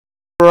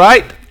All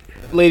right,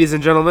 ladies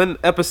and gentlemen,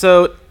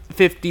 episode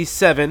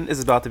 57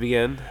 is about to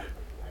begin.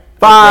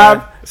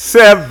 5,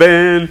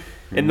 7.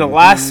 And the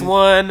last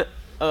one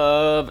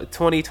of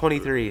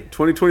 2023.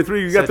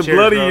 2023, you got the cheers,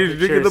 bloody. bro. You're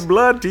drinking Cheers. the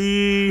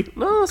bloody.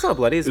 No, it's not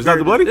bloody. It's not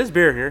the bloody? There's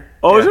beer here.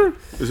 Oh, Yeah. is there?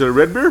 Is it a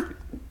red beer?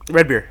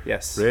 Red beer,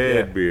 yes. Red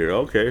Yeah. beer.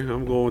 Okay,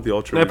 I'm going with the And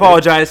alternative. I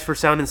apologize for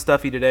sounding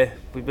stuffy today.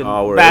 We've been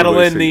Oh,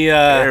 battling the...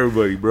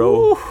 everybody, bro.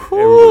 Woo-hoo.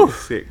 Everybody's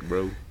sick,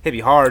 bro. hit me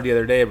hard the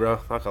other day,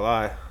 bro. Not gonna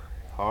lie.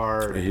 It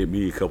Hard. hit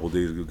me a couple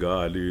days ago.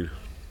 God, dude.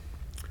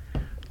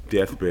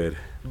 Deathbed.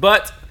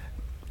 But,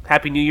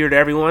 Happy New Year to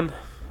everyone.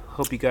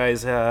 Hope you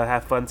guys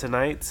have fun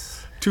tonight.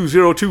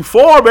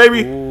 2024,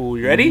 baby. Ooh,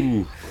 you ready?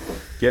 Ooh.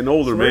 Getting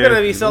older, man. We're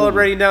gonna be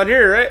celebrating down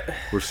here, right?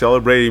 We're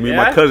celebrating. Me and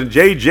Yeah? my cousin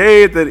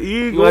JJ at the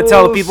Eagles. You want to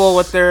tell the people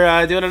what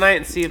they're doing tonight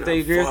and see if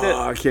they agree with it?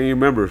 I can't even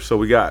remember. So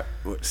we got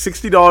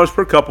 $60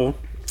 per couple,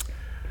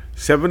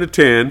 7 to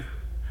 10.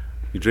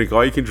 You drink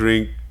all you can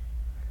drink.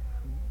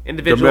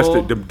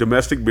 Individual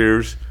Domestic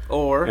beers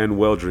or and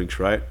well drinks,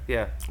 right?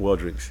 yeah. Well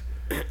drinks.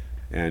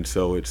 And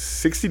so it's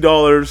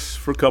 $60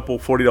 for couple,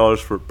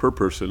 $40 per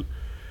person,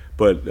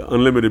 but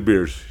unlimited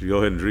beers. You go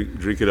ahead and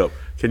drink it up.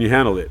 Can you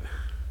handle it?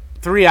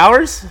 3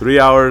 hours?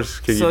 3 hours?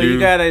 Can So you do? you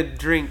gotta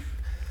drink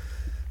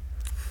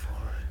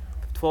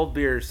 12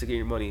 beers to get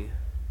your money.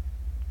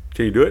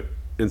 Can you do it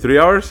in 3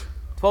 hours?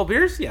 12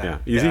 beers? Yeah. Yeah,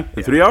 easy in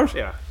yeah. 3 hours.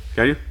 Yeah.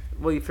 Can you?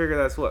 Well, you figure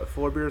that's what,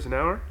 4 beers an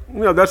hour?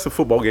 No, that's the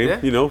football game. Yeah,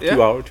 You know, yeah.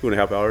 2 hours,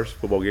 2.5 hours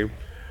football game.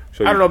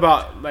 So I don't know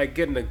about like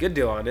getting a good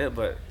deal on it,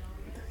 but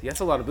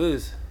that's a lot of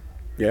booze.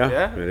 Yeah,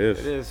 Yeah, it is.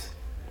 It is.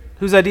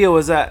 Whose idea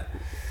was that?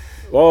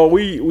 Well,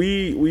 we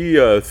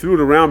threw it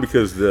around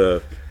because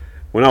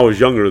when I was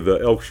younger, the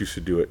Elks used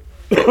to do it,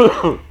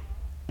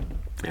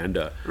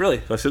 and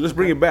Really? so I said, let's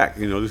bring it back.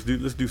 You know, let's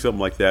do something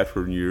like that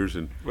for New Year's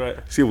and Right.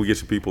 see if we get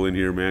some people in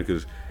here, man.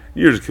 Because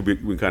New Year's could be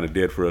been kind of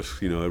dead for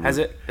us. You know, Has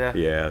it? Yeah.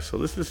 Yeah. So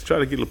let's try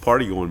to get a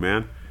party going,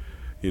 man.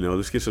 You know,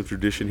 let's get some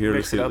tradition here.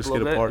 Mix it up Let's a get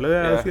little a party. bit.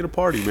 Yeah, Yeah. let's get a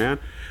party, man.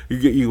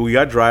 We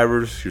got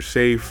drivers. You're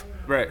safe.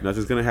 Right.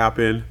 Nothing's gonna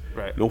happen.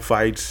 Right. No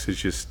fights. It's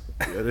just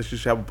let's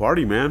just have a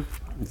party, man.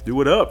 Let's do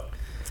it up.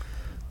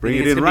 Bring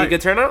Think it it's in gonna right. be a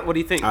good turnout? What do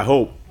you think? I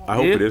hope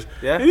You? it is.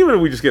 Yeah. And even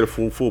if we just get a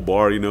full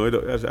bar, you know,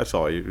 that's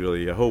all you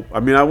really. I hope. I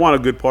mean, I want a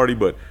good party,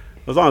 but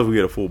as long as we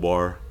get a full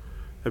bar,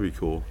 that'd be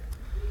cool.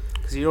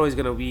 Because you're always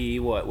gonna be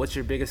what? What's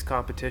your biggest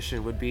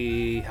competition? Would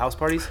be house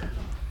parties?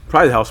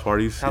 Probably the house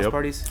parties. House yep.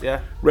 parties? Yeah.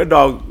 Red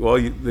Dog. Well,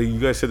 you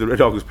guys said the Red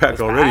Dog was packed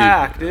already.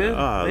 Packed, dude.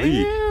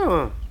 Lee.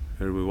 Damn.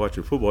 Everybody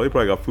watching football. They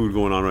probably got food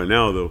going on right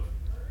now, though.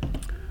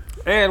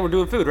 And we're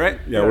doing food, right?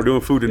 Yeah, we're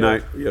doing food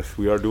tonight. Yes,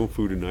 we are doing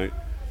food tonight.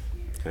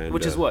 And,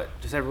 Which is what?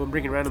 Just everyone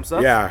bringing random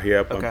stuff? Yeah.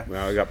 Okay.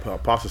 I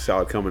got pasta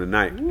salad coming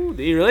tonight. Ooh,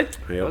 do you really?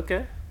 Yep.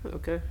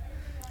 Okay.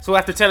 So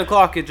after 10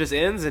 o'clock, it just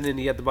ends, and then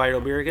you have to buy your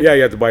own beer again? Yeah,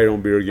 you have to buy your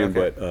own beer again,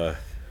 Okay.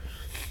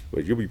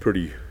 but you'll be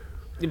pretty.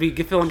 You be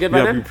feeling good by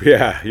Yeah, then?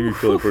 you'll be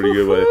feeling pretty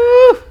good with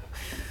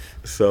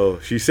it. So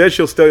she said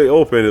she'll stay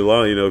open as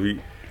long, you know.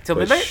 Till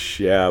but midnight?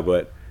 Yeah,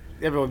 but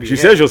Everyone be she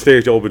said she'll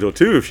stay open till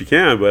 2 if she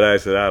can. But I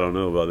said I don't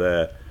know about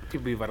that.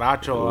 You'll be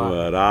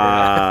baracho.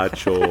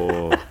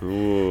 Baracho.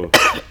 Ooh.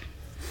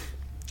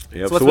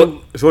 Yep.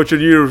 So So what's your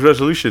New Year's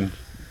resolution?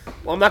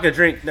 Well, I'm not going to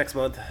drink next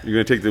month. You're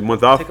gonna take the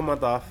month off? Take a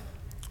month off.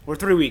 Or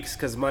 3 weeks,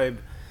 because my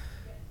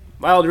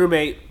old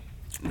roommate,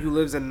 who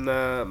lives in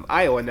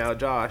Iowa now,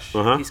 Josh,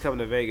 Uh-huh. he's coming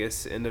to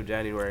Vegas end of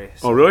January.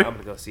 So Oh, really? I'm going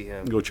to go see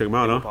him. Go check him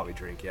out, He'll huh? probably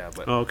drink, yeah.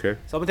 But Oh, okay.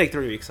 So I'm going to take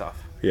 3 weeks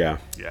off. Yeah.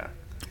 Yeah.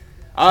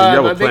 you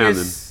have My a plan,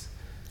 biggest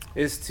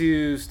is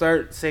to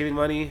start saving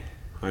money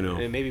I know.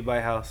 and maybe buy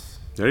a house.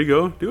 There you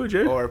go. Do it,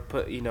 Jay. Or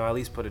put, at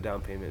least put a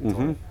down payment.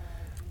 Mm-hmm.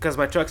 Because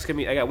my truck's gonna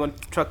be, I got one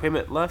truck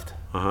payment left,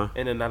 Uh-huh.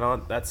 and then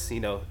that's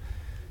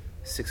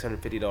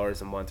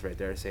 $650 a month right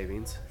there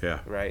savings. Yeah.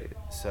 Right.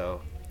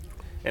 So,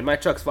 and my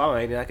truck's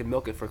fine, and I can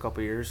milk it for a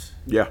couple years.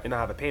 Yeah. And I'll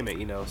have a payment,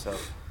 So,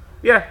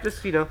 yeah,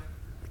 just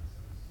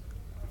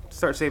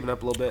start saving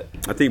up a little bit.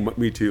 I think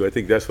me too. I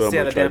think that's what Stay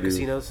I'm out gonna of try damn to do.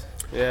 casinos.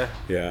 Yeah.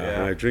 Yeah,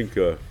 and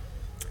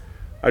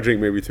I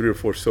drink maybe 3 or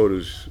 4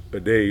 sodas a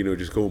day.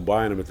 Just go and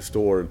buying them at the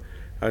store, and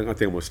I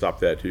think I'm gonna stop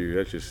that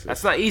too.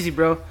 That's not easy,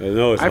 bro. I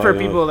know it's I've not, heard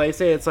no. people they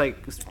say it's like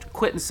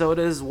quitting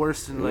soda is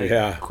worse than like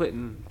Yeah.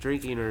 quitting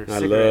drinking or I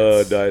cigarettes.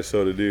 love diet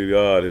soda, dude.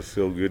 God, it's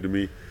so good to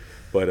me.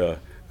 But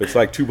it's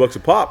like $2 a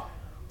pop.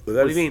 But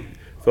What do you mean?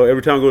 So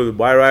every time I go to the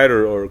Buy Right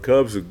or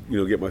Cubs to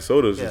get my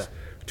sodas, Yeah. it's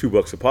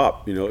 $2 a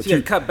pop. So you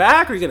gonna cut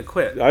back or you gonna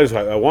quit? I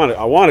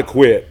want to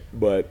quit,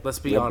 but Let's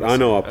be honest. I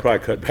know I'll Okay.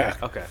 probably cut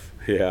back. Okay.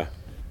 Yeah.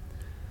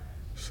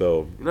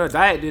 So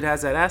Diet dude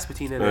has that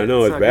aspartame in it. I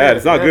know it's bad.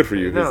 It's not Yeah. good for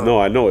you. No.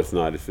 I know it's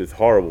not. It's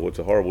horrible. It's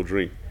a horrible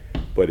drink,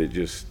 but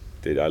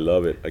I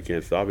love it. I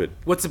can't stop it.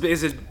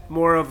 Is it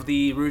more of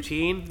the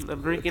routine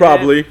of drinking?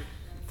 Probably. it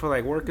for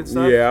like work and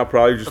stuff. Yeah,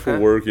 probably just for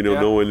Okay. work. Yeah.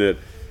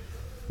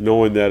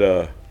 Knowing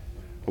that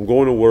I'm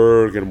going to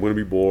work and I'm going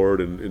to be bored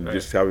and Right.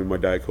 just having my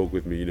Diet Coke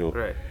with me.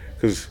 Right.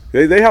 Because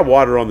they have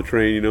water on the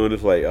train, and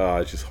it's like,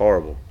 it's just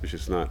horrible. It's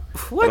just not.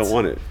 What? I don't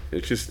want it.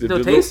 It's just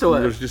No taste to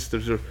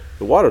it.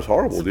 the water's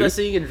horrible, It's the dude. best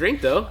thing you can drink,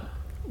 though.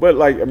 But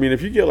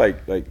if you get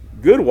like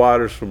good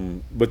waters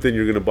from, but then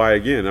you're gonna buy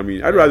again. I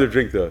mean, I'd rather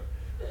drink out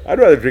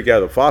of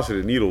the faucet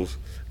at Needles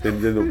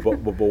than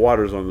the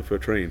waters on the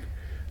train.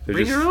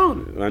 Bring your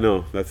own. I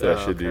know that's what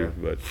I should do,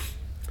 but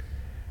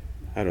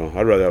I don't know.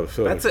 I'd rather have a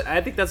soda.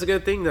 I think that's a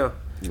good thing, though.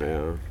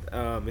 Yeah.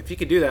 If you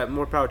could do that,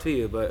 more power to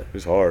you. But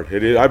it's hard.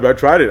 It is. I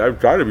tried it. I've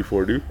tried it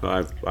before, dude.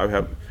 I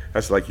have.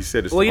 That's like you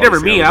said. It's well, you never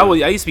me.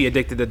 I used to be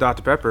addicted to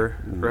Dr. Pepper,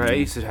 right? I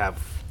used to have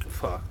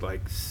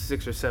like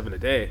 6 or 7 a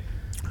day,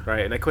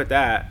 right? And I quit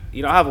that.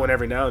 You know, I have one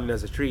every now and then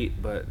as a treat,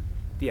 but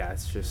yeah,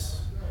 it's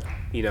just,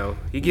 you know,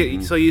 you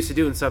get so used to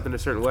doing something a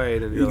certain way,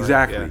 then you're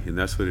exactly, like, and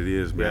that's what it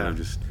is, man. Yeah. I'm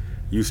just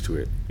used to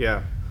it.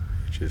 Yeah.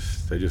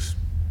 I just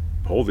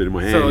hold it in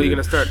my hand. So you're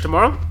gonna start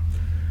tomorrow,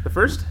 the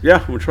first?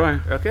 Yeah, we'll try.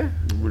 Okay.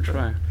 We'll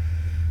try.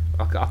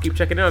 I'll keep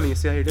checking in on you,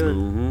 see how you're doing.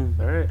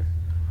 Mm-hmm. All right.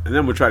 And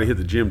then we'll try to hit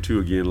the gym too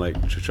again, like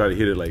to try to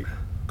hit it like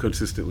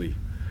consistently,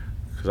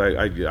 because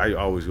I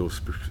always go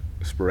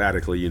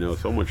sporadically, you know.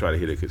 So I'm gonna try to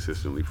hit it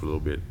consistently for a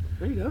little bit.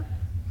 There you go.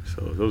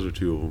 So those are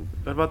 2 of them.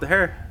 What about the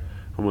hair?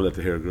 I'm gonna let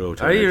the hair grow.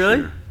 Are you really?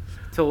 Year.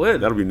 Till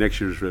when? That'll be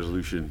next year's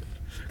resolution.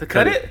 To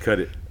cut it? Cut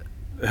it.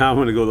 I'm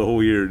gonna go the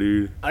whole year,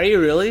 dude. Are you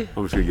really?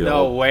 I'm just gonna get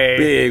no way.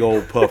 Big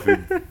old puffy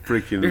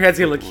freaking. Your head's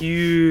gonna look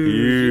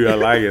huge. I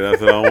like it.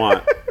 That's what I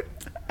want.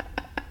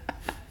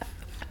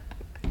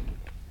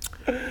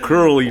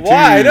 Curly too.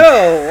 Why?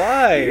 No.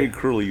 Why? Big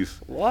curlies.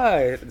 Why?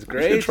 It's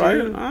great. I'm just gonna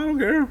try it. I don't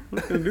care. I'm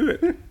just gonna do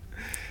it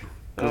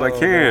because I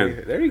can.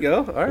 Man. There you go.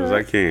 All right. Because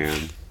I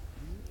can.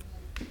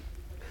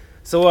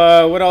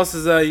 So, what else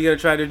is you gonna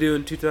try to do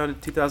in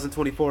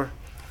 2024?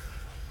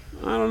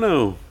 I don't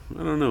know,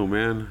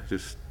 man.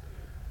 Just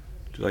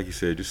like you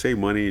said, just save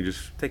money and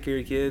just take care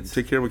of your kids.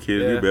 Take care of my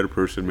kids. Be a better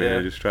person, man.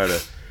 Yeah. Just try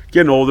to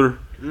getting older.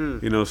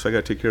 You know, so I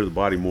got to take care of the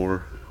body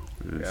more.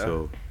 And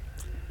so.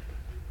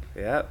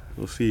 Yeah.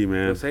 We'll see,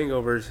 man. Those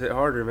hangovers hit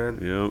harder, man.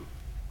 Yep.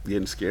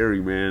 Getting scary,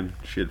 man.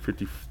 Shit,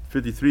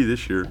 53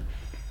 this year.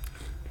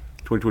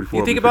 2024.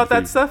 You think about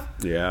that stuff?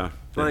 Yeah.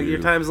 Like your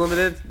time's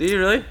limited? Do you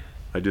really?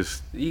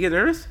 You get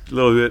nervous? A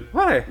little bit.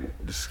 Why?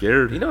 Just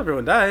scared. You know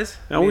everyone dies.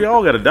 And we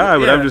all got to die,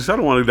 but I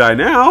don't want to die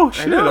now.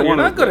 Shit, I know, you're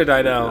not going to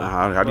die now.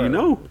 How do you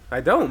know?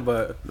 I don't,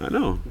 but I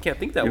know. You can't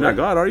think that way. You're not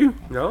God, are you?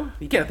 No,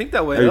 you can't think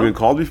that way. Have you been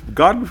called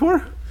God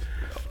before?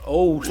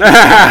 Oh, yeah.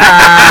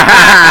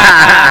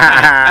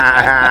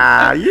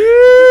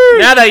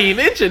 Now that you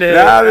mention it.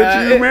 Now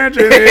that you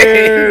mention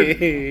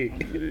it.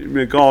 You've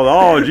been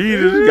called,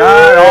 Jesus,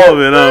 God, all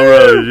of it,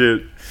 brother,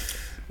 shit.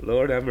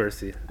 Lord have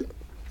mercy.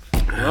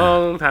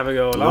 Long time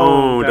ago.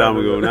 Long time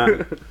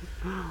ago.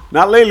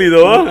 Not lately,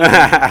 though,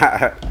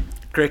 huh?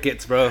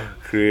 Crickets, bro.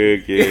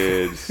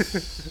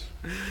 Crickets.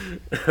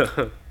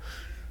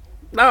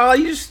 No,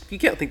 you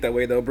can't think that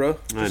way though, bro.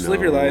 Just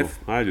live your life.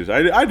 I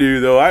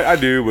do though. I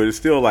do, but it's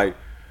still like.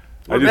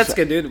 We're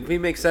Mexican, dude. If we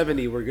make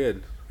 70, we're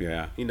good.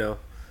 Yeah. You know,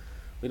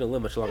 we don't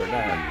live much longer than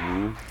that.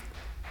 Mm-hmm.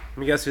 Let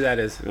me guess who that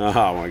is.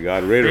 Oh my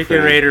God, Raider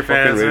fans. Raider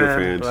fans.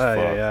 Raider fans.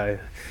 Yeah.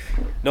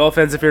 No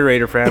offense if you're a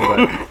Raider fan,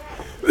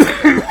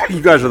 but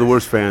you guys are the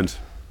worst fans.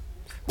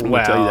 I'm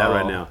gonna tell you that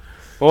right now.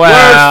 Wow.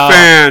 Worst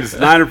fans.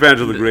 Niner fans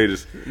are the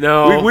greatest.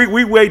 No.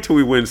 We wait till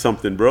we win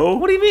something, bro.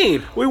 What do you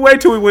mean? We wait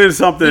till we win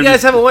something. You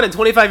guys haven't won in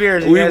 25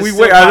 years. We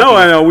wait.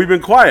 I know. We've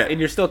been quiet. And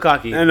you're still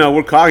cocky. I know.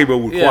 We're cocky, but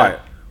we're quiet.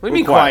 What do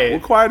you mean quiet? We're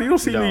quiet. You don't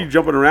see me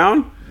jumping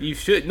around. You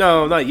should.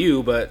 No, not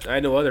you, but I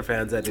know other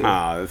fans that do.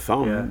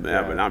 Some.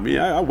 Yeah, but not me.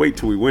 I wait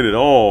till we win it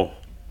all.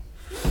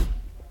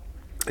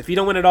 If you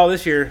don't win it all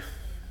this year,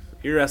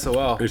 you're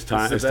SOL. It's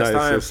time.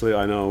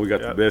 I know. We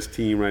got the best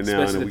team right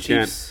now, and if we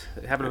Chiefs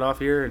having an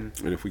off year, and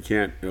if we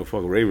can't,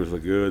 fuck, Ravens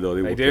look good though.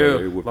 They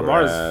do.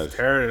 Lamar's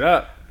tearing it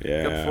up.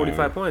 Yeah, got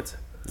 45 points.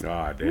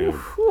 God damn.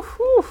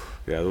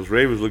 Yeah, those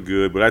Ravens look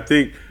good, but I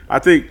think,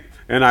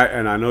 and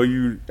I know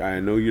you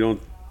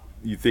don't.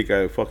 You think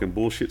I fucking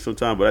bullshit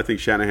sometimes, but I think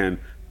Shanahan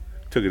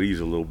took it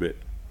easy a little bit.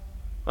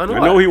 I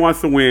know he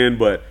wants to win,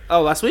 but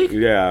last week?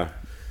 Yeah.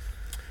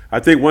 I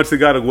think once they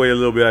got away a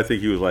little bit, I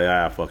think he was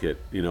like, fuck it.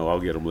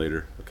 I'll get him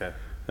later. Okay.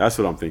 That's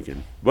what I'm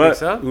thinking. But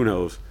who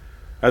knows?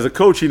 As a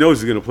coach, he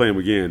knows he's going to play him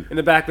again. In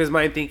the back of his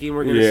mind, thinking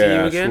we're going to see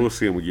him again? Yeah, we'll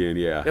see him again,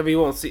 yeah. Yeah, but you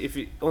won't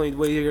see. Only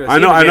way you're going to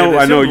see him again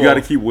I know. You got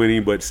to keep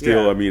winning, but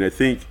still, I mean, I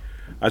think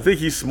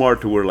he's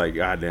smart to where, like,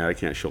 God damn, I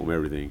can't show him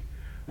everything.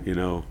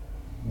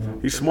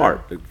 He's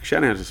smart.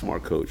 Shanahan's a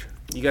smart coach.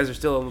 You guys are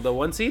still the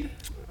 1 seed?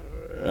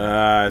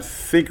 I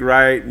think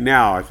right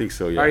now. I think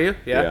so, yeah. Are you?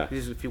 Yeah.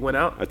 If you went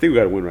out? I think we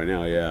got to win right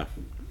now, yeah.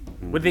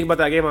 What do you think about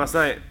that game last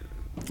night?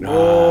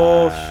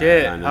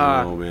 Shit. I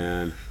know,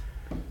 man.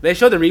 They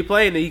showed the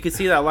replay, and you could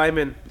see that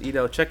lineman,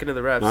 checking to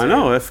the refs. I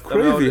know. That's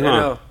crazy,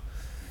 huh?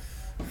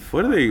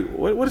 What are they?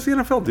 What is the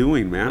NFL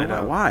doing, man?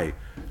 Why?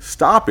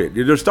 Stop it!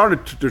 They're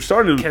starting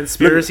to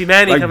conspiracy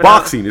Manny like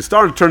boxing. It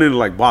started to turn into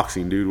like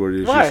boxing, dude. Where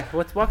it's why?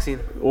 What's boxing?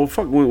 Well,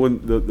 fuck.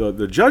 When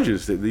the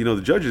judges,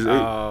 the judges, it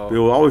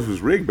always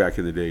was rigged back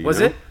in the day. Was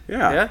it?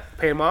 Yeah. Yeah.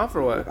 Pay them off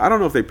or what? I don't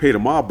know if they paid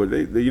them off, but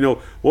they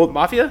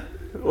mafia.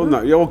 Well,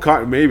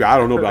 no, maybe I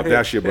don't know about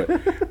that shit, but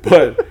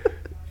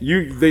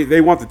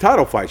they want the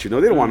title fights. They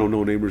don't want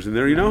no namers in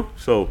there.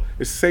 So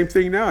it's the same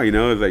thing now.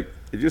 It's like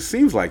It just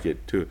seems like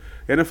it too.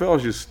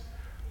 NFL is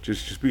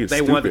just being They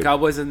stupid. want the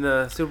Cowboys in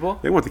the Super Bowl,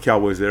 They want the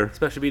Cowboys there.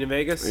 especially beating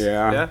Vegas.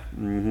 Yeah.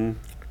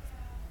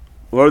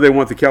 Or they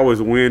want the Cowboys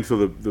to win so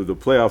the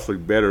playoffs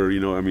look better. You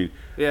know, I mean,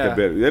 Yeah.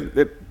 they're better.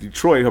 That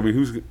Detroit. I mean,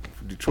 who's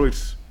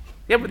Detroit's?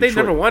 Yeah, but they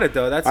Detroit. never won it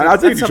though. I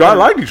think Detroit. I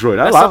like Detroit.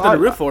 That's something to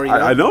root for. You know?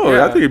 I know.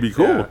 Yeah. I think it'd be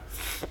cool. Yeah.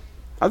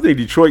 I think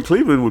Detroit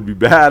Cleveland would be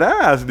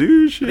badass,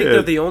 dude. I Shit. think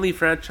they're the only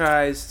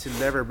franchise to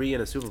never be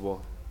in a Super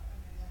Bowl,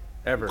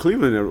 ever.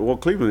 Cleveland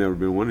never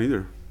been one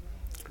either.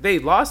 They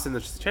lost in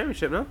the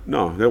championship, no?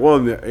 No, they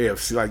won the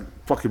AFC like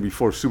fucking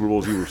before Super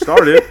Bowls even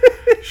started.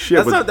 Shit,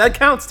 That's but not that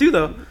counts too,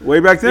 though. way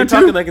back then You're too.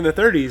 talking like in the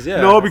 30s, yeah.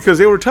 No, because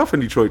they were tough in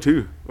Detroit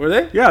too. Were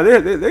they? Yeah, they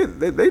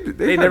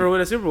They had- never win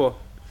a Super Bowl.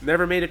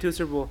 Never made it to a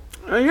Super Bowl.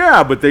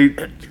 Yeah, but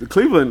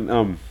Cleveland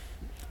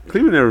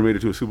never made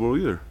it to a Super Bowl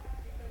either.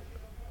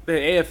 The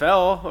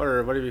AFL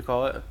or whatever you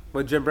call it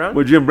with Jim Brown.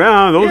 With Jim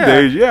Brown those Yeah.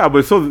 days, yeah.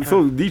 But so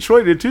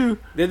Detroit did too.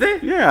 Did they?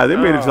 Yeah, they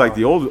made it to like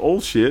Oh. the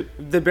old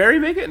shit. Did Barry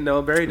make it?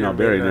 No, Barry never. No,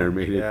 Barry made it. never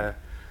made it. Yeah.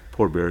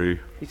 Poor Barry.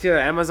 You see the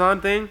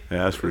Amazon thing,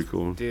 Yeah, that's pretty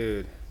cool.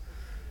 dude?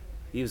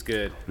 He was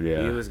good.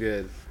 Yeah. He was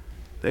good.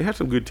 They had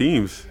some good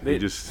teams. They They-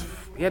 just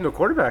He had no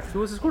quarterback. Who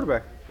was his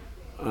quarterback?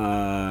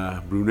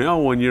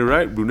 Brunel 1 year,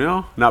 right?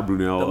 Brunel, not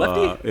Brunel. The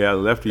lefty? Yeah, the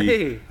lefty.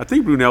 Hey. I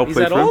think Brunel He's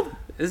played that for him. old?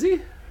 Is he?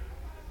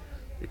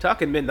 You're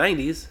talking mid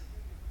 90s.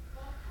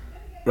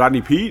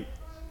 Rodney Pete.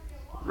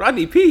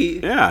 Rodney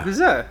Pete. Yeah. Who's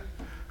that?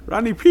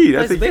 Rodney Pete. I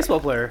He's a think. baseball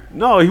player.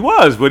 No, he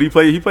was, but he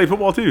played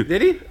football too.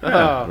 Did he?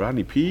 Yeah, Oh.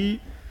 Rodney Pete.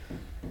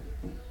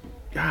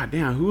 God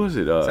damn, who was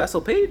it?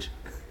 Cecil Page?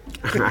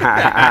 I'm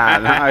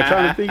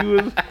trying to think who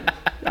was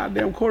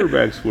goddamn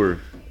quarterbacks were.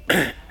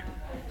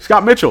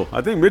 Scott Mitchell.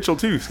 I think Mitchell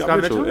too. Scott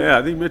Mitchell. Mitchell? Yeah,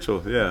 I think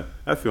Mitchell. Yeah,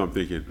 that's who I'm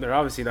thinking. They're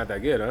obviously not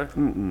that good, huh?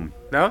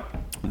 No?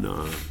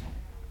 No.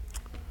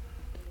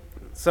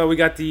 So we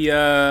got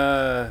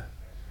the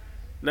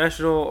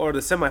national or the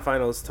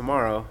semifinals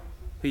tomorrow.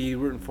 Who you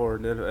rooting for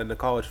in the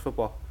college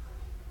football?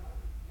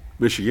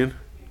 Michigan.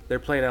 They're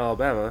playing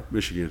Alabama.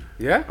 Michigan.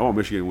 Yeah? I want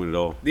Michigan to win it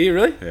all. Do you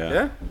really? Yeah.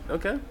 Yeah?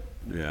 Okay.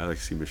 Yeah, I like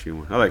to see Michigan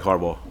win. I like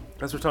Harbaugh.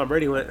 That's where Tom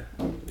Brady went.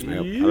 Yep.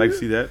 I like to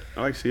see that.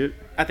 I like to see it.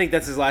 I think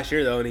that's his last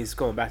year, though, and he's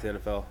going back to the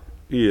NFL.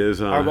 He is.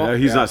 Harbaugh?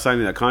 He's Yeah. not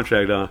signing that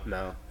contract.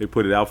 No. They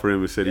put it out for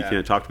him and said Yeah. he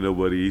can't talk to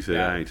nobody. He said,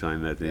 Yeah. I ain't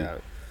signing that thing. Yeah.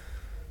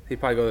 He'd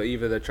probably go to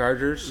either the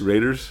Chargers.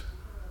 Raiders?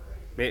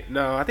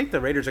 No, I think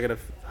the Raiders are going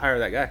to hire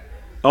that guy.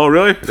 Oh,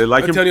 really? They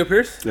like him? Antonio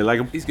Pierce? They like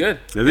him? He's good.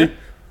 Is he?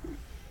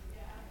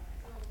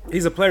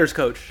 He's a player's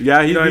coach.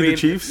 Yeah, he you know beat what I the mean?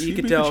 Chiefs. You He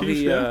can beat the tell Chiefs,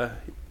 he yeah.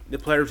 the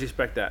players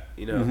respect that,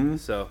 you know. Mhm.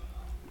 So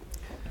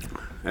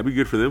That'd be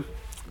good for them.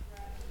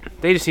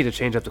 they just need to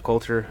change up the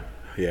culture.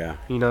 Yeah.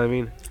 You know what I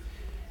mean?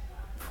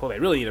 Well, they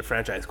really need a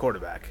franchise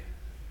quarterback,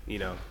 you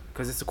know,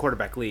 because it's a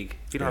quarterback league.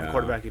 If you don't have a Yeah.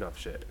 quarterback, you don't have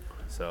shit.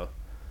 So,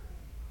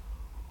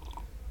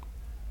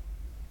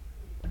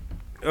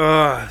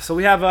 so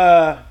we have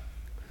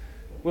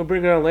we'll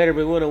bring her on later, but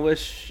we want to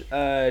wish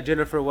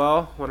Jennifer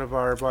well, one of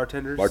our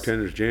bartenders.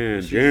 Bartender's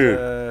Jan.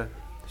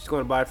 She's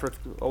going by for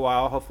a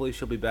while. Hopefully,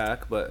 she'll be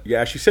back. But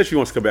Yeah, she said she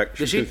wants to come back.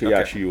 Did she? Yeah,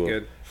 Okay, she will.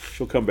 good.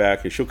 She'll come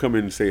back and she'll come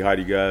in and say hi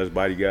to you guys,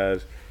 bye to you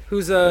guys.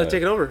 who's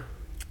taking over?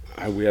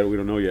 We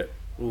don't know yet.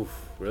 Oof,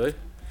 really?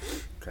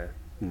 Okay.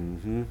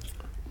 Mm-hmm.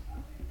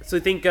 So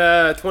you think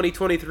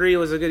 2023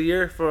 was a good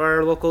year for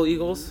our local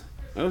Eagles?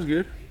 That was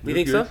good. You That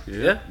think was so?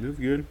 good. Yeah? It was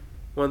good.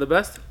 One of the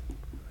best?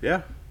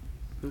 Yeah.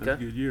 That was a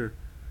Okay. good year.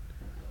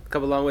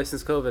 Couple long ways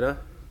since COVID, huh?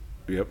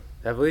 Yep.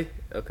 Have we?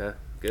 Okay,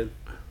 good.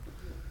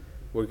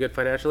 We're good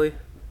financially?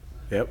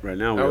 Yep. Right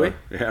now Are we we? are.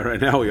 Yeah. Right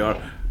now we are.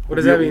 What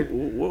does that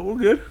mean? We're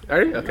good.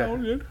 Are you? Yeah, Okay. we're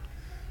good.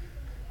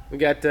 We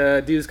got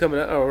dues coming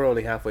up. Oh, we're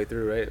only halfway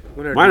through, right?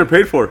 When are Mine are dues?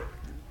 paid for.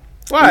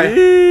 Why?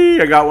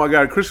 Yay, I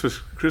got a Christmas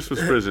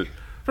present.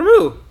 From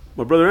who?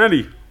 My brother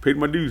Andy paid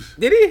my dues.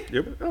 Did he?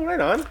 Yep. Oh, right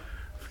on.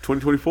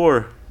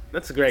 2024.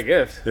 That's a great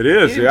gift. It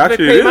is. You It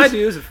actually paid my is.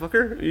 dues,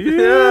 fucker. Yay.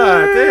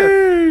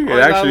 damn. All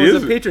It I got actually was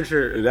is. a Patriot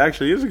shirt. It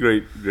actually is a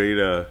great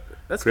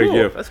That's great cool.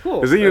 gift. That's cool.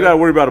 Because then you got to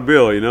worry about a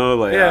bill, you know,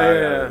 like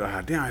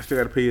Yeah. damn, I still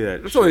got to pay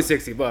that. It's only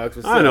 $60, but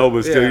still. I know,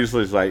 but still, yeah. you're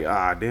just like,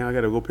 damn, I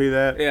got to go pay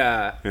that.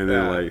 Yeah. And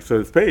then yeah. like, so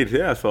it's paid,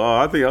 yeah. So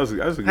I think that was a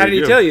good How did he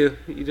gift. tell you?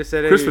 You just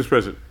said Christmas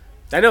present.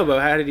 I know,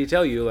 but how did he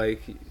tell you?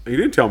 Like, He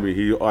didn't tell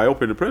me. I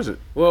opened the present,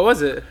 what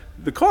was it?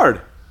 the card.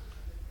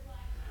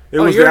 It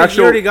Oh, you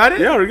already got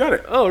it? Yeah, I already got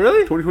it. Oh, really?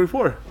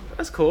 2024.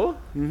 That's cool.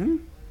 Mm-hmm.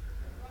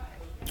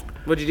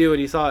 What'd you do when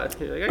you saw it?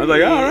 You're I was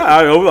like, all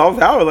right.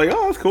 I was like,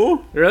 oh, that's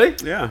cool. Really?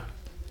 Yeah.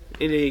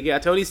 And he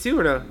got Tony's too,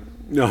 or no?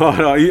 No,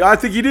 I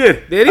think he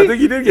did. Did he? I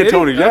think he did get Did he?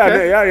 Tony. Yeah,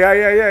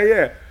 Okay.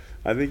 yeah.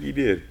 I think he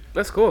did.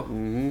 That's cool.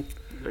 Mm-hmm.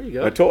 There you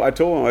go. I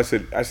told him,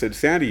 I said,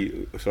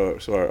 Sandy, so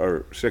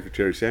our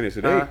secretary Sandy, I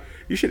said, Uh-huh. hey,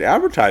 you should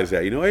advertise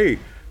that. You know, hey,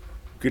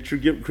 get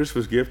your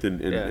Christmas gift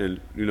and Yeah.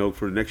 you know,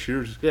 for next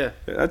year's. Yeah.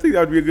 I think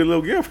that would be a good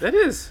little gift. That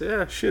is,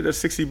 yeah. Shit,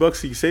 that's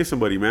 $60 you can save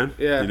somebody, man.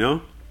 Yeah. You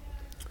know?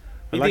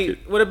 I You like think,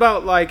 it. what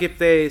about like if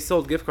they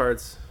sold gift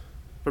cards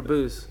for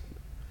booze?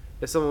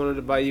 If someone wanted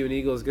to buy you an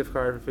Eagles gift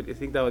card for 50, you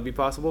think that would be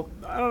possible?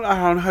 I don't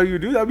know how you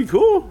do. That'd be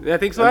cool. Yeah, I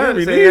think so. That'd I'd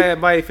be say, neat. yeah,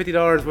 buy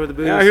 $50 worth of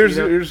booze. Yeah, you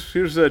know?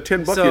 here's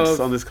 10 buckets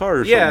So, on this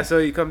card. Or Yeah, something. so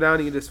you come down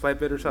and you just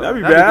swipe it or something.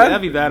 That'd be bad.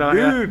 That'd be bad on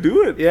Dude,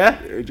 do it. Yeah?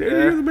 Hey, JD,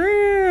 Yeah. you're the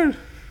man.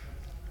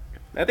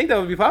 I think that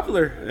would be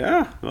popular.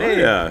 Yeah. Oh Hey.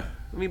 yeah.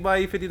 Let me buy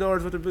you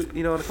 $50 worth of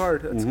on a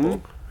card. That's Mhm.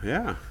 cool.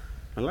 Yeah.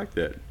 I like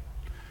that.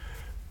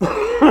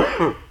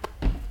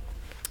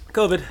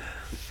 COVID.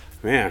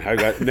 Man, I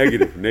got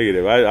negative.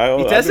 You I've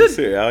been tested?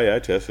 sick. Oh yeah, I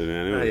tested,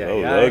 man. It was, yeah, that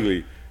was yeah.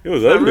 ugly. It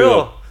was Not ugly. real.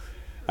 Though.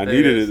 I There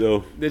needed it it is.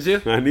 though. Did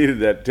you? I needed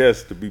that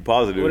test to be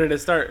positive. When did it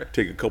start?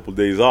 Take a couple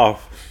days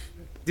off.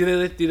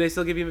 Do they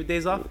still give you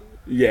days off?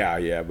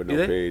 Yeah, but Do no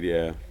they? paid.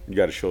 Yeah, you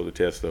got to show the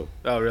test though.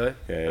 Oh, really?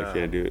 Yeah, you Oh.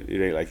 can't do it.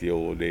 It ain't like the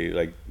old days,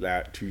 like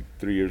that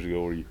 2-3 years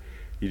ago, where you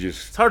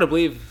just. It's hard to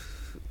believe.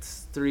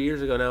 It's 3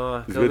 years ago now.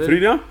 Is COVID. it 3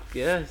 now?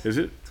 Yeah. Is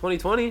it?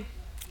 2020.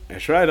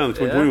 That's right. On the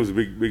 2020 Yeah. was a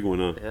big one,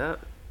 huh? Yeah.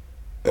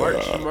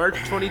 March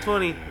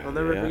 2020. I'll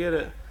never Yeah. forget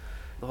it.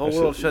 The whole That's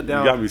world it. shut You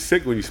down. got me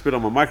sick when you spit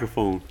on my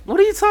microphone. What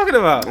are you talking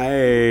about?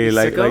 Hey, You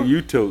like sicko?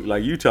 Utah Well,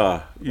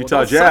 Utah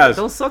don't Jazz.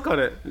 Don't suck on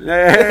it.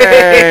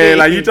 Hey,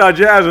 like Utah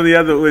Jazz when he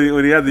had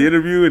the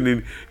interview and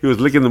then he was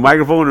licking the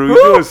microphone or he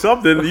was doing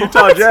something. The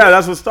Utah Jazz,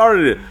 that's what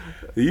started it.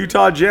 The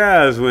Utah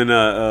Jazz when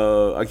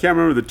I can't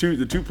remember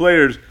the two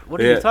players.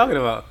 What are you talking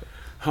about?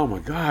 Oh my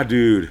god,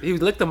 dude! He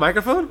licked the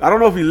microphone? I don't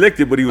know if he licked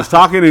it, but he was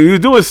talking and he was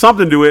doing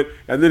something to it,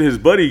 and then his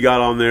buddy got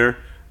on there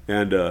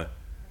and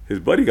his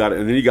buddy got it,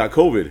 and then he got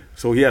COVID,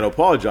 so he had to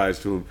apologize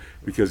to him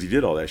because he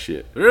did all that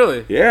shit.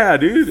 Really? Yeah,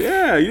 dude.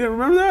 Yeah, you didn't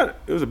remember that?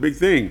 It was a big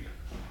thing.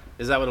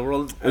 Is that when the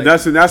world? And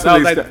that's when that was they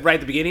like sta- right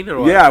at the beginning, or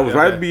what? Yeah, it was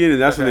right at okay. the beginning.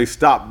 That's when Okay. they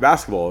stopped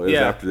basketball. It was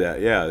Yeah. after that.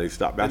 Yeah, they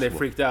stopped And basketball. they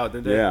freaked out,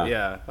 didn't they? Yeah.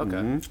 Yeah. Okay.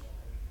 Mhm.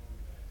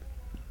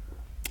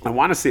 I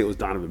want to say it was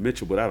Donovan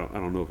Mitchell, but I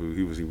don't know if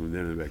he was even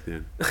there back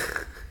then.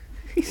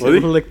 He Was said he?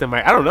 licked the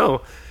mic. I don't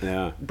know,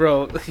 Yeah.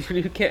 bro.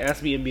 You can't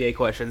ask me NBA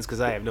questions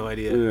because I have no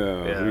idea.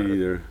 Yeah, me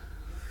either.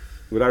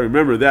 But I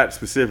remember that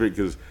specific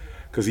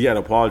because he had to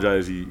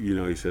apologize.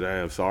 He said,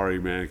 "I'm sorry,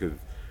 man," because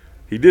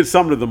he did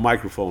something to the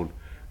microphone.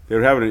 They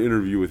were having an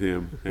interview with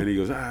him, and he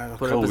goes,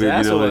 Put up his COVID,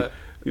 ass or like, what?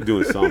 you're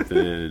doing something."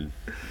 And,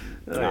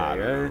 Oh, I don't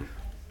yeah. know.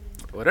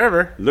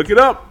 Whatever. Look it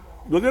up.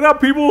 Look it up,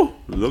 people.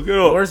 Look it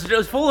up. Where's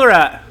Joe Fuller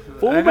at?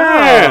 Full I know.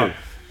 man.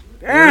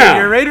 Damn.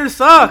 Your Raiders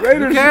suck.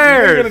 Raiders Who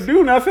cares? ain't gonna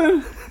do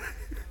nothing.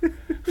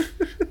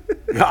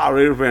 God,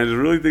 Raider fans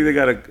really think they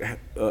got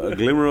a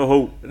glimmer of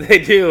hope. They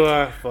do. He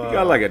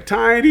got like a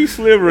tiny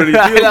sliver, and he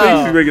I still know.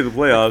 thinks he's making the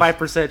playoffs.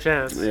 5%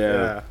 chance.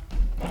 Yeah.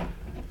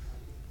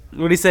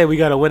 What do you say? We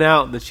got to win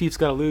out, and the Chiefs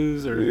got to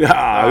lose, or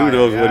Yeah, who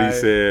knows what he Aye.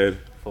 said?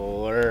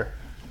 Fuller.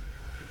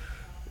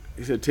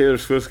 He said Taylor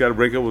Swift's got to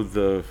break up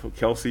with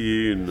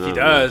Kelsey, and He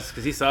does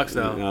because he sucks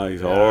now. No,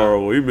 he's Yeah.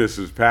 horrible. He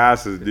misses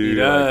passes, dude. He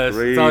does.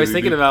 Like That's all he's crazy,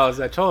 thinking dude. about is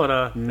that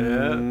Cholana.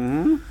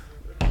 Mhm.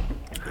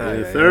 Yeah.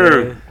 Yes,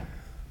 sir.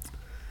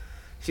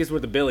 She's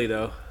worth a Billy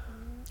though.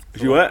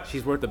 She what?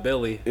 She's worth a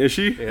Billy. Is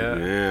she? Yeah.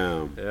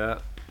 Damn. Yeah.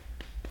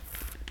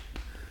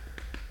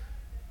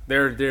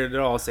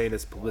 They're all saying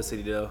it's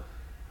publicity though.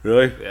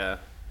 Really? Yeah.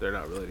 They're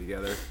not really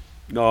together.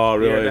 No,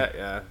 You heard really. that?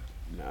 Yeah.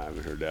 No, I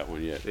haven't heard that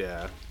one yet.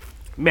 Yeah.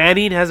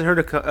 Manning hasn't heard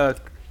a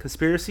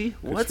conspiracy.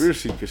 What?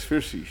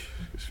 Conspiracy.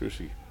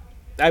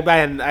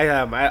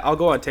 I'll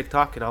go on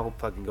TikTok and I'll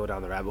fucking go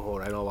down the rabbit hole,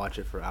 right? And I'll watch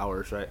it for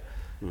hours, right?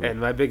 Mm-hmm. And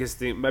my big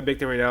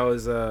thing right now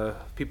is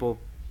people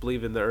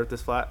believe in the Earth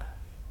is flat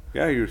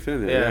Yeah, you were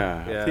saying that.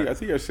 Yeah, Yeah. yeah. I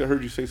think I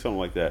heard you say something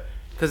like that.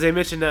 because they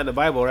mentioned that in the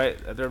Bible, right?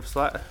 That the Earth is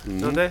flat,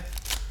 don't they?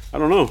 I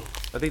don't know.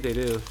 I think they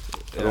do.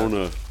 I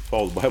don't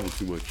follow the Bible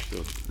too much.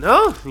 So.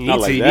 No, you Not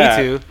need like to. You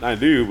that. need to. I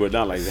do, but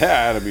not like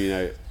that. I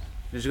mean,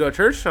 Did you go to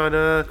church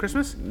on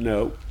Christmas?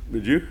 no.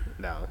 Did you?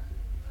 No.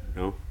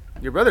 No.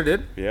 Your brother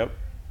did. Yep.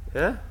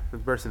 Yeah,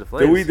 burst into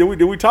flames. Did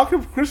we talk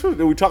of Christmas?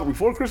 Did we talk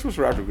before Christmas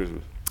or after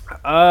Christmas?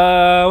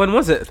 When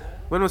was it?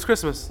 When was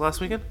Christmas? Last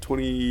weekend?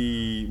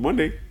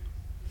 Monday.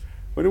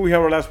 When did we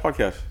have our last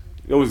podcast?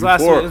 It was last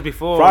before. week. It was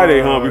before.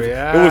 Friday, huh?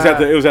 Yeah.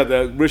 It was at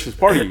the Rich's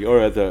party or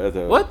at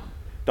the What?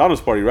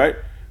 Donna's party, right?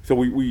 So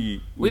we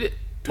We did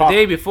the talked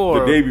day before.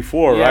 The day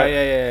before, yeah, right?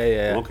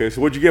 Yeah. Okay,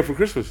 so what'd you get for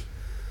Christmas?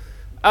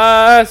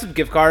 Some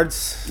gift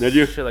cards. Did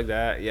you? Shit like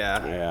that.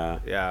 Yeah. Yeah.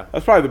 Yeah.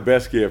 That's probably the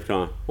best gift,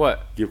 huh?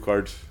 What? Gift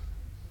cards.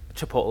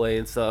 Chipotle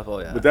and stuff. Oh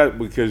yeah. But that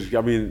because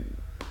I mean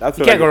that's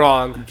You what can't go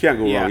wrong. You can't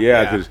go Yeah, wrong.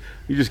 Yeah, yeah. because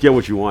you just get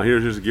what you want.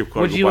 Here's a gift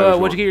card. What'd Go buy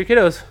what you get your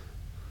kiddos?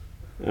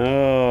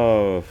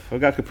 Oh, I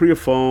got Capri a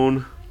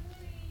phone.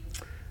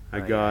 I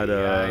got.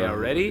 yeah,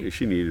 ready?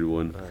 She needed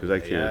one because I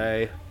can't.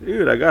 Yeah.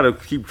 Dude, I gotta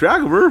keep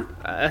track of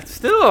her.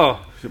 Still.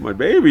 She's my I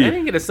baby.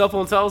 didn't get a cell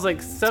phone until I was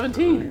like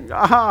 17.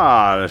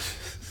 Ah,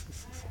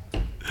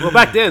 Well,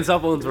 back then cell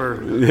phones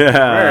were. yeah.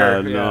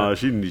 Rare, No, yeah.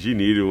 she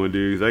needed one,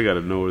 dude. 'Cause I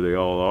gotta know where they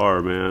all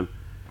are, man.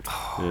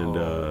 And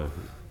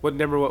What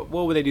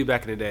would they do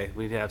back in the day?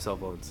 We didn't have cell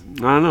phones.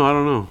 I don't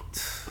know.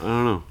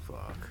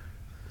 Fuck.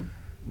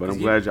 But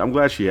I'm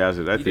glad she has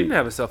it. I You think didn't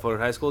have a cell phone in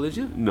high school, did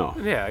you? no.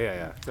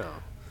 Yeah. No.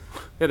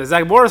 Yeah, the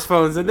Zach Morris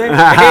phones, didn't they?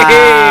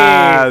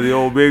 The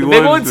old big The ones.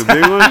 big ones? The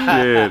big ones?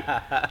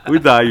 Shit. We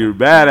thought you were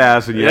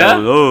badass and you Yeah?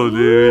 had those,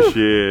 dude.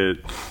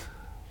 Shit.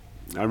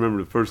 I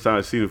remember the first time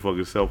I seen a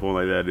fucking cell phone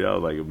like that, dude. I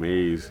was like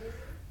amazed.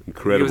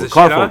 Incredible. It was a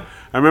Car shit, phone. huh?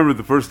 I remember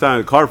the first time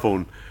the car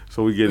phone.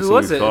 So we get in Who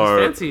was somebody's it? It was car.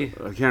 fancy.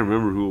 I can't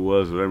remember who it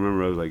was, but I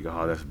remember I was like,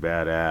 oh, that's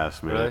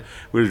badass, man. Really?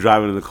 We were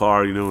driving in the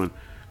car, you know, and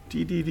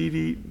dee dee dee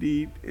dee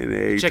dee, and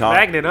they Check talk-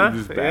 magnet, huh? It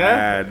was Yeah?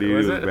 bad, dude.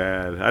 Was it was it?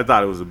 bad. I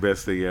thought it was the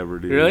best thing ever,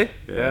 dude. Really?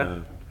 Yeah. Yeah.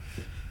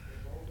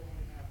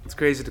 It's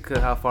crazy to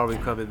how far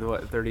we've come in,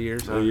 what, 30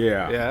 years? Huh?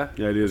 Yeah. Yeah?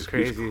 Yeah, it is. It's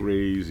Crazy.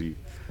 crazy.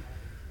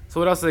 So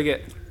what else did they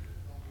get?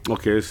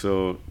 Okay,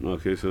 so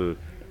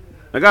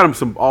I got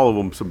them all of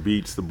them some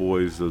Beats, the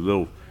boys, the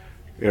little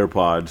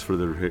AirPods for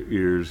their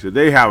ears.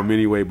 They have them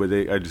anyway, but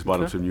I just bought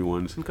them Okay. some new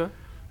ones. Okay.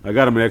 I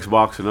got them an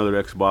Xbox,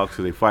 another Xbox,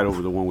 so they fight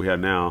over the one we had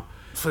now.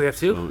 So they have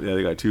two? So, yeah,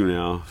 they got two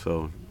now,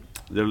 so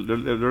they're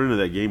into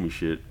that gaming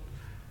shit.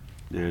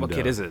 And, What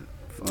kid isn't?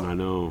 I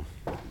know.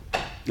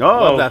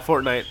 Love Oh, that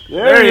Fortnite.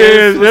 there he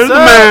is. There's What's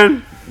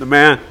up? the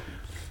man.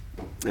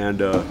 And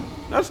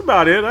that's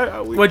about it.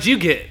 I What'd you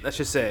get? Let's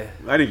just say.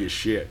 didn't get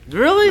shit.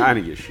 Really? I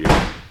didn't get shit.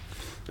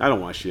 I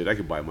don't want shit. I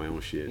could buy my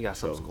own shit. You got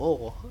some so.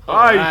 skull.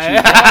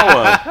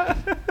 Ay,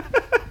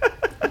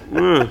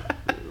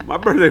 Chihuahua. My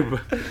birthday.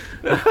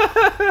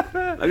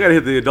 I gotta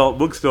hit the adult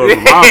bookstore for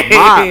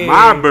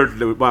my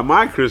birthday,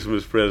 my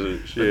Christmas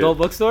present. Shit. Adult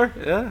bookstore?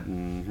 Yeah.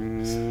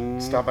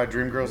 Stop by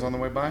Dream Girls on the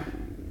way by.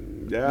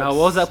 Yeah. No, what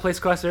was that place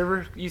across the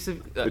river? Used to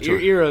Which one?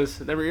 Eros.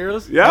 Remember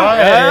Eros? Yeah. Oh,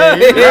 Yeah.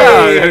 yeah,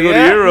 yeah, I gotta go to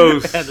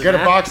Euros. Get a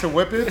box of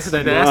Whippets. The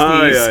Ay,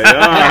 nasties. ay,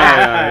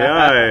 ay,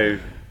 ay, ay.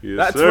 Yes,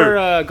 That's sir.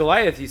 where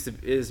Goliath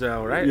is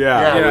now, right?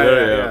 Yeah,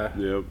 Yeah,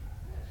 Yep.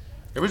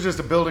 It was just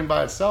a building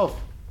by itself,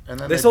 and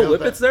then They sold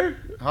built whippets that- there?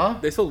 Huh?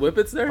 They sold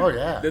whippets there? Oh,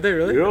 yeah. Did they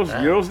really?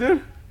 Euros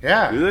did?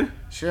 Yeah. Did they?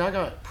 Shit, I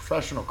got a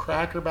professional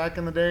cracker back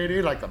in the day,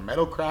 dude. Like the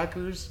metal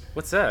crackers.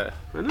 What's that?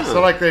 I know. So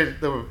like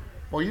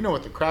well, you know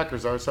what the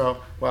crackers are. So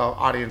well,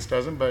 audience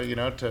doesn't, but you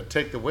know, to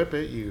take the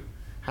whippet, you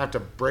have to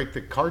break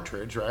the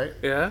cartridge, right?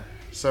 Yeah?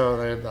 So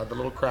they have the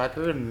little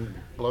cracker and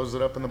blows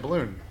it up in the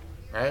balloon,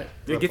 right? It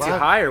The gets you plat-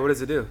 high, or what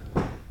does it do?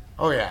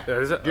 Oh yeah.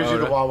 Is it? Gives Oh, you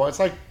the that- wah-wah. It's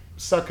like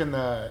sucking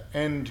the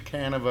end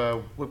can of a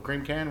whipped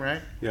cream can,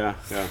 right? Yeah.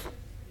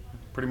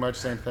 Pretty much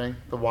same thing.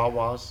 The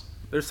wah-wahs.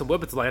 There's some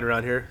whippets lying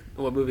around here.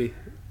 What movie?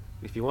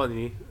 If you want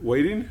any.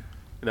 Waiting?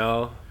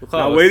 No.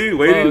 Not waiting.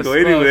 Close.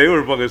 They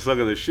were fucking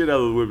sucking the shit out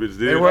of the whippets,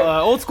 dude. They were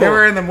Old school. They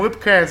were in the whipped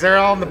cans. They're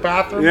all in the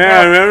bathroom.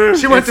 Yeah, remember?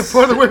 She went to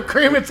pour the whipped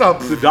cream. It's all.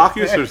 The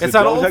Docus or It's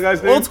not what's that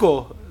guy's name? old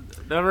school.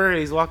 Remember,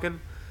 he's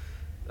walking.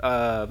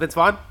 Vince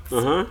Vaughn.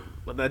 Uh-huh.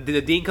 When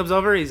the dean comes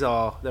over,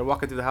 they're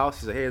walking through the house.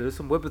 He's like, "Hey, there's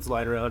some whippets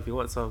lying around if you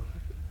want some."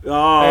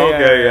 Oh, Hey,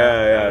 okay,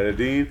 yeah. The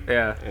Dean.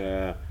 Yeah,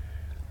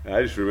 Yeah.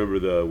 I just remember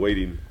the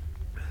waiting.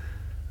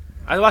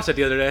 I watched that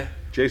the other day.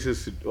 Jason,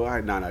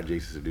 not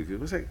Jason Sudeikis.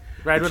 What's that?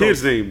 Ryan The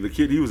kid's Reynolds. name. The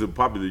kid. He was a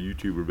popular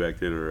YouTuber back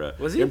then, or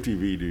Was he?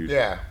 MTV dude.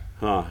 Yeah,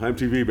 Huh?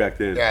 MTV back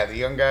then. yeah. The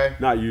young guy.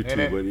 Not in YouTube,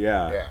 it. but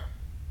yeah. Yeah.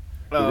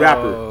 The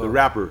rapper. The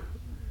rapper.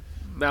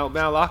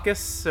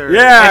 Malakis or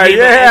Yeah, Andy him,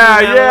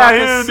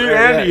 Malakis? dude, Or-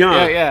 Andy,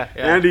 huh? Yeah.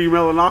 Andy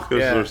Melanakis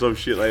Yeah. or some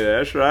shit like that.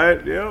 That's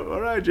right. Yeah. All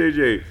right,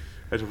 JJ.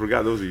 I just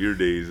forgot those are your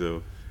days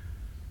though.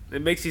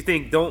 It makes you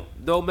think. Don't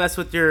mess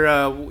with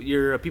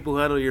your people who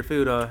handle your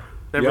food.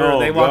 Remember Yo,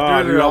 they walked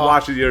God, through. dude, I all-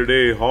 watched it the other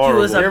day. She Horrible.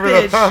 was a Give her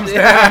the bitch. thumbs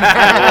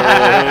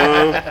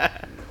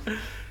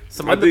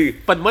Some I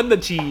think-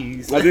 Fun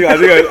cheese. I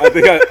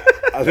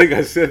think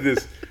I said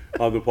this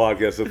on the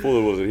podcast. The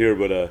Fuller wasn't here,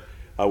 but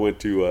I went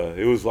to.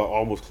 It was like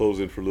almost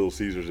closing for Little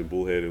Caesars in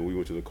Bullhead, and we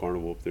went to the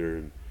carnival up there.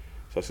 And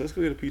so I said, "Let's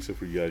go get a pizza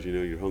for you guys. You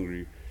know, you're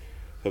hungry."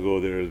 So I go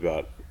there. It's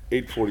about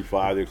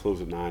 8:45. They close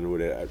at 9 or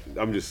whatever.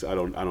 I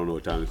don't know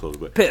what time they close,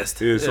 but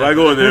Pissed. Yeah, so I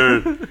go in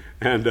there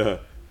and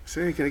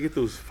say, "Hey, can I get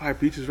those 5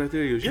 pizzas right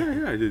there?" He goes,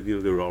 "Yeah." I did. You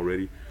know, they were all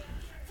ready.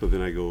 So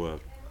then I go.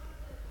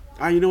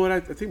 You know what? I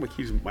think my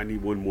keys might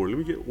need one more. Let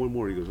me get one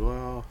more. He goes,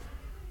 well,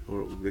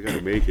 they gotta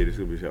make it. It's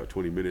gonna be about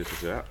 20 minutes. I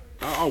said,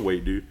 I'll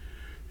wait, dude.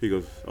 He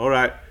goes, all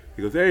right.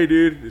 He goes, hey,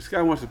 dude, this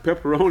guy wants a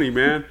pepperoni,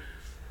 man.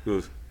 He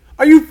goes,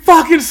 are you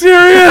fucking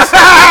serious?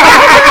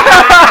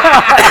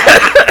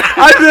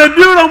 I said,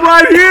 dude, I'm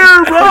right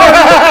here, bro.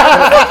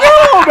 What you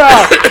talking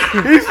about?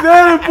 He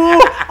said it,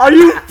 fool. Are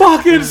you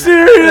fucking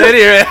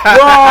serious?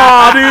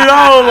 Oh, dude,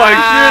 I was like,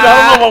 shit,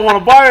 I don't know if I want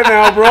to buy it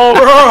now, bro.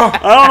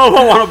 I don't know if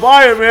I want to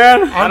buy it,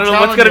 man. I don't know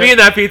what's gonna be in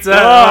that pizza.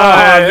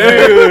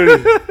 Oh,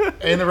 dude.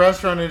 In the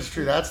restaurant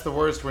industry, that's the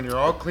worst when you're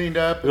all cleaned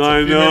up. It's I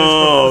a few know.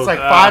 Minutes, it's like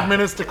 5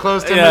 minutes to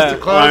close, 10 Yeah. minutes to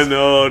close. I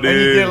know, dude. And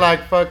you get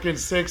like fucking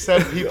 6,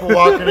 7 people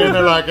walking in.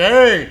 They're like,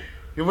 hey,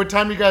 what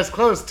time you guys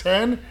close?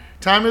 10?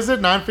 Time is it?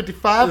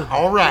 9:55?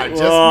 All right,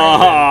 just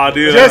made it.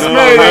 Dude, Just I know.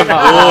 made it.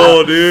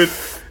 Oh, dude.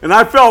 And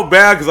I felt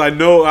bad because I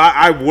know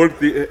I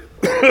worked the.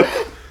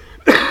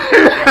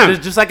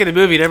 just like in the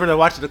movie, never to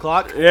watch the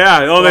clock.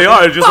 Yeah, oh, they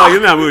are just like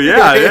in that movie.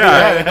 Yeah,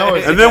 yeah. no,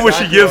 it's And then when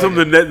she exactly gives like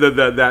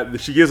them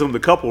that she gives them the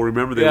couple.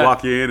 Remember, they Yeah.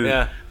 walk in and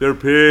Yeah. they're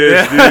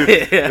pissed, Yeah.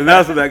 dude. Yeah. And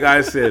that's what that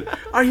guy said.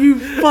 Are you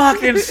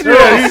fucking Yeah,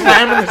 serious? he's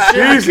slamming the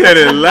shit. He said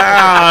it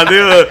loud,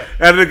 dude.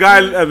 And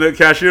the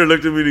cashier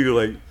looked at me and he go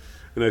like,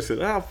 and I said,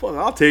 fuck,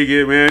 I'll take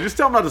it, man. Just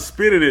tell him not to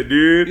spit in it,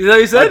 dude. You know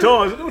what you said? I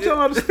told him, I said, don't tell him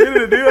not to spit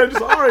in it, dude. I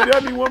just, all right, I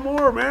need one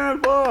more, man.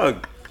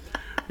 Fuck.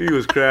 He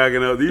was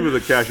cracking up. Even the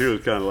cashier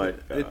was kind of like,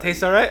 It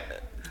tastes all right.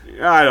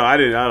 I don't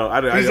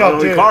He's eat all,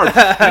 dude. carbs.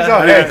 He's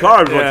all, I didn't hey. eat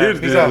carbs. My Yeah. kids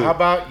He's did. like, how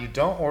about you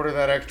don't order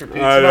that extra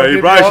pizza? I know, I'll you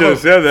give probably all should the have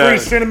said that. Free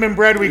cinnamon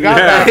bread we got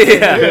Yeah. back.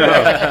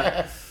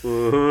 Yeah. Uh-huh.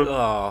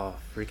 Oh,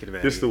 freaking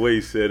amazing. Just the way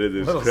he said it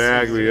just Little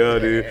cracked me Caesar,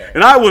 up, dude. yeah.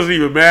 And I wasn't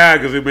even mad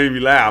because it made me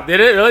laugh. Did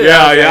it really?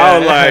 Yeah, Okay. I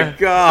was like,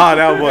 God,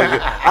 that was.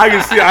 I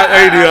can see.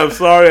 Hey, dude, I'm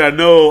sorry. I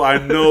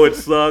know it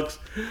sucks.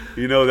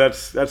 You know,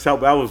 that's how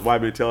that was my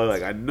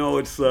mentality. Like, I know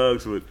it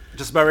sucks, but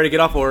Just about ready to get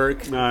off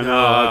work. no,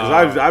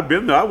 because I've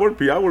been there. I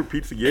worked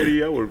Pizza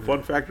Getty. I worked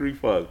Fun Factory.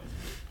 Fuck,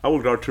 I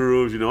worked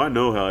Arturo's. You know, I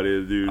know how it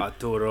is, dude.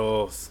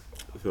 Arturos.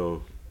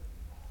 So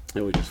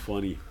it was just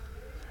funny.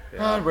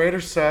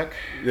 Raiders suck.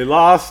 They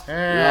lost.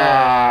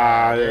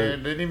 Yeah, Ah, they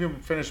didn't even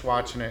finish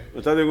watching it.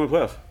 I thought they were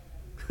going to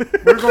play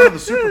us. We're going to the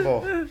Super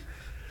Bowl.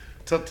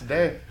 Till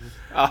today.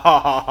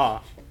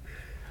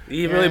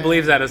 He really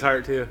believes that in his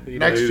heart too. You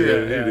know? Next He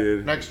year. did, he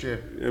did. Next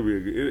year.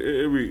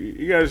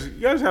 You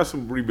guys have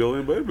some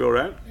rebuilding, but it'll be all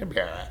right. It'll be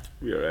all right.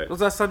 Be all right. When was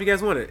the last time you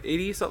guys won it?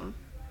 80 something?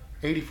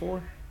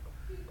 84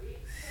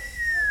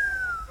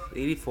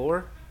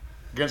 84?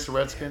 against the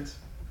Redskins.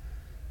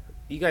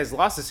 You guys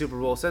lost the Super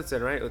Bowl since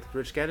then, right? With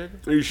Rich Gannon?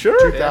 Are you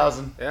sure?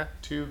 2002.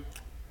 Yeah.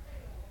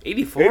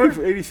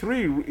 84?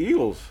 83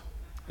 Eagles.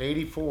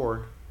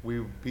 84. We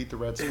beat the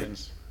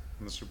Redskins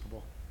in the Super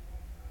Bowl.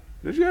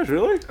 Did you guys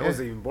really? I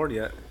wasn't even born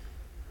yet.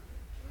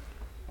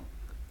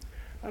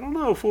 I don't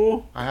know,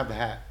 fool. I have the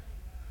hat.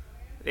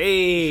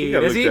 Hey, You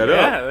gotta is look he? that up.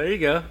 Yeah, there you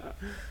go.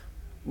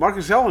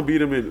 Marcus Allen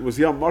beat him in. Was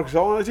he on Marcus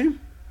Allen on that team?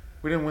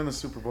 We didn't win the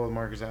Super Bowl with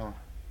Marcus Allen.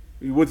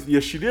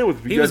 Yes, you did.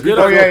 He was good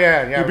Oh, on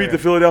yeah. You beat the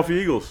Philadelphia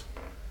Eagles.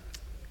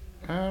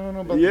 I don't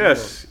know about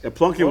Yes, and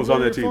Plunkett was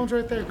on that team. Phone's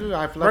right there. Good.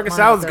 I left Marcus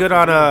mine Allen's right good there.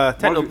 on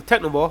Marcus-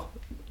 Technoball.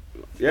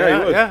 Yeah,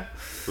 he was. Yeah.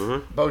 Uh-huh.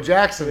 Bo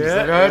Jackson. He's Yeah,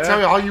 like, I yeah. tell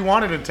you all you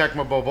wanted in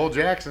Tecmo Bowl. Bo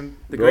Jackson.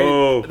 The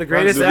Bro,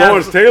 greatest the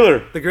Lawrence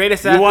Taylor. The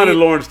greatest You wanted athlete.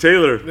 Lawrence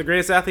Taylor. The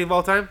greatest athlete of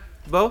all time?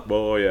 Bo?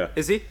 Oh yeah.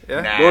 Is he?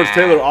 Yeah. Nah. Lawrence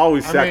Taylor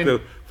always I sacked mean-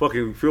 the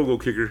fucking field goal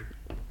kicker.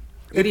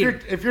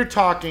 If you're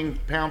talking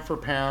pound for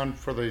pound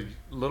for the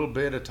little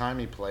bit of time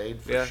he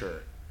played, for Yeah. sure.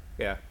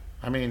 Yeah.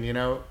 I mean, you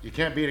know, you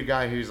can't beat a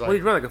guy who's What did he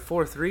like, run, like a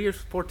 4.3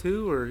 or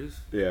 4.2 or he's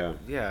Yeah,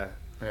 yeah.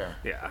 yeah.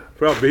 Yeah.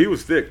 probably he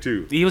was thick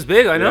too. He was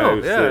big, I Yeah, know. he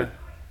was Yeah. thick.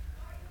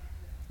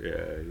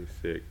 Yeah, he's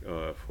thick.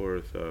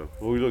 Fourth.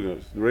 What are we looking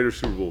at? The Raiders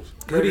Super Bowls.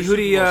 Who do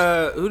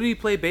you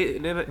play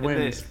in the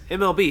Wins.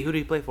 MLB? Who do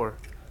you play for?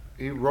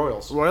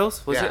 Royals.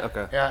 Royals? Was yeah. it?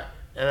 Okay. Yeah.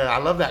 And I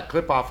love that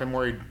clip off him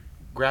where he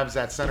grabs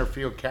that center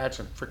field catch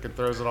and freaking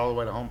throws it all the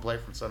way to home plate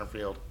from center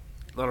field.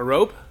 On a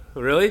rope?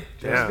 Really?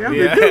 Yeah,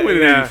 they did win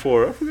in Yeah.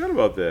 '84. I forgot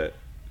about that.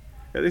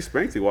 Yeah, they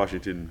spanked the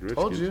Washington Redskins.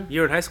 Told you.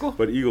 You were in high school?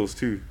 But Eagles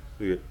too.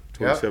 Look at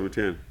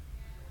 27-10.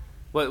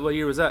 What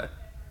year was that?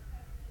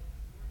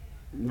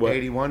 What?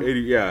 81? 80,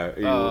 yeah,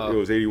 it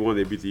was 81.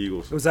 They beat the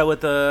Eagles. Was that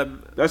with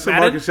That's when Madden?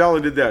 Marcus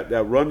Allen did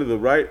that run to the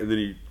right, and then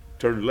he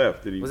turned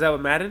left. And he, Was that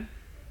with Madden?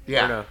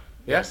 Yeah. Or no?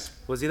 Yes.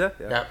 Was he that?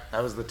 Yeah.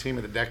 That was the team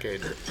of the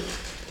decade.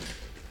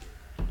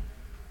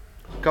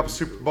 Couple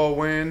Super Bowl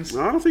wins.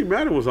 No, I don't think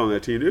Madden was on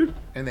that team, dude.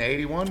 And the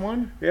 81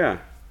 one? Yeah. I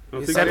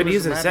don't The think Seven- '70s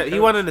was Madden he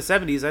won in the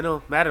 '70s. I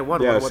know Madden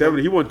won. Yeah, one.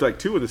 70. He won like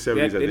 2 in the 70s,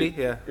 Yeah, I did think.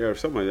 he? Yeah. or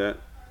something like that.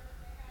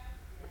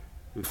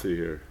 Let's see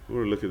here.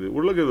 We're looking at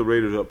the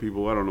Raiders up,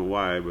 people. I don't know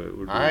why, but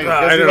we're doing I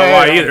I don't know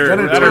why either.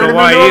 Gonna I turn don't know him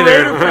why into a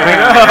either.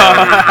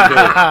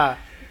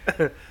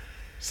 Raider fan.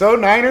 So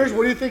Niners,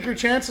 what do you think your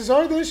chances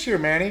are this year,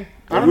 Manny?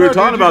 I don't we were know,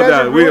 talking dude, you about guys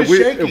that. are really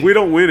If shaky. we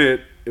don't win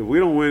it,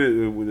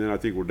 then I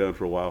think we're done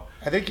for a while.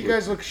 I think you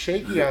guys look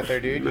shaky out there,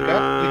 dude. You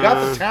Nah.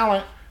 got the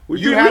talent. We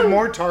You do. have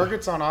more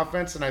targets on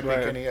offense than I think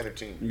Right. any other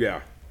team.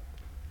 Yeah.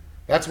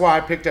 That's why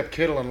I picked up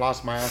Kittle and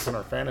lost my ass in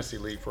our fantasy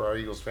league for our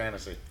Eagles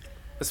fantasy.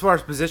 As far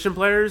as position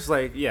players,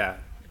 like yeah,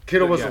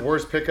 Kittle was Yeah. the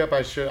worst pickup.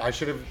 I should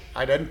have.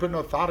 I didn't put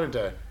no thought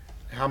into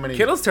how many.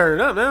 Kittle's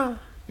turning up now.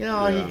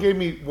 Yeah, Yeah. he gave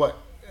me what?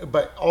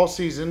 But all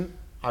season,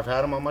 I've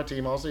had him on my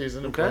team all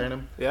season and Okay. playing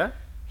him. Yeah.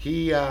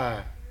 He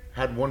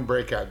had one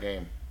breakout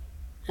game.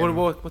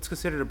 What's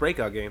considered a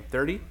breakout game?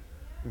 30?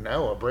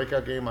 No, a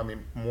breakout game. I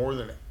mean, more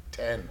than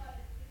 10.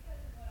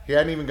 He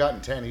hadn't even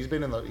gotten 10. He's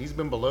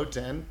been below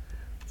 10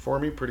 for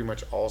me pretty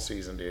much all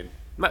season, dude.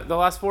 The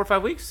last 4 or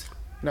 5 weeks?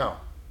 No,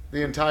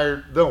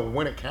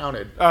 when it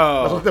counted.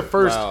 Oh, the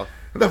first, wow.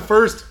 the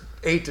first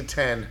 8 to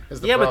 10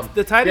 is the Yeah, problem. but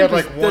the tight He end,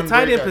 had, like, one the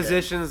tight end breakout game.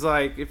 positions,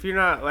 like if you're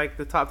not like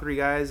the top 3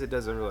 guys, it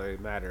doesn't really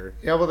matter.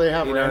 Yeah, well, they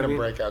have You know what I random mean?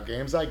 breakout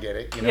games. I get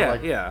it. You know, Yeah,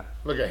 like, yeah.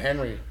 Look at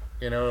Henry.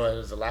 You know, it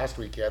was the last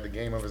week he had the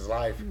game of his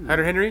life.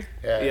 Hunter Henry?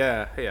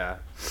 Yeah. Yeah.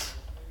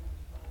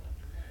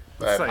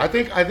 But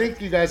like- I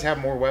think you guys have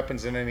more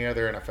weapons than any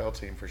other NFL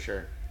team for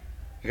sure.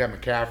 You got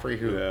McCaffrey,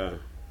 who Yeah.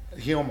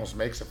 he almost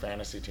makes a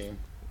fantasy team.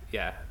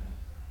 Yeah.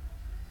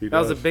 He That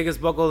was the does.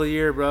 biggest buckle of the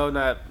year, bro, in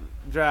that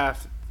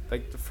draft.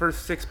 Like the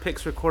first 6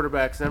 picks for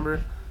quarterbacks,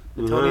 remember?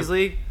 In Tony's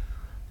league.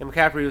 And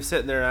McCaffrey was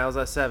sitting there, and I was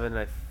at 7, and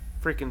I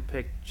freaking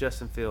picked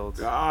Justin Fields.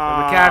 And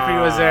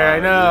McCaffrey was there, I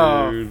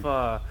know. dude.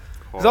 Fuck.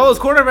 Because all those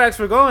quarterbacks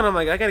were going, I'm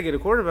like, I got to get a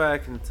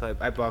quarterback. And it's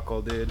like, I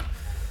buckled, dude.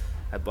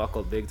 I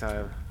buckled big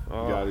time.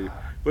 Oh. Got it.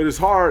 But it's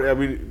hard. I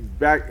mean,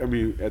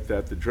 at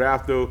the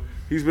draft though,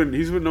 he's been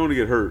known to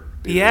get hurt.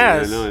 He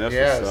has. You know, that's He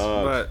has, what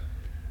sucks. But,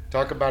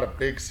 Talk about a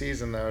big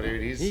season though,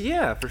 dude.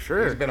 yeah, for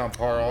sure. He's been on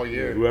par all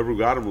year. Whoever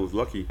got him was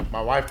lucky.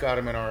 My wife got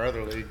him in our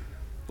other league.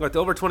 What,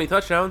 over 20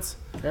 touchdowns?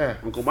 Yeah.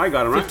 Uncle Mike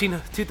got him, right?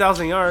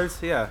 2,000 yards.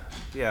 Yeah.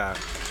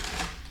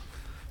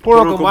 Poor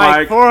Uncle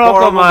Mike. Poor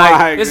Uncle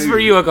Mike. This is for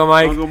you, Uncle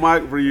Mike. Uncle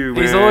Mike for you,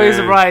 man. He's always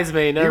a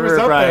bridesmaid, He never was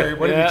a up bride. there.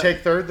 What Yeah. did he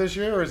take third this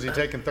year, or is he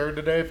taking third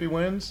today if he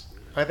wins?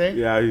 I think.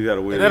 Yeah, he's got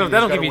to win. That'll He's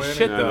give gotta you win.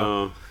 shit, I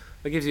though. know.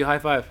 That gives you a high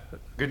five.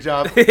 Good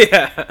job.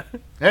 Yeah.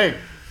 Hey,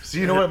 so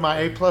you know what my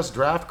A+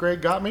 draft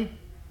grade got me?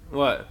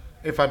 What?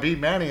 If I beat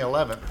Manny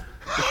 11th.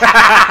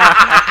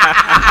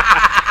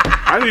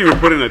 I didn't even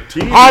put in a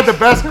team. I had the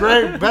best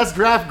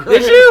draft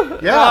grade. Did you?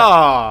 Yeah.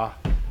 Aw.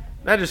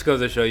 That just goes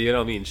to show you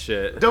don't mean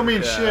shit. Don't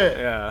mean Yeah, shit.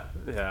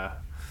 Yeah.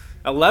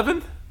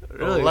 11th?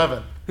 Really?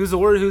 11th. Who's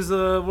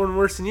the one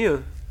worse than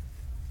you?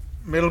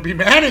 It'll be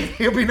Manny.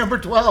 He'll be number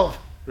 12.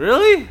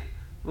 Really?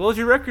 What was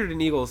your record in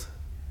Eagles?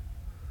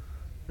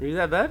 Were you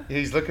that bad?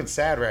 He's looking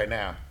sad right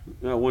now.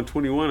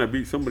 121. I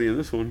beat somebody in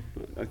this one.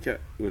 I can't.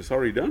 Was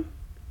already done?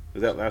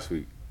 Was that last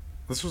week?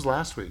 This was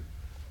last week.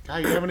 God,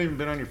 you haven't even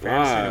been on your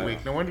fantasy in Ah. a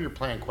week. No wonder you're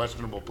playing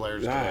questionable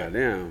players Ah, today.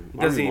 damn.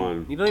 Does he?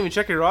 Won. You don't even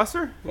check your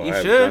roster? Well, you I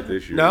have should. not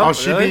this year. No, Oh,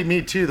 she really? beat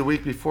me too the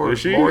week before. Is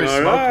she? Lori All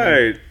smoked me.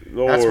 right.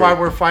 Lord. That's why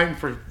we're fighting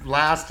for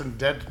last and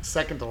dead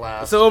second to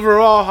last. So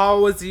overall, how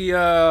was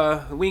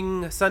the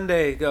Wing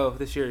Sunday go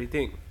this year? You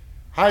think?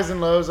 Highs and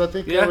lows. I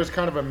think Yeah. it was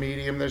kind of a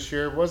medium this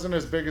year. It wasn't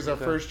as big as our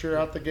first year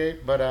out the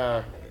gate,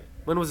 but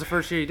When was the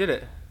first year you did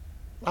it?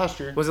 last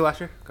year. Was it last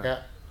year? Okay. Yeah.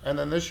 And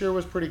then this year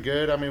was pretty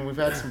good. I mean, we've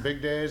had some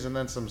big days and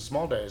then some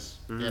small days,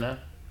 you know?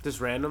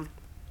 Just random.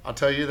 I'll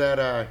tell you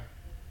that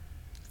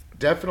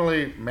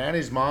definitely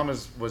Manny's mom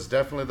was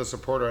definitely the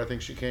supporter. I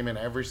think she came in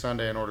every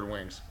Sunday and ordered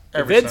wings.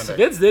 Every Sunday.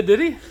 Vince did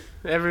he?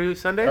 Every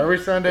Sunday. Every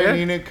Sunday, Yeah.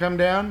 Nina would come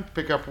down,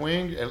 pick up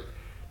wing.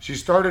 She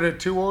started at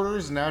 2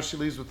 orders, and now she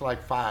leaves with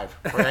like 5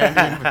 for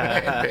Andy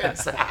and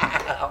Vince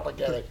all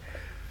together.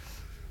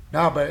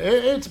 No, but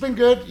it's been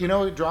good. You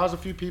know, it draws a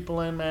few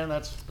people in, man.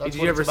 That's Did what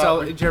you ever it's about.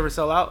 sell? Did you ever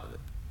sell out?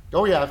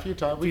 Oh yeah, a few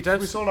times. We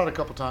times? sold out a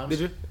couple times. Did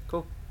you?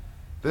 Cool.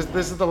 This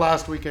is the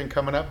last weekend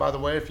coming up, by the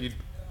way. If you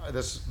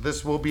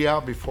this will be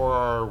out before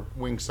our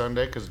Wing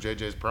Sunday because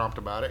JJ's prompt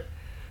about it.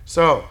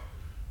 So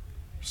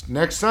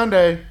next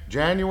Sunday,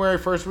 January,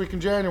 first week in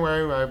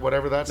January,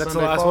 whatever that That's the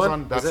Sunday last falls one?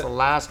 on, Is that's it? the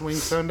last Wing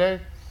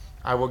Sunday.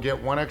 I will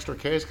get 1 extra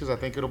case because I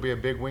think it'll be a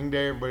big wing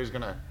day. Everybody's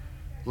gonna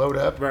load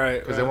up, Right,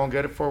 Because they right. won't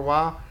get it for a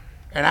while.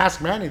 And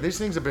ask Manny, these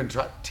things have been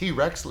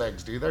T-Rex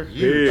legs, dude. They're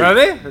huge. Big. Are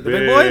they? The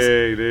big boys?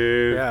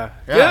 Dude. Yeah.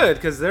 Yeah. Good,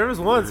 because there was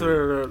once where they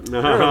were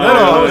No.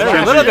 little,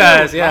 Last little year-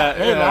 guys. Yeah.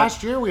 Hey, yeah.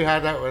 last year we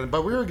had that one,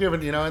 but we were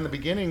given, in the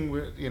beginning,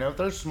 if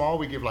they're small,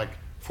 we give like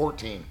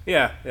 14.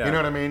 Yeah. Yeah. You know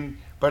what I mean?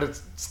 But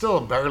it's still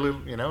barely,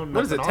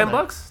 What is it? $10?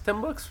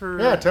 $10 for?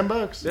 Yeah,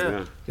 $10. Yeah.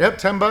 Yeah. Yep,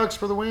 $10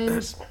 for the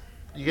wings.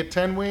 You get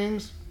 10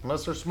 wings,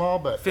 unless they're small,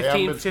 but they haven't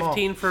 15, been small.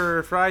 15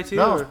 for fry too?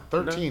 No, or-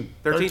 13.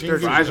 13. 13.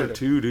 Fries are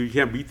 2, dude. You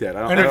can't beat that.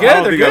 And they're I good,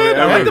 don't they're think I've good. I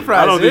ever- like the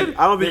fries, dude.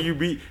 I don't think you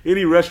beat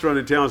any restaurant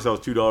in town sells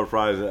 $2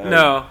 fries.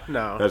 No.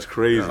 That's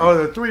crazy. Oh,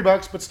 they're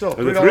 $3, but still.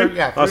 they're $3, three?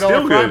 yeah, Oh, $3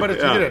 still fry, good. but if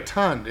Yeah. you get a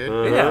ton,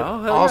 dude. Yeah.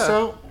 Oh, hell yeah.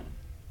 Also,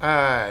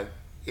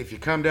 if you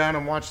come down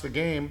and watch the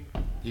game,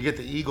 you get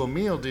the Eagle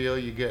meal deal.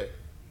 You get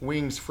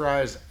wings,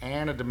 fries,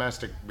 and a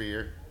domestic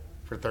beer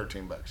for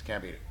 $13.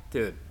 Can't beat it.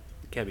 Dude,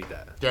 can't beat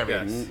that. Can't beat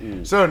Yes.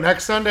 it. So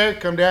next Sunday,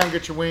 come down,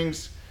 get your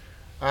wings.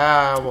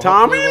 Well,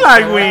 Tommy hopefully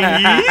like we'll-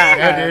 wingy.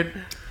 Yeah, dude.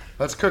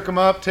 Let's cook them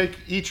up.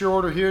 Eat your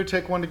order here.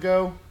 Take one to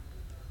go.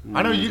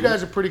 I know you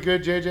guys are pretty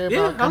good, JJ. About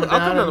Yeah, I'll coming come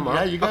down. down tomorrow.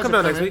 Yeah, you guys I'll come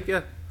are down next coming. week.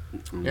 Yeah.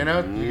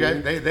 You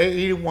guys, they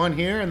eat one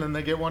here and then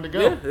they get one to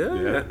go. Yeah.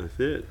 Yeah. Yeah, that's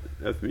it.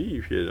 That's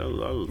me. Shit.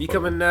 You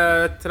coming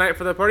tonight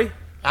for the party?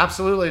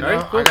 Absolutely. All No,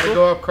 right, cool, I gotta cool.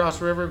 go up Cross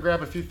River,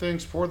 grab a few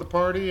things for the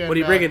party. And, What are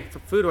you bringing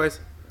food wise?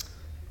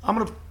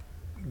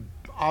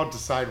 I'll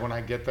decide when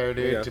I get there,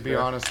 dude. Yeah, to be yeah.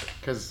 honest,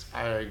 because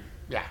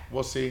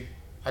we'll see.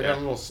 I got a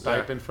little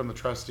stipend from the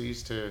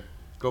trustees to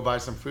go buy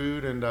some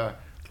food, and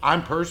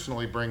I'm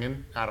personally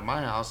bringing out of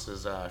my house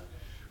is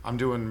I'm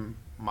doing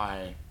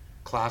my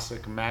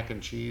classic mac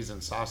and cheese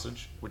and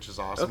sausage, which is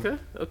awesome.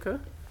 Okay.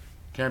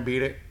 Can't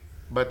beat it.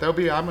 But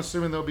I'm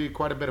assuming there'll be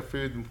quite a bit of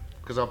food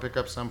because I'll pick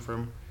up some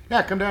from.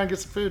 Yeah, come down and get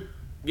some food.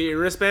 Get your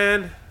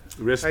wristband.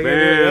 Wristband. How you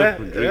gonna do that?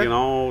 I'm drinking Yeah.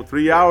 all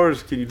 3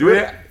 hours. Can you do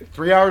it?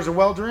 3 hours of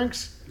well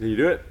drinks. Can you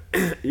do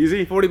it?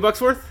 Easy. $40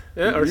 worth?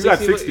 Yeah. Or You got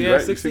 60, 60, yeah,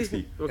 right? 60.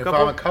 60. A If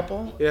couple? I'm a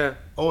couple. Yeah.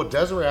 Oh,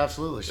 Desiree,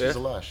 absolutely. She's Yeah. a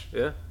lush.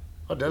 Yeah.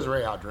 Oh,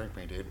 Desiree outdrink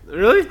me, dude.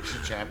 Really? She's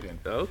a champion.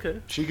 Okay.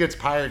 She gets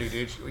piety,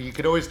 dude. You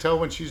could always tell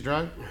when she's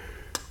drunk.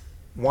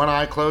 One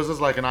eye closes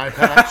like an eye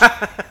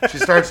patch. She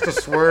starts to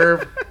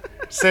swerve,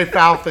 say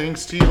foul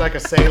things to you like a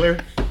sailor.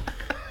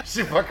 She's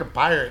a fucking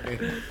pirate,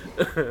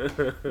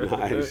 dude.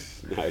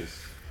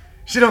 Nice.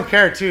 She don't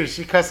care, too.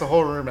 She cuss the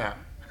whole room out.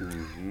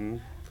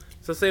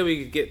 So say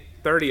we could get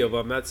 30 of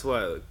them. That's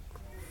what,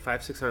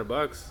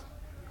 $500-600.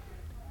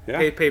 Yeah.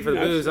 Pay for the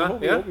booze, huh?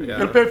 Hopefully, Yeah. hopefully we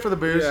Gonna do. pay for the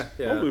booze.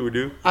 Yeah. Hopefully we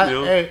do.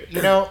 Hey,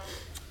 you know,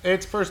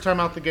 it's first time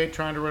out the gate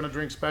trying to run a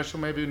drink special.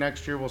 Maybe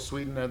next year we'll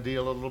sweeten the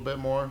deal a little bit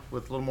more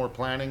with a little more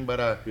planning.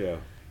 But, Yeah.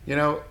 you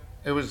know,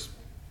 it was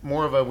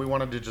more of a we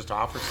wanted to just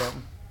offer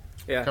something.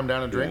 Yeah. Come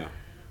down and drink. Yeah.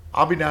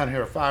 I'll be down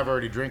here at 5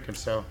 already drinking,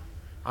 so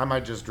I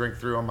might just drink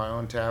through on my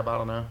own tab. I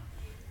don't know.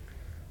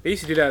 I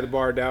used to do that at the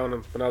bar down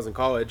when I was in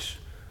college.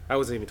 I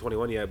wasn't even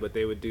 21 yet, but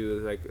they would do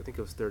like I think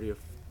it was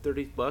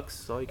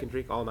 $30 all you can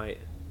drink all night.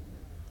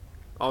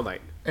 All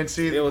night. And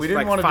see, It was we didn't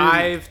like want to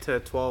 5 to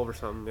 12 or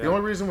something. do. Yeah. The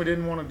only reason we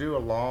didn't want to do a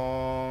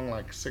long,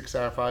 like 6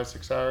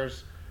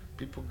 hours,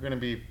 people are gonna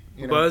be,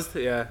 you know, Buzzed?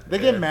 Yeah. they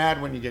get mad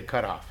when you get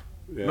cut off.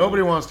 Yeah.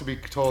 Nobody wants to be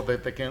told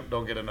that they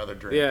don't get another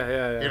drink.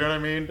 Yeah. You know what I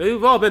mean?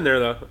 We've all been there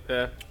though.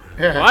 Yeah.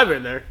 Yeah. Well, I've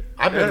been there.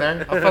 I've been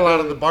there. I fell out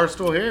of the bar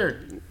stool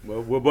here.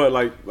 Well, but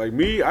like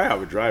me, I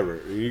have a driver.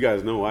 And you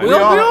guys know I We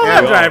know. all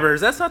have yeah. drivers.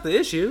 That's not the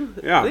issue.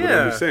 Yeah, but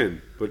I'm just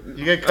saying. But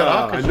You get cut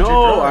off. I 'cause you're too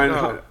know. drunk. I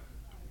know.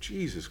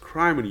 Jesus,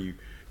 criminy,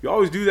 you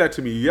always do that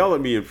to me. You yell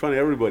at me in front of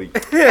everybody.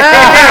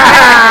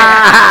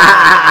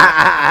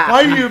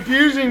 Why are you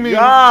abusing me?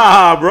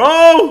 Ah,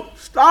 bro,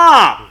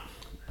 stop.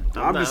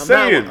 I'm just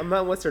saying. I'm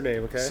not. What's her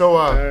name? Okay. So,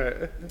 All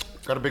right.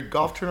 got a big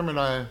golf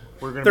tournament.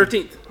 We're gonna.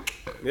 13th.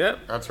 Yep.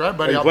 That's right, Are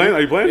buddy. you I'll playing? be-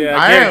 Are you playing? Yeah.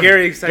 I am.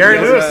 Gary Gary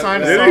us Lewis up.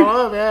 signed us Did he? all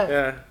up. Yeah.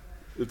 Yeah.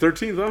 The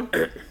 13th,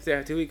 huh?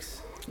 Yeah. 2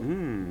 weeks.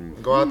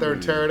 Go out there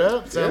and tear it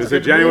up. Sounds It's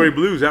good a to me. January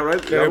Blues. Is that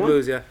right? Gary That one?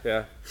 Blues. Yeah.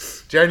 Yeah.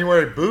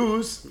 January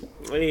booze.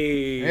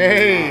 Hey.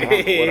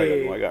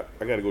 Hey. What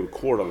I got to go to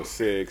court on the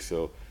 6th.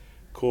 So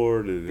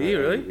court. And, Do you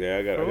really? Yeah,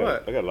 I For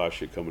what? got a lot of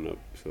shit coming up.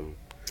 So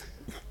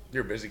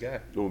You're a busy guy.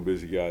 I'm a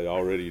busy guy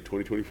already.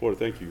 2024.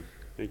 Thank you.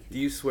 Do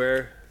you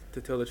swear to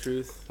tell the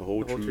truth? The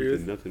whole truth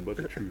and nothing but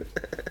the truth.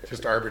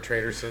 Just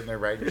arbitrator sitting there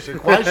writing your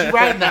shit. Why is she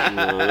writing that?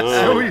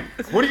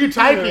 What are you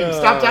typing?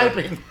 Stop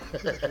typing.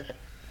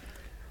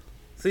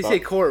 So you say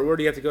court? Where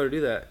do you have to go to do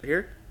that?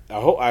 Here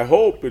I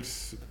hope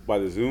it's by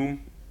the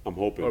Zoom. I'm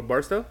hoping. or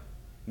Barstow?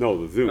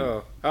 No, the Zoom.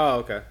 Oh.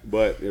 Okay.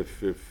 But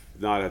if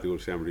not, I have to go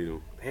to San Bernardino.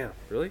 Damn.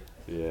 Really?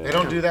 Yeah. They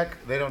don't do that.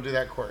 They don't do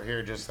that court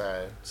here. Just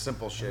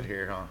simple shit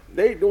here, huh?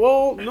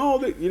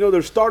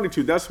 They're starting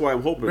to. That's why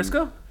I'm hoping.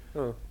 Briscoe?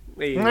 Oh.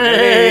 Hey.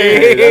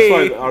 Hey.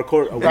 That's why our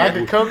court. Bag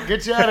of coke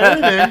gets you out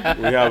of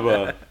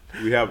anything.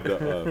 we have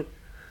the.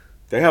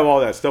 They have all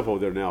that stuff over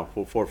there now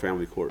for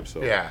family court.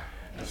 So Yeah.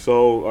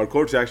 So our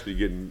court's actually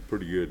getting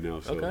pretty good now.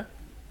 So Okay.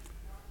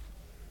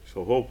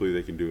 So hopefully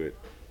they can do it.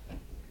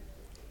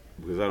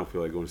 Because I don't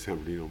feel like going to San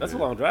Bernardino. That's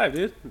man. a long drive,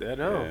 dude. I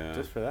know. Yeah.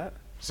 Just for that.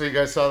 So you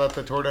guys saw that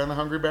they tore down the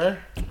Hungry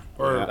Bear?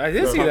 Or Yeah. I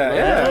did see that.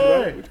 Yeah.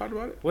 Hey. We talked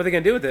about it. What are they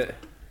gonna do with it?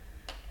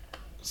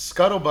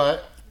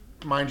 Scuttlebutt.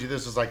 Mind you,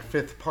 this is like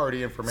fifth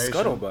party information.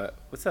 Scuttlebutt.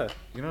 What's that?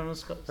 You don't know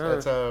Scuttlebutt?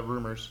 That's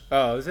rumors.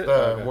 Oh, is it? The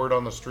Okay. word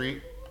on the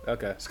street.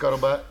 Okay.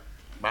 Scuttlebutt.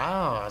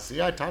 Wow,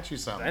 see, I taught you I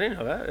something. didn't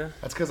know that. Yeah.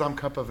 That's because I'm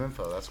Cup of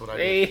Info. That's what I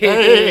do. Hey.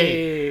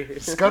 Hey!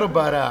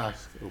 Scuttlebutt,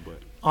 Oh, but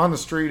on the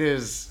street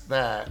is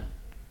that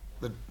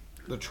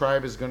the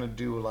tribe is going to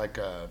do like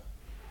a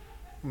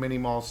mini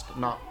mall,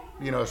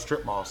 a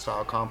strip mall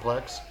style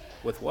complex.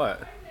 With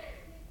what?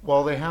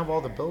 Well, they have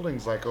all the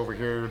buildings like over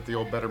here, the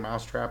old Better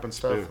Mousetrap and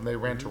stuff, Yeah. and they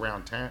rent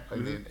around town,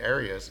 like the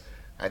areas.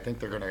 I think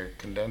they're going to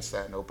condense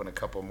that and open a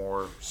couple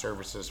more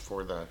services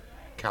for the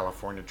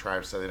California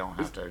tribe, so they don't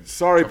have to.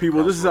 sorry, jump people.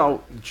 across This is the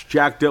how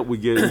jacked up we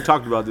get. We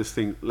talked about this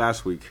thing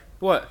last week.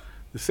 What?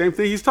 The same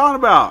thing he's talking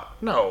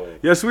about. No.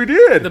 Yes, we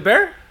did. The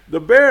bear? The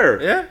bear.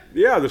 Yeah?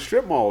 Yeah, the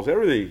strip malls,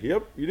 everything.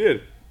 Yep, you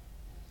did.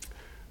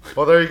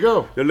 Well, there you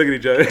go. They're looking at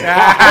each other.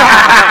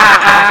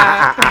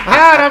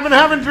 I've been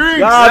having drinks.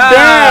 God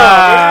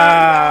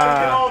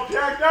Ah. damn! All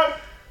jacked up.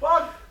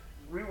 Fuck.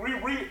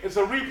 It's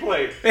a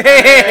replay.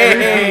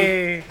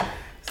 Hey.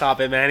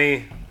 Stop it,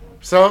 Manny.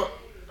 So,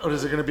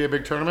 is it going to be a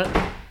big tournament?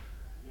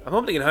 I'm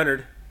hoping to get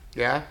 100.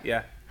 Yeah.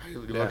 Yeah. You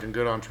looking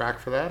good on track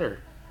for that, or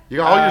you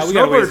got all We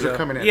your got a ways snowbirds to are go.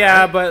 coming in?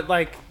 Yeah, right? but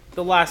like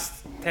the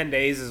last 10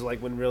 days is like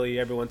when really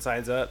everyone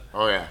signs up.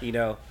 Oh yeah. You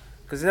know,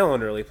 because no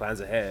one really plans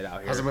ahead out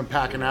here. Has it been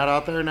packing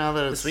out there now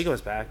that it's? This weekend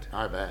was packed.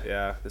 I bet.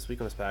 Yeah, this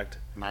weekend was packed.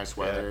 Nice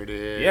weather,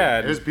 dude. Yeah.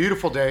 It was a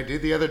beautiful day,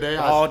 dude. The other day,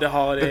 The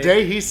holiday. the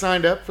day he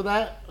signed us up for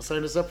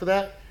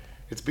that,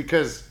 it's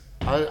because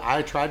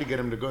I tried to get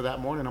him to go that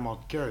morning. I'm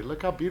like, Gary,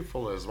 look how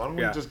beautiful it is. Why don't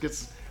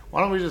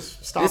we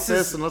just stop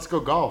this and let's go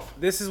golf?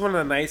 This is one of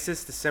the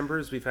nicest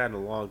Decembers we've had in a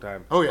long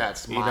time. Oh yeah,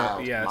 it's You know,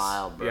 mild, yes,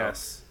 mild, bro.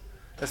 yes.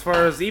 As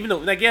far as even though,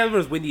 like, yeah, there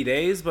was windy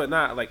days, but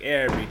not like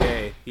every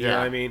day. You know Yeah.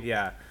 what I mean?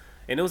 Yeah.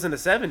 And it was in the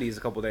 70s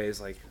a couple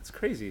days. Like, it's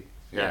crazy.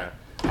 Yeah.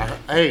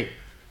 Hey,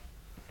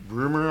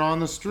 rumor on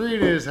the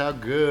street is how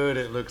good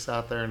it looks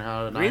out there and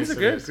how Greens nice are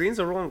it good. is. Greens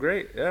are rolling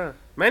great. Yeah.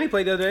 Manny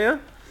played the other day, huh?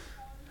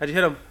 How'd you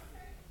hit him?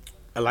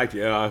 I liked it.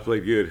 Yeah, I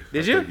played good.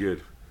 Did I you? Played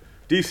good.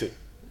 Decent.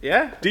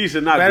 Yeah.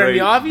 Decent, not Better great. than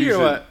the Avi or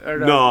Decent. what? Or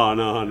no,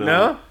 no? no,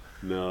 No?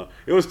 no.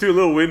 It was too a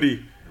little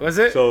windy, Was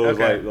it? so it was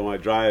Okay. like my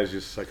drives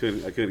just I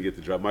couldn't get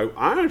the drive. My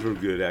irons were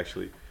good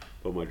actually,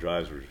 but my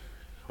drives were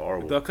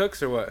horrible. Duck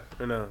hooks or what?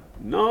 Or no?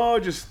 No,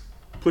 just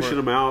pushing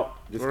them out.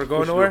 Just Were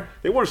going pushing nowhere? them.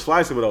 They weren't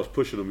slicing, but I was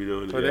pushing them.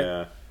 And, Were they?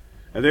 yeah,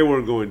 and they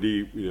weren't going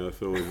deep.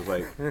 So it was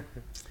like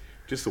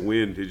just the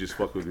wind. It just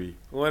fucked with me.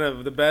 One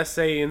of the best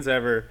sayings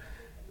ever.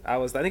 I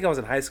think I was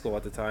in high school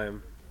at the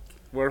time.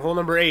 We're at hole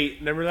number 8.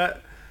 Remember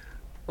that?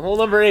 Hole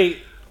number 8.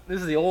 This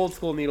is the old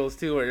school needles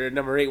too, where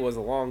number 8 was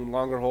a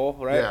longer hole,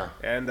 right? Yeah.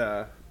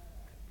 And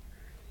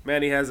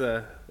Manny hits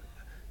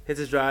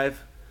his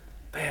drive.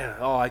 Man,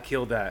 oh, I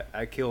killed that.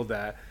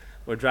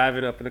 We're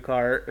driving up in the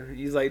car.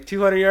 He's like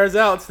 200 yards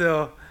out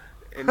still.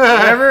 And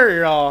whatever,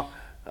 you're all,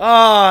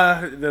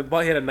 the ball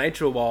hit a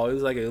nitro ball. It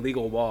was like an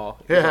illegal ball.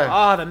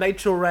 Yeah. The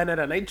nitro ran out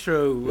of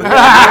nitro.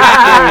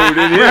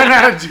 Ran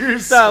out of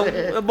juice. So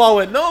the ball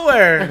went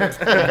nowhere.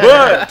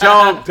 But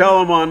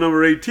tell him on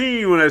number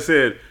 18 when I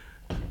said,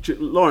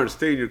 Lawrence,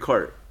 stay in your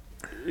cart.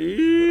 What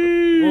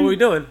were we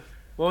doing?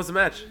 What was the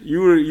match?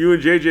 You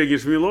and JJ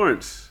against me and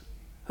Lawrence.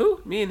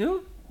 Who? Me and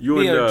who? You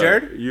Me and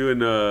Jared? You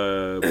and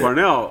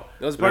Parnell.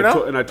 It was And I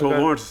Parnell? and I told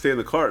Okay. Lawrence to stay in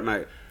the cart,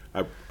 and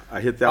I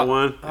hit that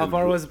one. How and-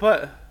 far was the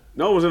putt?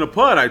 No, it was in a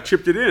putt. I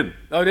chipped it in.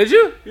 Oh, did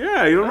you?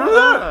 Yeah, you don't remember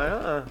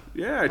that?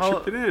 Yeah, I How-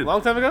 chipped it in.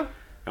 Long time ago?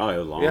 Oh, it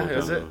was a long Yeah, time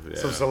is it? ago. Yeah.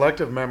 Some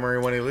selective memory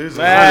when he loses.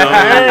 Lawrence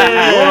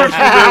remembers this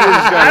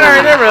guy. I don't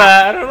remember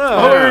that. I don't know.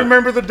 Oh, I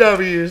remember the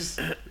W's.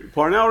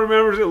 Parnell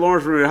remembers it.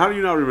 Lawrence remembers it. How do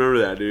you not remember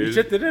that, dude? You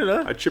chipped it in,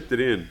 huh? I chipped it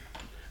in.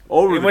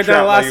 Over You the went trap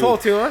down the like last it hole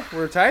was- too, huh? We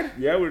were tied?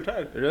 Yeah, we were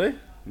tied. Really?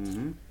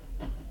 Mm-hmm.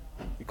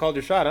 You called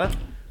your shot, huh?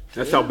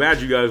 That's how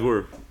bad you guys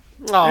were.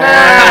 Oh,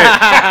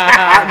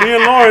 Me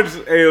and Lawrence,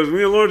 it was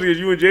me and Lawrence against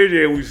you and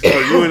JJ, and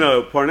you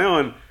and Parnell,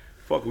 and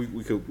fuck, we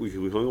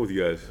hung out with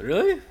you guys.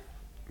 really?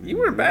 You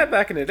weren't bad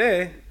back in the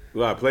day.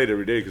 Well, I played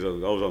every day because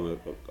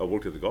I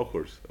worked at the golf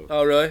course. So.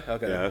 Oh, really?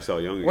 Okay. Yeah, that's how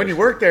young. When you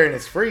work there and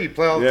it's free, you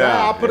play all the Yeah,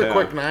 time. I'll put a yeah.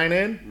 quick 9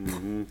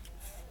 in.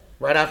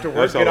 Right after work,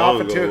 That's how get off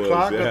long at ago 2 it was,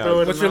 o'clock. yeah. Go throw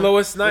it What's in your the-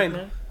 lowest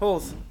 9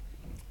 holes?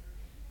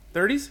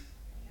 30s?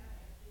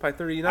 Probably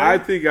 39? I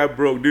think I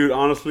broke, dude.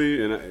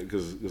 Honestly, and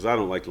because I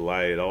don't like to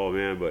lie at all,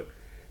 man. But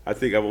I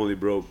think I've only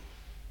broke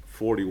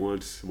 40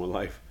 once in my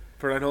life.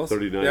 For 9 holes?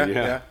 39, yeah.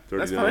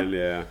 That's 39, fine.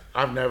 yeah.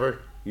 I've never.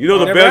 You know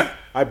the Never best,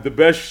 had? the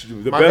best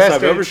My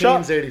I've ever 18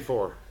 shot. is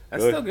 84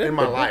 That's still good. in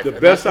my life. The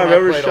and best that's I've when I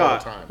ever played all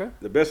the shot. time.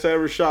 The best I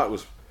ever shot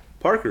was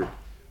Parker,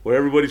 where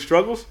everybody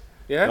struggles.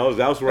 Yeah?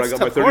 That was where That's I got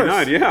my a tough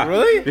course. 39. Yeah.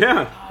 Really?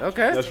 Yeah.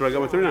 Okay. That's where I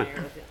got my 39.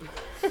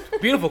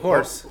 Beautiful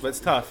course, but it's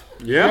tough.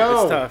 Yeah.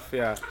 Yo. It's tough,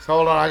 yeah. So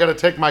hold on, I got to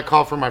take my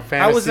call for my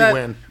How was fantasy that?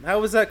 win. How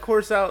was that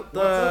course out?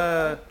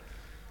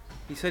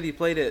 You said you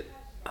played it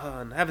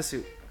on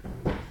Havasu.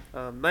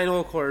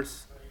 9-hole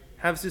course.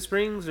 Havasu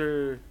Springs,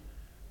 or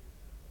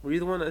were you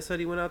the one that said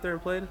you went out there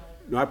and played?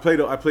 No, I played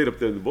up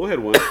there in the Bullhead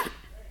one.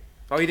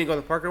 Oh, you didn't go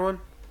to the Parker one?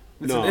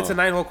 It's No. it's a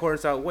 9-hole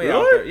course out way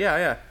out Really? there. Yeah,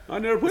 yeah. I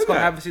never played It's called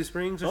that. Havasu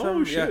Springs or Oh,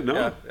 something. shit, yeah, no.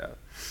 Yeah, yeah.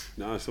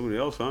 Nah, somebody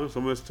else, huh?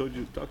 Someone else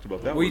talked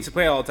about that We one. used to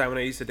play all the time when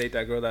I used to date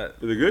that girl that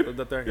Is it good? lived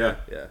up there. Yeah.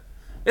 Yeah, yeah.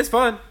 It's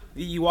fun.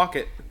 You walk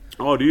it.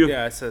 Oh, do you?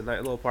 Yeah, it's a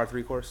little par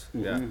 3 course.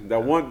 Yeah. Mhm.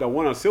 That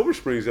one on Silver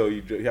Springs though,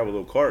 you have a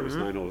little cart. It's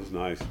 9 holes. It's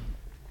nice.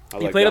 I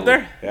You like played that up there?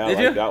 one. Yeah, Did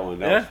I you? like that one.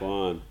 That Yeah? was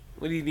fun.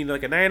 What do you need,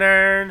 like a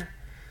 9-iron?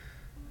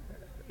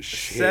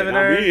 Shit, 7 I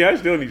iron? mean, I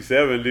still need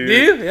 7, dude. Do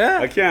you? Yeah.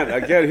 I can't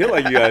hit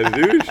like you guys,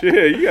 dude.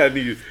 Shit, you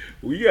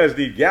guys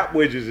need gap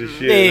wedges and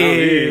shit.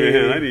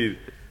 I mean, man,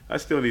 I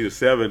still need a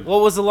 7.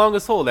 What was the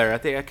longest hole there? I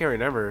can't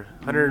remember.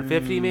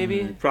 150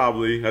 maybe?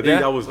 Probably. I think Yeah?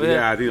 that was. Well,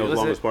 Yeah, I think that was was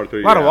longest it? part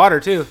 3. A lot of water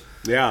too.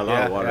 Yeah, a lot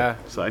Yeah, of water. yeah.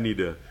 So I need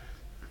to.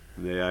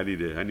 Yeah,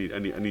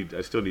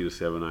 I still need a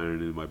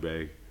 7-iron in my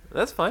bag.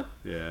 That's fine.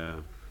 Yeah.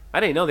 I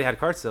didn't know they had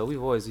carts though.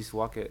 We've always used to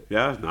walk it.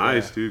 Yeah, it's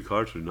nice, Yeah. dude.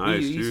 Carts are nice,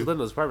 we used to dude. live in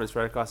those apartments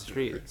right across the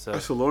street. So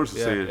That's what Lawrence was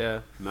yeah, saying. yeah.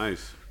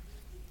 Nice.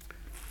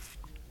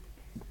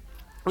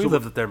 We So-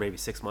 lived up there maybe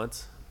 6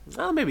 months.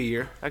 Oh, maybe a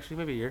year. Actually,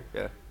 maybe a year.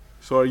 Yeah.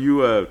 So are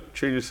you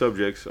changing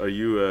subjects? Are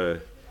you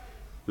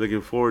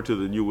looking forward to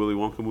the new Willy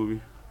Wonka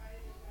movie?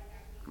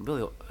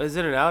 Billy, is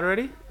it out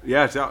already?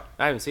 Yeah, it's out.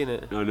 I haven't seen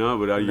it. No,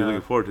 but are you No.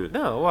 looking forward to it?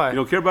 No, why? You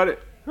don't care about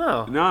it?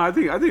 No. No, I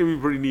think it'd be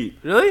pretty neat.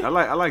 Really? I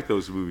like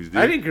those movies, dude.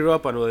 I didn't grow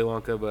up on Willy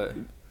Wonka, but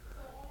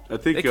I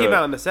think it came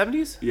out in the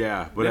 70s.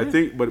 Yeah, but Did I it?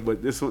 think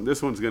but this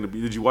one's gonna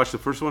be. Did you watch the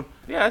first one?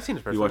 Yeah, I've seen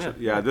the first You one. watched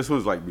Yeah. it? Yeah, this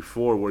one's like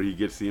before where he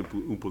gets the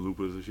Oompa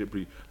Loompas and shit,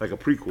 like a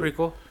prequel. Pretty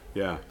cool.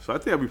 Yeah, so I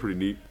think that'd be pretty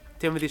neat.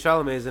 Timothy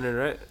Chalamet is in it,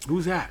 right?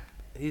 Who's that?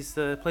 He's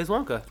plays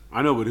Wonka.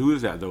 I know, but who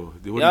is that though?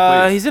 What do he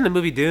play? He's in the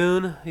movie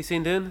Dune. You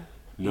seen Dune?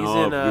 No, he's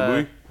in, good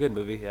movie? Good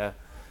movie, yeah.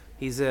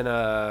 He's in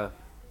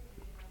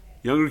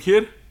Younger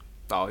kid?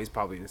 oh, he's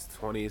probably in his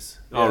 20s.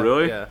 Oh, Yeah,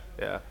 really? Yeah,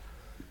 yeah.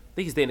 I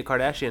think he's dating a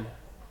Kardashian.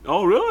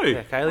 Oh, really?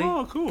 Yeah, Kylie.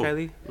 Oh, cool.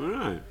 Kylie. All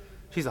right.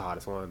 She's the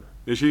hottest one.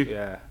 Is she?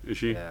 Yeah. Is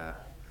she? Yeah.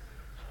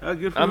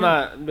 Good for I'm you.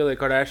 not really a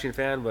Kardashian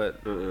fan, but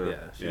yeah,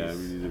 Yeah, she's,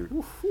 me neither.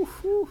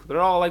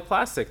 they're all like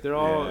plastic. They're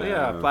all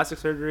Yeah. plastic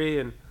surgery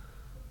and.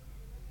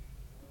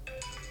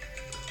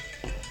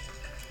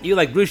 You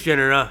like Bruce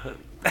Jenner, huh?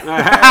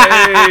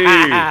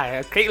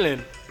 Hey!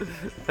 Caitlyn.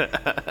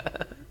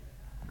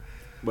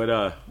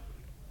 But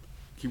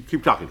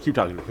keep talking. Keep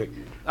talking. Quick.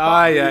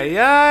 Ay, ay,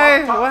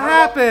 ay. What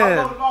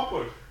happened?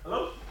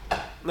 Hello?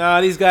 Nah,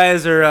 these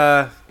guys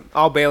are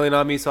all bailing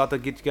on me, so I'll have to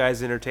get you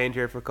guys entertained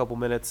here for a couple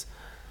minutes.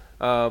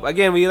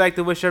 Again, we'd like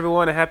to wish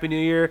everyone a Happy New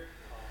Year.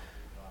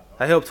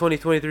 I hope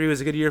 2023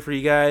 was a good year for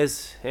you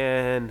guys,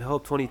 and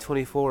hope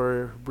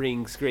 2024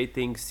 brings great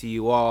things to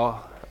you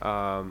all.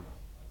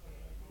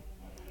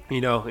 You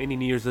know, any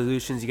New Year's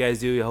resolutions you guys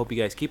do, I hope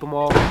you guys keep them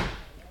all.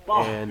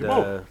 And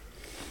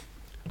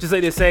just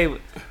like they say,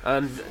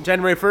 on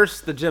January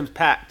 1st, the gym's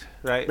packed,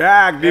 right?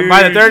 Back, dude. And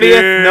by the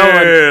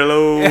 30th,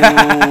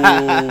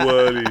 Hello,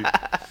 buddy.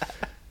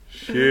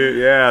 Shit,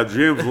 yeah,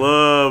 gyms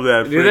love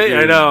that. Do they?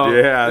 I freaking- know.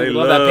 Yeah, they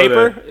love that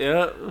paper.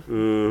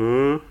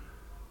 That. Yeah.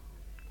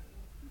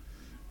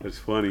 That's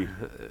funny.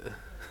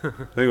 I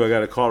think I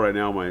got a call right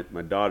now.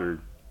 My daughter,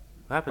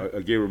 What happened?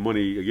 I gave her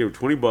money. I gave her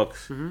 $20.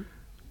 Mm-hmm.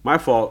 My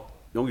fault.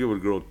 Don't give a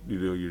girl,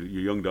 your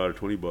young daughter,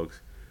 $20.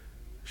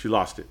 She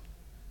lost it.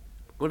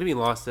 What do you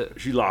mean lost it?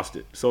 She lost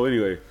it. So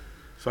anyway,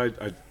 I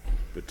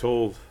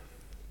told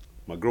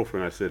my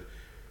girlfriend. I said,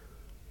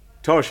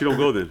 "Tell her she don't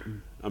go.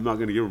 Then I'm not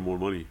gonna give her more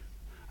money.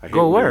 I hate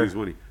Go when they where? lose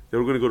money. They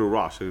were gonna go to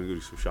Ross. They're gonna go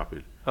do some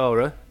shopping. Oh,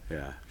 really?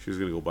 Yeah, she was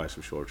gonna go buy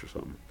some shorts or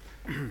something.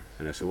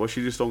 And I said, well,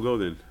 she just don't go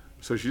then.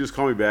 So she just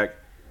called me back.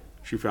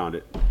 She found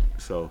it.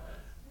 So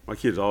my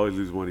kids always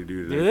lose money,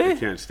 dude. Do they? They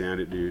can't stand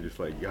it, dude. It's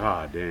like,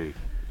 God dang.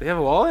 They have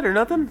a wallet or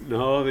nothing?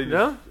 No, they just,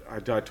 No?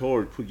 I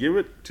told her, give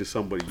it to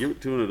somebody. Give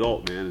it to an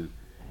adult, man. And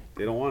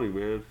they don't want it,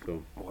 man.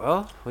 So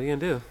Well, what are you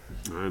gonna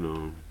do? I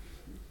know.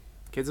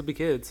 Kids will be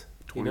kids.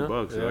 $20. You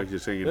know? I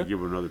just ain't gonna give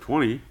her another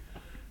 20.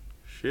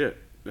 Shit,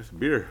 that's a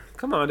beer.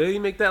 Come on, dude. You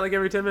make that like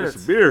every 10 minutes.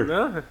 That's a beer.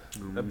 No?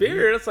 A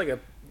beer? That's like a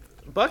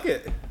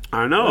bucket.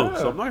 I know. Yeah.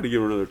 So I'm not gonna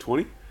give her another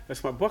 20.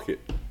 That's my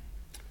bucket.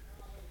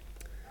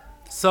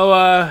 So,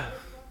 Are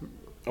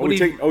What we,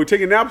 do you- are we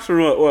taking naps or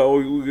what?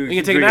 you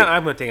can take a nap?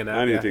 I'm gonna take a nap.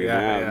 I need yeah, to take a yeah,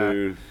 nap, yeah.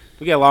 dude.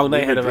 We got a long night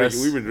We've ahead been of us.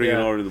 drinking, we've been drinking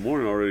Yeah. already in the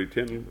morning already.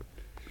 10,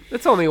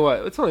 It's only what?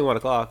 It's only 1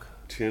 o'clock.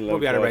 10 We'll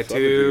be out of o'clock. bed So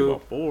I've been drinking 2.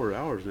 about 4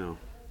 hours now.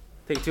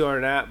 Take a 2-hour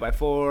nap by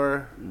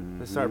 4.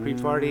 Let's start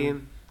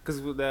pre-partying.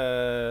 Because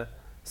the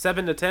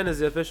 7 to 10 is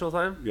the official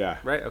time? Yeah.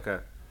 Right? Okay.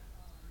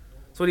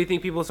 So what do you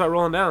think people start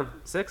rolling down?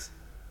 6?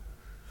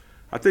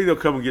 I think they'll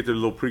come and get their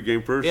little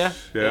pregame first. Yeah?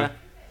 Yeah.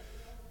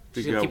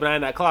 Just Think gonna I'll- keep an eye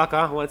on that clock,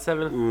 huh? Once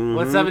 7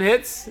 Mhm.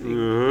 hits,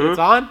 Mhm. it's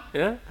on?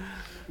 Yeah?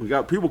 We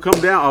got people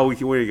come down. Oh, we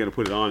ain't gonna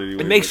put it on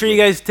anyway. And make sure you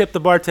guys tip the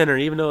bartender,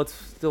 even though it's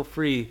still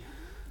free.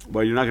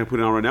 But you're not gonna put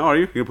it on right now, are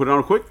you? You gonna put it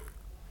on quick?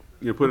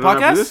 You gonna put it on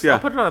after Podcast? this? Yeah. I'll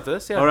put it on after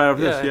this, yeah. All right,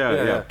 after this,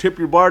 yeah. Tip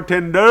your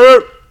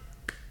bartender.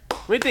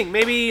 What do you think?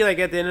 Maybe like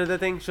at the end of the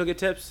thing, she'll get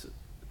tips?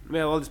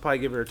 Man, I'll just probably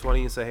give her a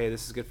 20 and say, hey,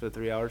 this is good for the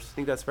 3 hours.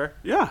 Think that's fair?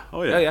 Yeah.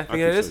 Oh yeah. Yeah, yeah. Think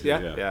it is? so,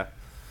 Yeah.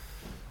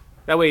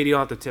 That way you don't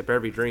have to tip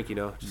every drink, you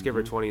know. Just give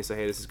her 20 and say,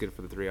 hey, this is good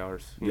for the 3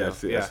 hours. you Yeah, know?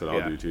 that's what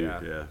I'll do too.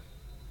 Yeah.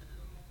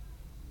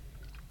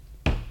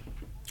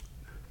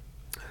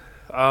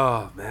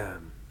 Oh,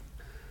 man.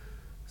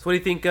 So what do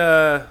you think,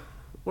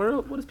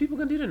 what is people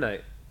going to do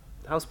tonight?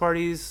 House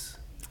parties?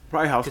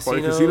 Probably house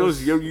party, Casinos.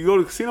 casinos. You go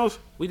to casinos?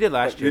 We did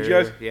last year. Did you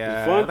guys?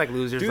 Yeah. Fun? Like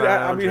Losers Dude,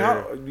 I Lounge mean,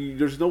 or-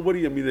 there's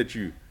nobody. I mean, that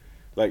you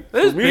like.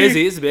 It's for me,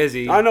 busy. It's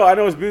busy. I know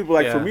it's busy, but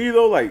like Yeah. for me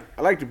though, like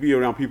I like to be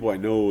around people I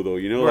know though.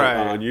 You know, like,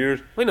 Right. on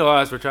years. We know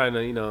us. We're trying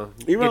to, you know,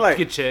 Even like-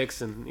 get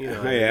chicks and, you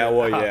know. Yeah,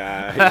 well,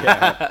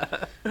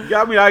 yeah.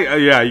 Yeah, I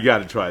mean, you got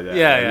to try that.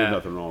 Yeah, There's yeah.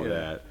 nothing wrong with Yeah.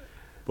 that.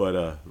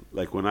 But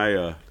like when I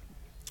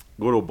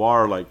go to a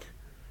bar, like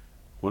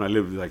when I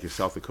lived like in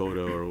South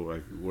Dakota or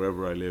like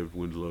wherever I lived,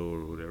 Winslow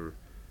or whatever,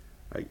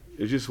 like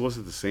it just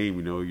wasn't the same.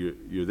 You know,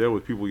 you're there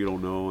with people you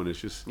don't know, and it's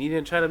just. You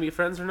didn't try to meet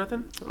friends or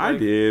nothing? I Like,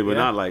 did, but yeah?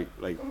 not like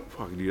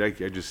fucking dude.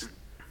 I just.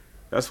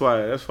 That's why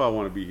I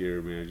want to be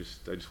here, man.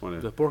 I just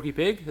want The to. Porky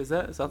Pig? Is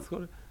that South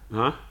Dakota?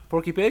 Huh?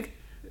 Porky Pig?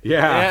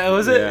 Yeah. Yeah,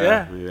 was it?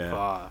 Yeah. Yeah.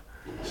 Ah.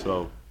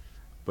 So,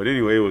 but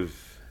anyway, it was.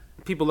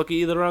 People look at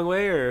you the wrong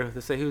way, or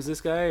they say, "Who's this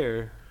guy?"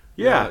 Or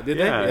Yeah. did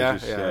they? Yeah. Yeah,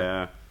 Just,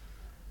 yeah.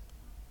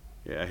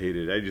 yeah, I hate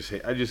it.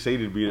 I just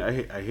hated being.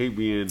 I hate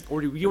being.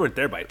 Or you weren't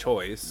there by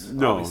choice.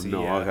 No, obviously,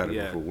 no, yeah, I had to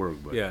yeah. go for work,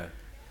 but Yeah.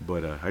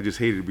 but I just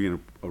hated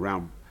being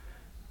around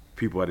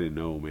people I didn't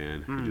know,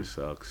 man. Hmm. It just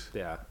sucks.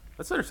 Yeah,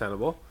 that's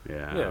understandable.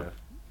 Yeah. Yeah.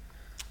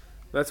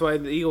 That's why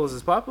the Eagles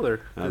is popular.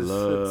 I 'cause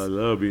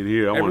love being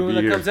here. I want to everyone be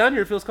that here. comes down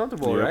here feels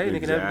comfortable, Yep, right? And they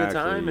can have a good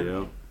time exactly, and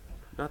yep.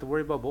 not have to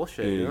worry about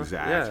bullshit. you know?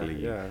 Exactly.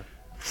 Yeah.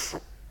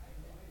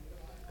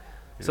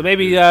 So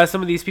maybe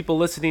some of these people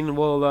listening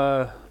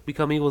will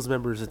become Eagles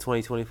members in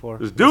 2024.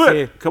 Let's do We'll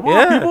it. see. Come on,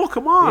 Yeah. people.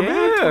 Come on, man.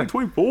 Yeah.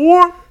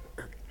 2024.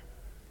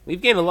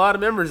 We've gained a lot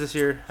of members this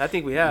year. I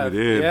think we have. We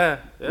did. Yeah.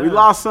 We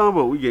lost some,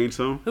 but we gained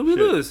some. Who we Shit.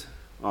 lose?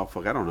 Oh,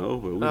 fuck. I don't know,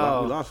 but we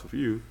Oh. lost a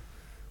few.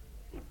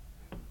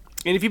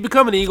 And if you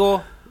become an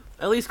Eagle,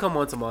 at least come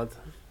once a month.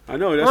 I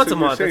know. That's Once what a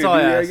you're month. saying, That's all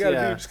I dude. ask. You gotta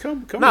Yeah. do- just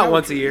come and Not have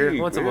once a drink,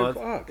 year. Once a man. month.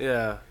 Fuck.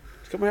 Yeah.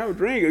 Just come and have a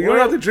drink. You don't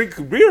have to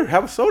drink beer.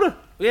 Have a soda.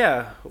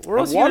 Yeah. Where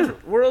else? water.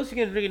 Where else you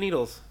gonna drink at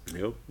Needles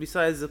Yep.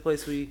 besides the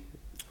place we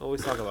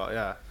always talk about?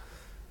 Yeah.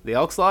 The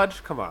Elks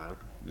Lodge. Come on.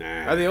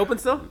 Nah. Are they open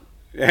still?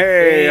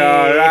 Hey,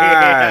 all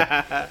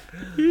right.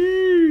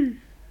 Yee.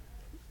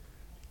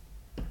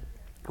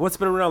 What's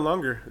been around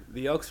longer,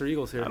 the Elks or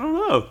Eagles here? I don't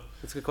know.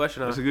 That's a good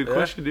question. That's a good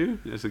question, dude.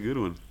 That's a good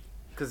one.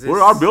 Because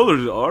Our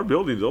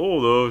building's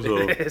old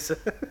though, so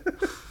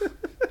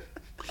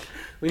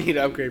we need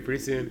to upgrade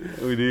pretty soon.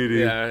 we need it.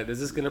 Yeah. Is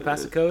this gonna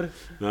pass the code?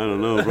 I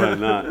don't know. Probably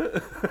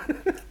not.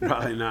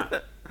 Probably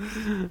not.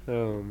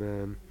 Oh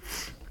man.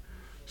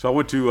 So I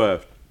went to.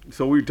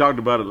 So we talked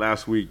about it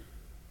last week,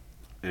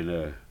 and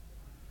I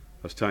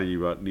was telling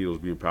you about Needles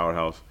being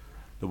powerhouse.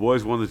 The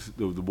boys won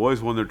the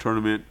boys won their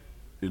tournament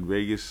in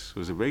Vegas.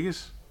 Was it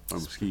Vegas or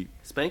Mesquite?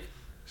 Spank.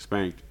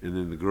 Spanked, and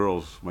then the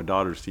girls, my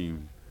daughter's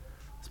team,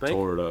 Spank.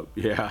 tore it up.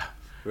 Yeah,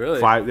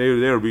 Really? Five. They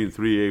were beating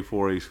 3A,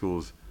 4A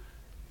schools.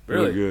 They're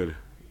Really? good.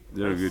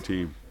 They're a good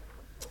team.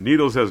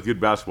 Needles has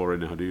good basketball right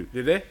now, dude.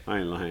 Did they? I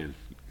ain't lying.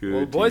 Good.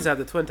 Well, boys team. have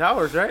the Twin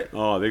Towers, right?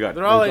 Oh, they got.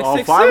 They're all like all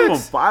 6'6". five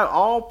of them.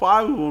 All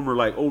five of them are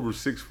like over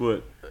 6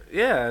 foot.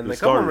 Yeah, and The a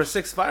couple of them are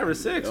starters. 6'5" or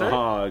 6, right?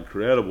 Oh,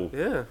 incredible.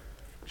 Yeah.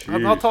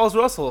 Jeez. How tall is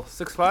Russell?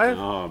 6'5"?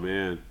 Oh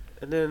man.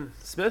 And then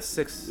Smith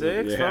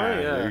 6'6", Yeah,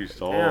 right? Yeah. he's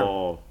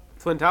tall.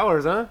 Yeah. Twin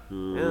Towers, huh? Yeah.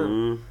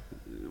 Mhm.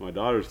 My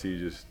daughter's team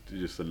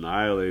just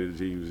annihilated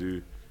teams,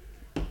 dude.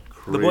 The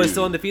Crazy. boys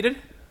still undefeated?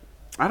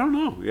 I don't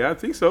know. Yeah, I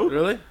think so.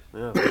 Really?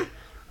 Yeah.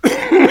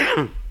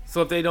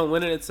 So if they don't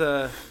win it, it's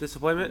a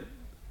disappointment?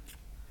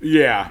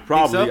 Yeah,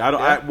 probably. so? I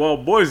don't. Yeah. Well,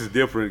 boys is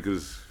different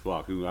because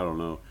fuck, I don't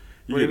know.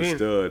 You What do get you a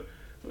stud.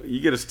 You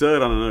get a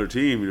stud on another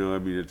team. You know, I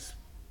mean, it's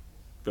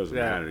doesn't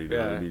Yeah, matter. You know,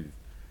 yeah. I mean,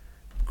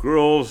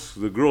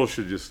 the girls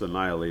should just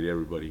annihilate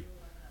everybody.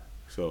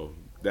 So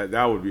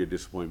that would be a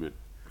disappointment.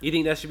 You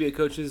think that should be a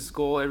coach's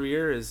goal every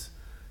year is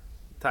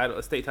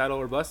a state title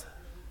or bust?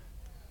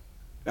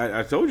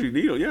 I told you,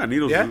 Needles. Yeah,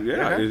 Needles. Yeah?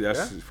 Yeah, Okay,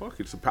 that's fuck.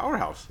 It's a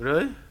powerhouse.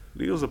 Really?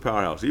 Needles a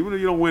powerhouse. Even if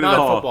you don't win it all.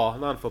 Non-football.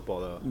 Non-football,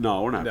 though.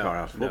 No, we're not No,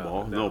 powerhouse no,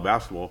 football. no. No,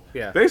 basketball.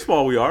 Yeah.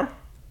 Baseball, we are.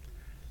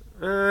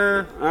 We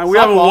softball,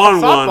 haven't won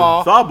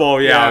softball. one.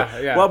 Softball, yeah.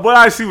 Yeah. But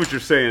I see what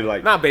you're saying.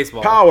 Like Not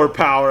baseball.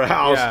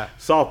 powerhouse. Yeah.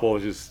 Softball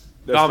is just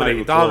that's not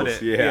even Dominant.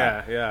 close.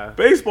 Yeah. Yeah.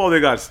 Baseball, they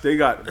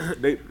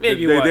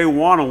Maybe they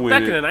want to win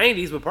Back it. in the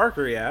 90s with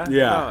Parker, yeah.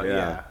 Yeah, Oh,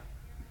 yeah.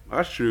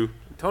 That's true.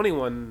 Tony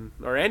won,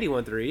 or Andy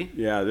won 3.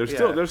 Yeah, they're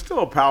Yeah. still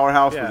a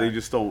powerhouse, Yeah. but they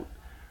just don't.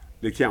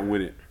 They can't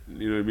win it.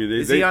 You know what I mean?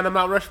 Is he on the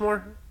Mount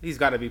Rushmore? He's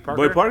got to be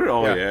Parker. But Parker,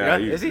 oh yeah,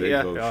 he's Is he? a great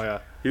Yeah. coach. Oh yeah.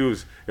 He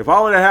was. If I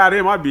would have had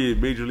him, I'd be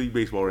in Major League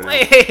Baseball right now.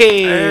 Hey,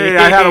 Hey,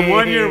 I had him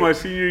 1 year, my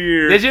senior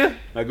year. Did you?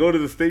 I go to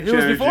the state Who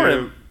was championship. before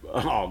him?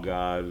 Oh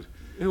God,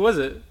 Who was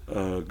it?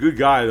 good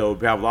guy though,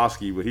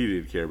 Pavlovsky, but he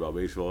didn't care about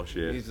baseball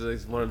shit.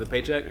 He's one of the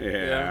paycheck.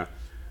 Yeah.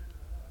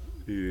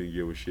 He didn't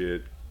give a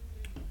shit.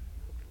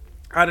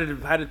 How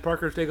did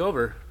Parker take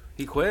over?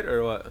 He quit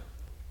or what?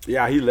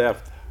 Yeah, he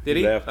left. Did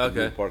he? left and Okay.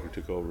 then Parker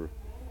took over.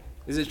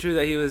 Is it true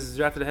that he was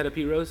drafted ahead of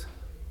Pete Rose?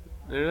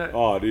 Internet?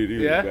 Oh, dude,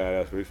 he Yeah? was a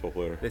badass baseball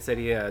player. They said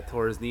he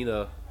tore his knee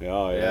though.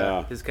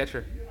 Yeah. His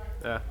catcher.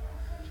 Yeah.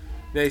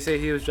 They say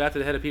he was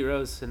drafted ahead of Pete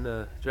Rose in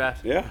the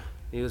draft. Yeah.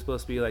 He was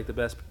supposed to be like the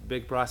best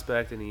big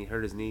prospect, and he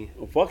hurt his knee.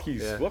 Well, fuck,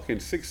 he's Yeah. fucking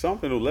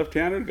 6-something, a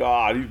left-hander.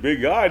 God, he's a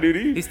big guy, dude.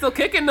 He's still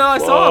kicking though. I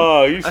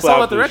saw him. He I saw him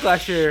slapped at the rec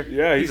last year.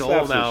 Yeah, he he's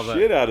slapped old now, the but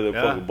shit out of the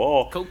yeah. fucking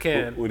ball. Coke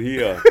can. When he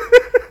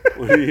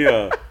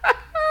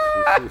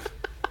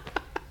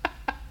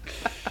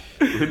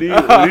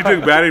when he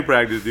took batting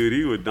practice, dude,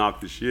 he would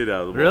knock the shit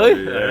out of the ball. Really?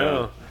 Dude. I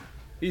know.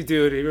 He's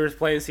dude. Have you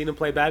ever seen him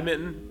play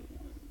badminton?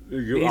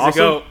 He's Awesome. a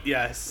goat.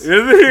 Yes. Is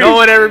he? No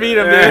one ever beat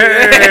him, dude.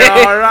 Hey,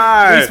 all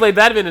right. He used to play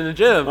badminton in the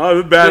gym. Oh,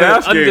 it's a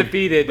badass Dude, game.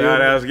 undefeated, dude.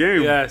 Badass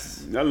game.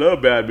 Yes. I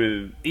love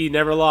badminton. He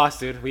never lost,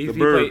 dude. The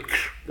bird.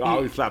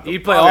 Oh, he slapped the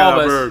He'd play fuck all out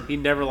of of us. bird. He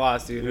never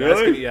lost, dude.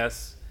 Really?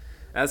 Yes.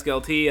 Ask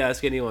LT,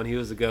 ask anyone. He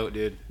was a goat,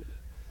 dude.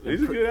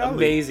 He's a good athlete.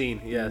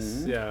 Amazing.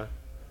 Yes. Yeah.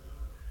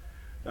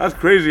 That's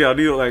crazy how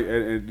Neil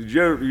and did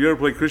you ever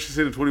play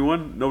Christensen in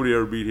 21? Nobody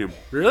ever beat him.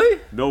 Really?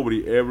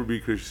 Nobody ever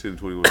beat Christensen in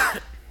 21.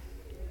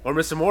 Or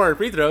Mr. Moore in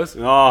free throws. Oh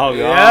God,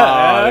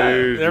 Yeah,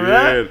 dude,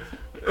 remember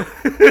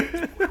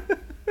dude.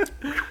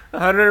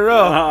 100 in a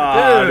row.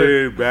 Ah, Dude.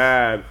 dude,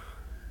 bad.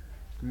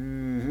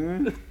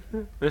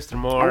 Mr. I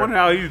Moore. wonder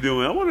how he's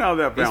doing. I wonder how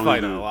that He's family's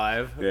probably doing. not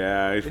alive.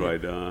 Yeah, he's probably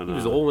done. He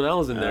was old when I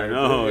was in I there.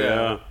 know,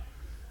 yeah.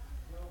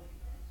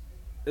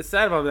 It's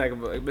sad about like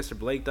Mr.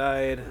 Blake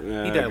died.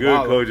 Yeah, He died a good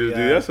while ago. coaches, Yeah.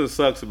 dude. That's what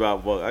sucks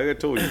about. Like I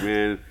told you,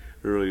 man,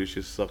 earlier. It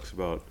just sucks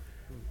about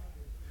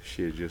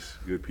shit. Just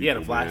good people. He had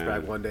a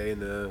flashback man. one day in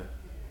the.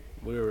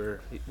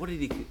 What did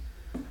he?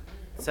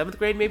 7th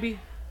grade maybe.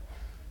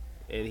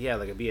 And he had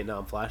like a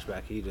Vietnam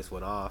flashback. He just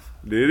went off.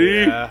 Did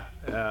he? Yeah.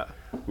 Yeah.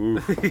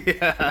 Oof,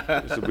 Yeah.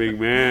 that's a big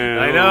man.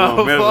 I know,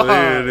 Don't mess with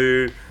fuck. him,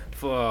 dude.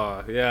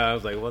 Fuck. Yeah. I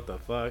was like, what the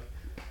fuck?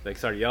 Like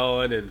started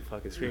yelling and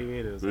fucking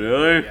screaming. It was like,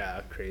 Really?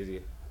 yeah,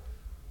 crazy.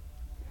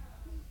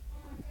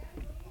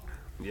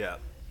 Yeah.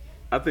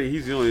 I think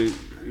he's the only.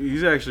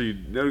 He's actually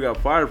never got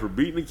fired for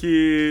beating a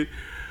kid,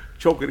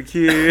 choking a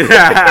kid.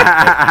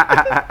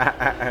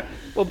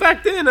 Well,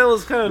 back then that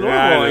was kind of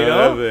normal, you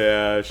know.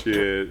 Yeah,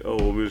 shit. Oh,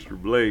 Mr.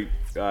 Blake.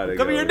 God,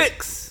 Cover your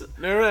dicks.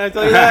 Remember I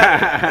tell you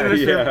that,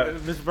 Yeah.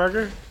 Mr.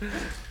 Parker?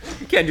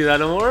 You can't do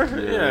that no more.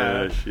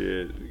 Yeah, Yeah.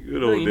 shit.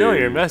 Good Well, old you know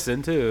days. you're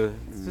messing too.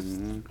 It's just,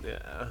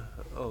 yeah.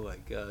 Oh my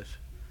gosh.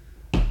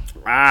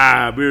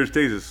 Beer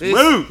stays is This-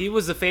 smooth. He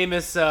was a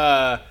famous.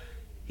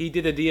 He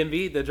did a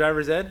DMV, the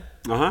driver's ed,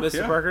 Mr.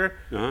 yeah. Parker,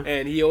 Uh-huh.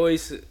 and he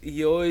always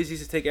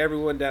used to take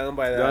everyone down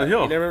by that. Down the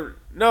hill. He never.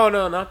 No,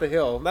 not the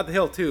hill. Not the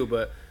hill too,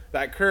 but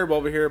that curb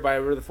over here by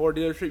where the Ford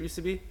dealership used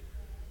to be.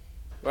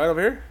 Right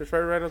over here, just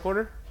right in the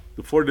corner.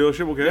 The Ford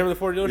dealership, okay. Remember the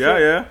Ford dealership? Yeah,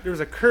 yeah. There was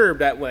a curb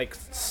that like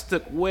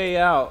stuck way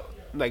out,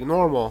 like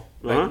normal,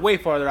 like Uh-huh. way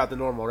farther out than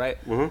normal, right?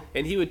 Uh-huh.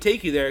 And he would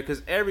take you there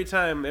because every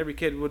time every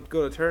kid would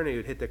go to turn, he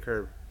would hit the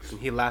curb, and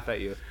he'd laugh at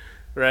you,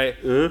 right?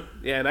 Uh-huh.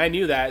 Yeah, and I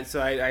knew that,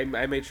 so I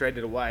made sure I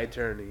did a wide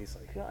turn, and he's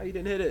like, "Yeah, you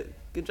didn't hit it.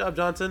 Good job,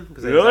 Johnson."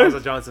 Because Really? I was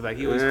a Johnson back.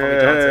 He always called me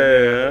Johnson.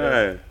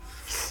 Yeah.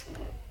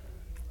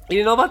 You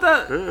didn't know about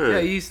that? Yeah. Yeah,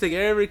 he used to take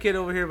every kid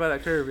over here by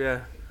that curb.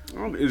 Yeah,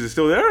 Oh, is it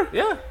still there?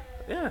 yeah.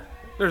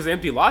 There's an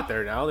empty lot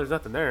there now. There's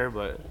nothing there,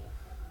 but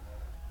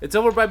it's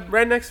over by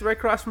right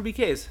across from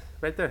BK's,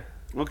 right there.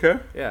 Okay.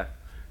 Yeah,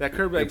 that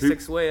curb like peop-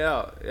 sticks way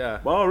out. Yeah.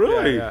 Oh,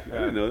 really? Yeah, I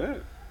didn't know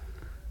that.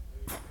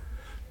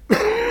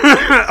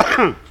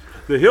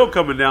 The hill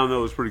coming down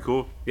though was pretty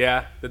cool.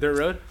 Yeah, the dirt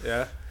road.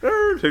 Yeah.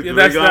 Take Yeah, the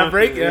that's brake that on.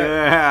 brake,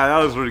 yeah. that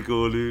was pretty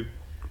cool, dude.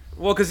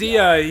 Well, cause he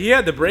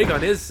had the brake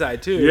on his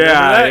side too.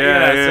 Yeah, Remember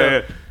that?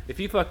 yeah. So if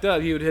he fucked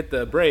up, he would hit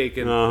the brake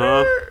and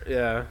Uh-huh.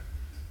 yeah.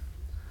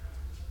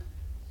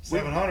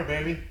 700,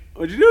 baby.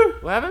 What'd you do?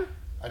 What happened?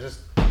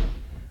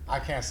 I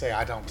can't say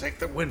I don't take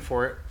the win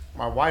for it.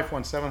 My wife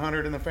won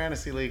 700 in the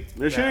fantasy league.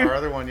 Is she? Our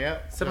other one, yeah.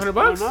 $700?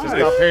 Just Nice.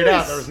 got paid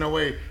out. There was no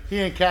way he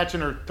ain't catching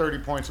her 30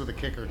 points with a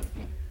kicker.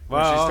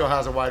 When she Wow. still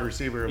has a wide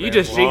receiver. You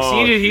just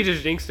available. jinxed. Oh, He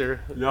just jinxed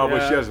her. No, but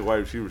Yeah. she has a wide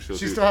receiver still.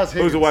 She too. still has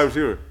Who's the Higgins. wide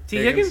receiver? T.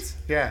 Higgins.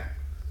 Yeah,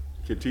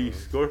 Can T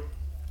score?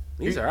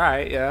 He's all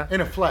right. Yeah. in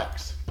a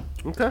flex.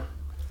 Okay.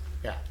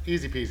 Yeah,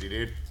 easy peasy,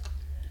 dude.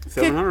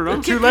 700,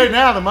 huh? Too late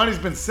now. The money's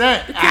been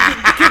sent.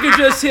 Kicker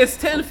just hits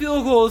 10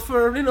 field goals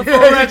for full He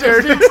just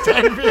record. needs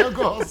 10 field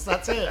goals.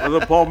 That's it. I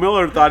thought Paul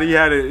Miller thought he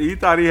had it. He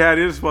thought he had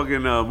his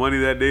fucking money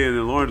that day, and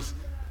then Lawrence.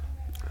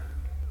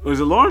 Was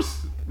it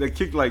Lawrence that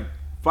kicked like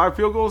 5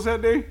 field goals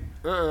that day?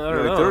 I don't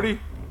Like know. 30?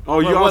 Oh,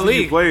 you What also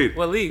league? played.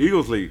 What league?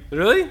 Eagles league.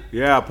 Really?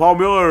 Yeah, Paul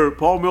Miller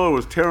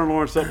was tearing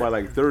Lawrence up by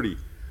like 30,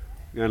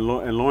 and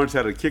Lawrence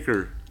had a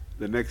kicker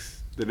the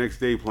next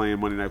day playing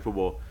Monday Night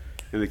Football,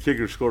 and the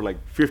kicker scored like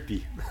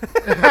 50. I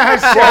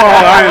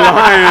ain't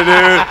lying,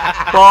 dude.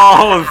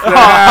 Paul was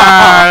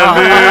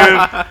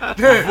sad,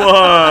 dude.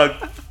 Fuck.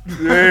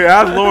 Hey,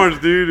 how's Lawrence,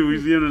 dude?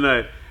 We see him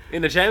tonight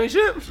In the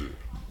championship?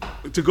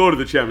 to go to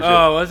the championship.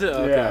 Oh, was it?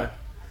 Okay. Yeah.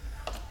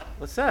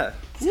 What's that?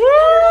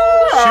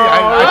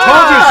 I told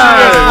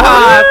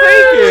Ah,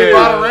 thank you she you.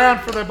 brought around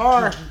for the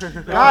bar.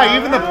 Yeah,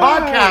 even the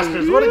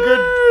podcasters. What a good.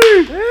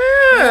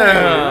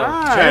 Yeah.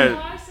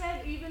 Right. I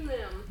said even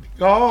them.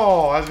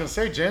 Oh, I was gonna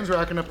say Jen's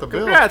racking up the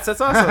bill. Congrats.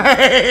 That's awesome.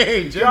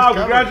 Hey, Jen's Job,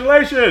 covered.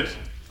 congratulations.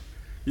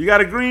 You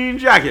got a green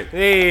jacket.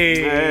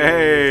 Hey.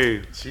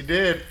 Hey. She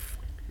did.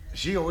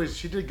 She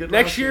did good.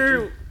 Next last year,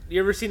 too. you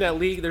ever seen that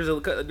league? There's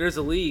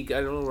a league.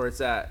 I don't know where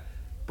it's at,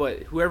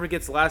 but whoever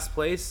gets last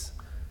place,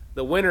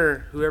 the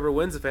winner, whoever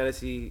wins the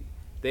fantasy,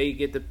 they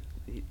get to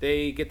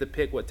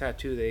pick what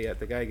tattoo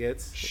the guy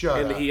gets.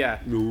 Shut and up. Yeah.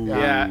 Ooh.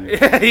 Yeah.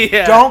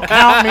 Yeah. Don't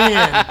count me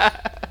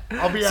in.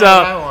 I'll be out So-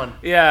 of that one.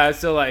 Yeah.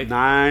 So like.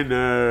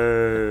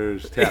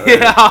 Niners.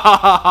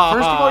 Yeah.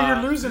 First of all,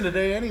 you're losing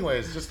today,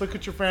 anyways. Just look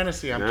at your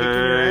fantasy. I'm kicking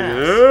your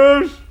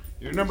ass. Niners.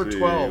 You're number Let's see.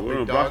 12, We're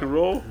big on dog. Brock and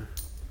roll.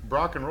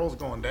 Brock and roll's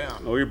going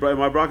down. Oh,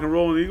 am I Brock and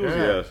roll and Eagles?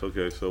 Yeah. Yes.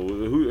 Okay. So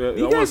who? I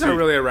You wanna guys see- aren't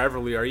really a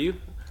rivalry, are you?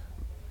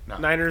 No.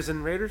 Niners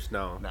and Raiders?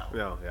 No.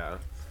 No. Yeah.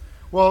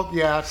 Well,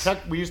 yeah.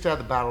 We used to have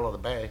the Battle of the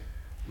Bay.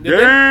 Did they?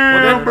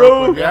 Damn, In bro.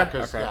 Oakland, yeah, Okay.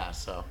 'cause- yeah.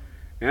 So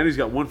And he's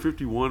got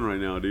 151 right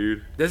now,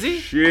 dude. Does he?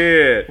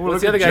 Shit. What's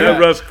look the other at guy? Jed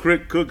got? Russ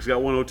Cook's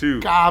got 102.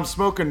 God, I'm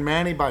smoking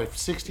Manny by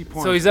 60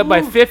 points. So he's up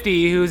by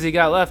 50. Who's he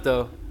got left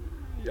though?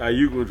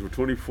 Ayuk went for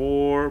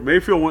 24.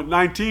 Mayfield went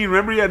 19.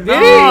 Remember he had Did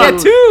 9. he? Yeah,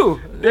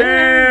 two.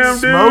 Damn,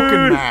 smoking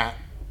dude. Matt.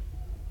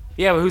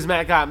 Yeah, but who's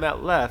Matt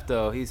left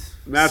though? He's.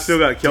 Matt still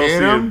got Kelsey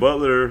Stidham? and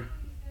Butler.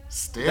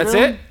 That's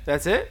it.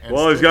 That's it. And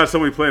Well, he's Stidham. got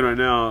somebody playing right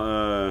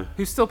now.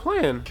 Who's still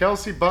playing?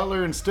 Kelsey,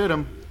 Butler, and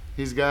Stidham.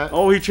 He's got.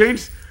 Oh, he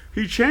changed.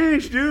 He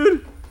changed,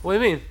 dude. What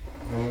do you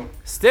mean?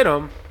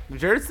 Stidham?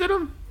 Jared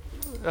Stidham?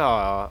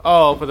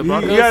 Oh, for the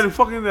Broncos. He had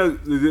fucking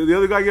the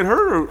other guy get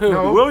hurt, or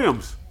No.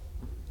 Williams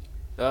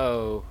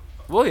Oh,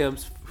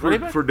 Williams,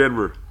 running back. for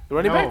Denver. The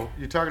running No, back.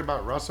 you talking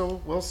about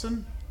Russell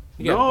Wilson?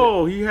 You got-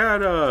 No, he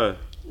had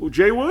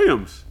Jay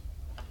Williams.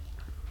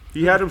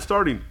 He had him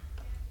starting.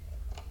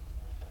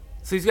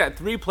 So he's got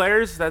 3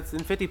 players. That's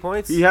in 50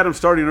 points. He had him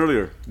starting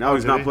earlier. Now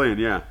he's did not he? playing.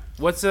 Yeah.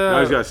 What's Now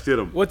he's got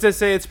Stidham. What's it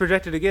say it's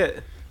projected to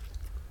get?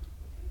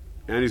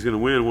 Andy's gonna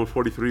win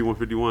 143,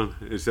 151.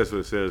 That's what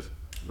it says.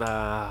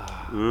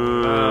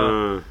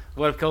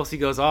 What if Kelsey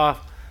goes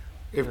off?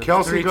 If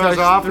Kelsey goes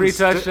off three and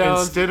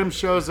touchdowns. Stidham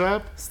shows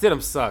up, Stidham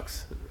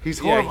sucks. he's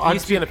horrible. He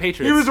used to be on the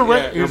Patriots. He was a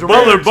Yeah. he was a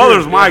Butler's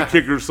Raider, too. my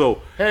kicker,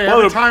 so Hey,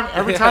 Butler,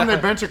 every time they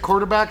bench a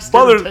quarterback,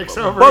 Stidham takes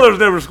over. Butler's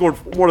never scored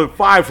more than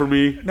 5 for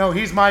me. No,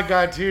 he's my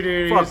guy too,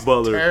 dude. Fuck He's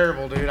Butler.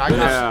 terrible, dude.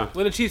 Yeah.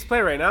 When the Chiefs play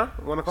right now?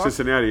 1 o'clock?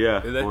 Cincinnati,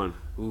 yeah, Is they? won.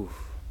 Oof.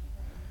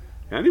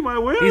 Andy might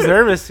win. He's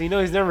nervous. You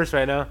know he's nervous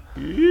right now.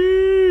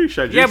 Yeesh,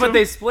 I Yeah, jinx but him?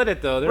 they split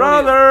it though.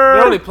 Brother!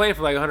 They're only playing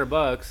for like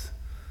 $100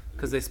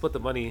 because they split the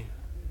money.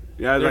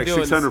 Yeah, they're like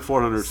doing 600,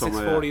 400, something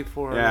like that. 640,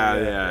 400.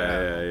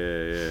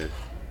 Yeah.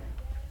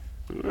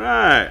 All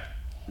right.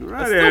 All right,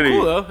 That's still Andy.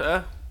 cool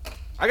though.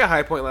 I got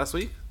High Point last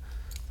week.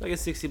 I get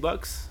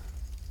 $60.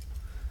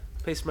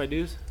 Pays for my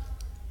dues.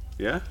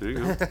 Yeah, there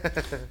you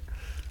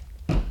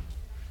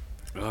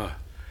go.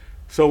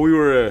 So we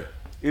were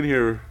in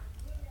here.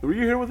 Were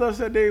you here with us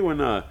that day when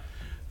the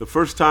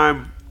first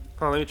time?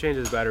 Hold on, let me change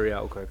this battery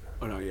out real quick.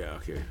 Oh no, yeah,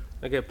 okay.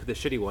 I gotta put the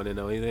shitty one in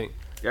though. What do you think?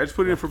 Yeah, I just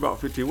put it in for about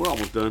 15. We're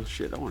almost done.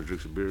 Shit, I want to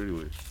drink some beer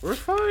anyway. We're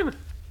fine.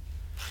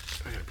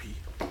 I gotta pee.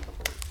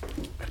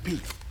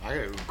 I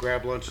gotta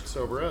grab lunch and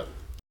sober up.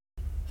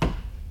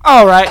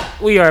 All right,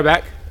 we are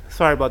back.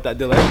 Sorry about that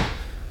delay.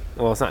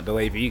 Well, it's not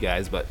delay for you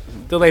guys, but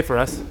delay for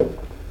us.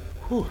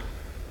 Whew.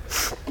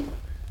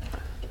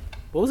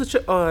 What was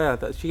it? Oh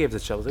yeah, she gave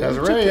us a shovel.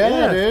 Desiree,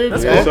 yeah, dude.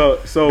 That's Yeah. cool.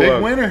 So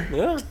Big winner.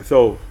 Yeah.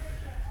 So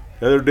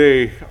the other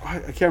day, I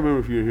can't remember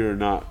if you were here or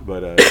not,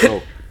 but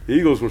so the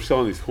Eagles were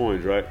selling these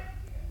coins, right?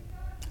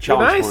 They're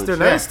Challenge nice. coins. They're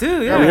nice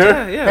too. Yeah, You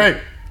hear? yeah.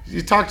 Hey,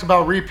 you talked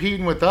about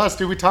repeating with us,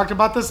 dude. We talked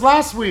about this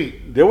last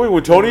week. Did we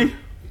with Tony?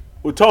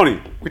 With Tony?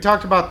 We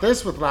talked about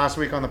this with last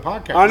week on the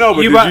podcast. I know,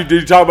 but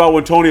did you talk about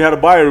when Tony had to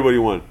buy everybody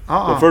one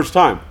the first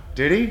time?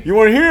 Did he? You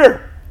weren't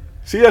here.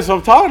 See, that's what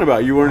I'm talking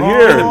about. You weren't You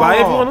here. didn't buy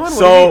everyone one? What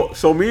do you mean?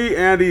 So me,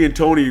 Andy, and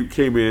Tony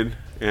came in,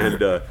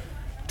 and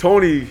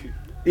Tony,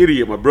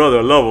 idiot, my brother,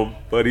 I love him,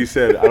 but he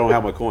said I don't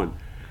have my coin.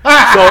 So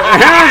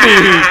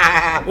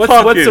Andy,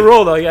 What's the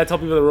rule though? You gotta tell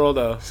people the rule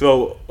though.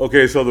 So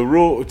okay, so the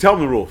rule. Tell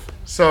them the rules.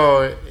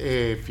 So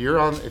if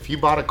you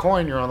bought a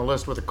coin, you're on the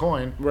list with a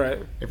coin. Right.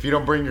 If you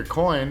don't bring your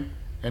coin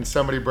and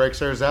somebody breaks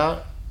theirs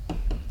out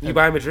You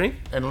buy him a drink?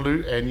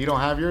 and you don't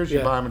have yours, you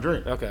Yeah. buy them a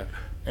drink. Okay.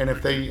 And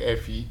if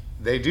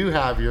they do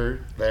have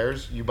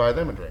theirs, you buy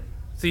them a drink.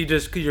 So you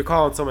just because you're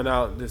calling someone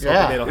out, just Yeah.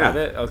 hoping they don't Yeah. have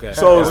it. Okay.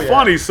 So it's yeah.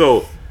 funny.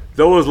 So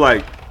there was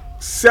like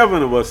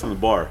 7 of us in the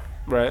bar,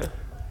 right.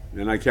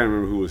 and I can't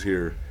remember who was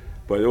here,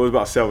 but there was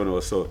about 7 of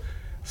us.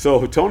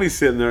 So Tony's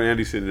sitting there,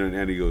 Andy's sitting there, and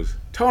Andy goes,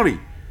 "Tony,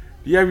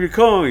 do you have your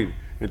coin?"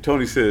 And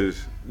Tony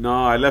says, "No,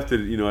 I left it.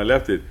 I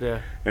left it." Yeah.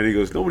 And he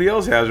goes, "Nobody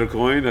else has their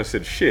coin." I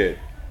said, "Shit."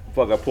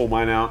 Fuck, I pulled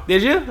mine out.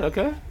 Did you?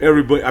 Okay.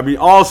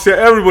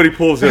 Everybody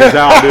pulls theirs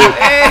out, dude.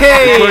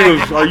 Hey. Tony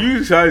goes, "Are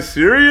you guys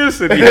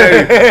serious?" And Tony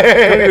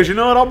goes, "You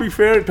know what? I'll be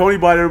fair." Tony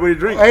bought everybody a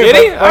drink. Did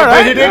he? But All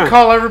right. he did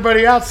call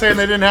everybody out saying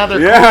they didn't have their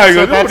Yeah, coin. he so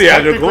goes, "Nobody that's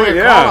has their technically coin." a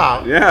Yeah,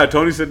 call-out. yeah.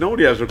 Tony said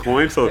nobody has their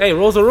coin. So Hey,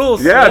 rules are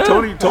rules. yeah,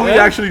 Tony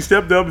Yeah. actually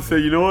stepped up and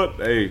said, "You know what?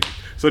 Hey."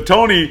 So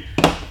Tony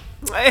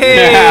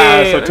Hey.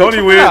 Yeah, so Tony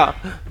check went. it out.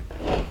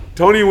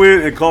 Tony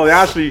went and called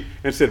Ashley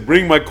and said,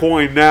 "Bring my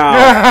coin now."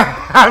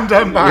 I'm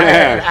done buying.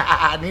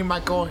 Yeah. I need my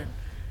coin.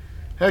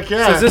 Heck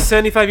yeah. So is this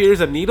 75 years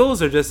of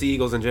Needles or just the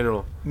Eagles in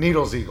general?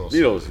 Needles Eagles.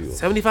 Needles.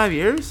 75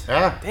 years?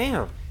 Yeah.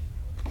 Damn.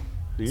 So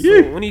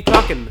Yeah. when are you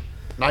talking?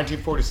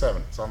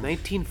 1947. It's on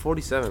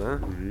 1947, huh?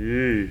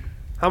 Yeah.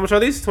 How much are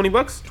these?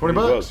 $20? 20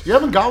 $20. bucks. You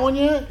haven't got one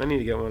yet? I need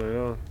to get one. I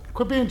know.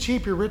 Quit being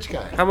cheap. You're a rich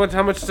guy. How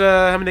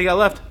many they got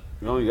left?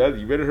 No,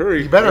 you better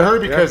hurry. You better hurry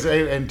because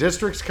in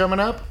districts coming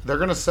up, they're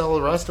going to sell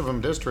the rest of them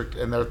district,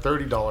 and they're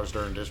 $30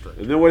 during district.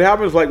 And then what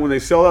happens, like when they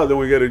sell out, then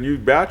we get a new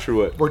batch or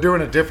what? We're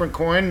doing a different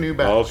coin, new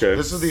batch. Oh, okay.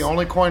 This is the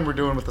only coin we're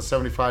doing with the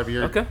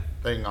 75-year Okay.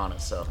 thing on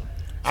it. So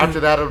after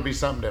that, it'll be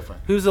something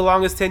different. Who's the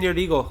longest tenured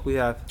Eagle we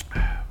have?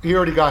 He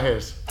already got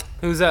his.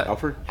 Who's that?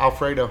 Alfred?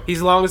 Alfredo. He's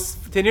the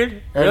longest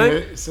tenured? And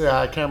Really?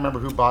 I can't remember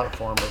who bought it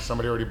for him, but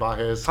somebody already bought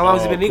his. How long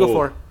has he been an Eagle cool.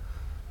 for?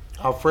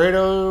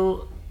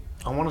 Alfredo,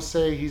 I want to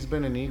say he's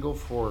been an Eagle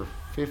for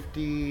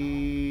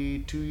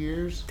 52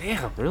 years.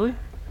 Damn, really?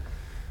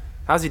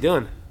 How's he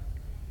doing?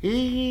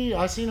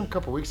 I seen him a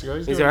couple weeks ago.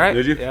 He's He's doing- all right?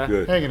 Did you? Yeah.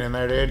 Good. hanging in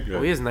there, dude. Good.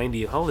 Oh, he is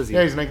 90. How old is he?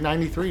 Yeah, he's like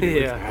 93.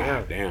 Dude. yeah,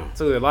 yeah. Damn.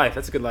 That's a good life.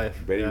 That's a good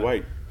life. Betty yeah.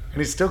 White. And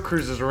he still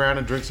cruises around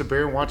and drinks a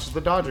beer and watches the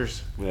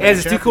Dodgers. He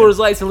has his 2 Coors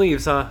Lights and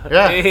leaves, huh?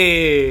 Yeah.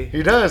 Hey.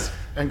 He does,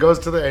 and goes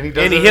to the and he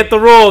does. And he it- hit the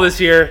roll this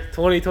year,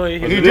 2020. He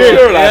This did.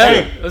 year or last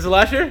Yeah. year? Was it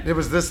last year? It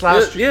was this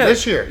last Yeah.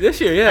 this year. This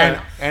year,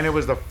 yeah. And it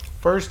was the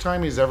first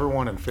time he's ever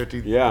won in 50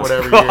 Yeah.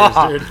 whatever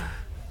years, dude.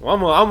 Well,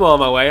 I'm well on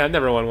my way. I've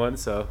never won one,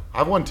 so.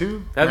 I've won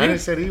 2. Have Manny you?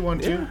 said he won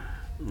 2.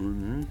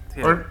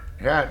 Yeah. Or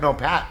no,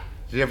 Pat.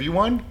 Have you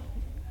won?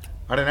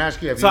 I didn't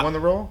ask you. Have So- you won the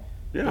roll?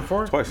 Yeah,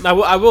 Before? twice. I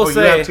will Oh, you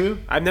say, have too?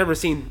 I've never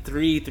seen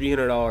three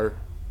 $300.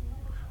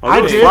 I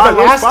there was did five-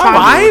 the there was last five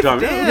time. of them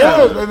one Damn.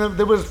 Yeah, and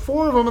there was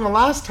 4 of them in the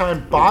last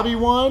time. Bobby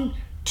won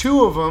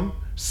 2 of them.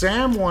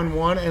 Sam won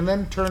 1, and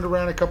then turned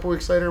around a couple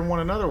weeks later and won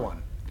another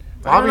one.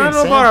 Bobby I and don't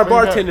know Sam about our cleaned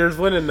up. bartenders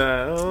winning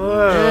that.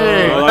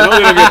 Hey. Well, I know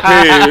they're gonna get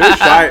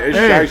paid. It's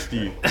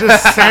shiesty.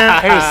 Just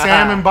Sam. Hey,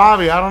 Sam and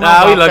Bobby. I don't know Nah,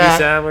 about we love that. you,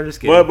 Sam. We're just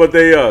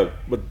kidding.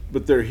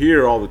 But they're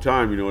here all the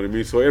time. You know what I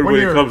mean? So everybody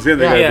you're- comes in,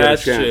 they yeah. got a Yeah, better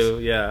that's chance. true,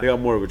 yeah. They got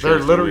more of a chance. They're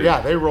to literally, win.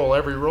 yeah, they roll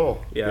every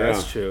roll. yeah, Yeah.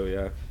 that's true.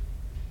 Yeah.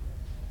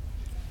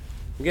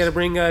 We gotta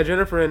bring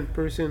Jennifer in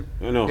pretty soon.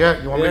 I know.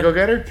 Yeah, you want me Yeah. to go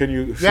get her? Can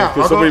you? Yeah,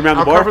 Can I'll somebody go, man the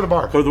I'll bar? cover the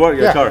bar. Cover the bar.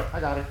 Yeah, tell her. I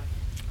got her.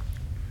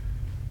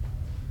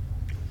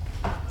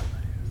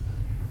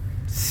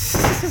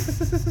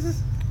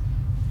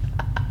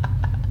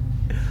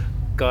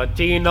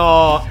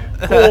 Cochino.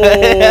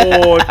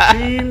 Oh,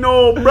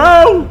 Chino,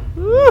 bro.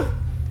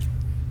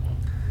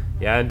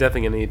 Yeah, I'm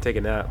definitely gonna need to take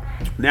a nap.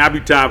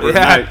 Nappy time for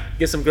Yeah, tonight.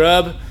 get some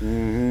grub.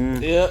 Mm-hmm.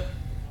 Yep.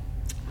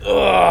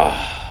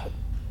 Ugh.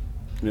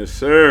 Yes,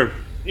 sir.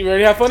 You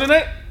ready to have fun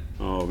tonight?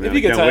 Oh man, It'd be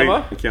a good I can't time,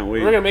 wait. huh? I can't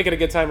wait. We're gonna make it a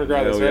good time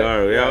regardless, Yeah, we right?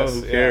 are. Yeah,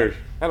 who cares?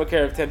 I don't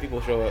care if 10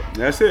 people show up.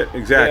 That's it.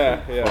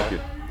 Exactly. Yeah, yeah. Fuck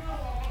it.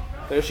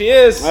 There she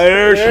is.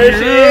 There she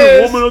she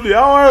is. Woman of the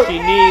hour. She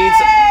needs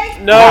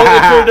no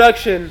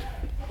introduction.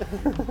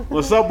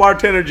 What's up,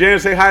 bartender Jan?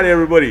 Say hi to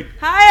everybody.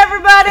 Hi,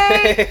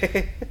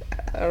 everybody.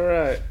 All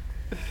right.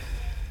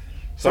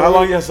 So how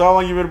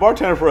long you been a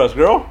bartender for us,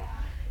 girl?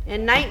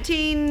 In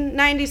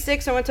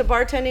 1996, I went to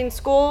bartending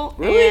school.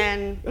 Really?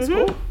 And That's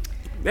mhm. cool.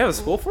 They have a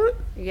school for it?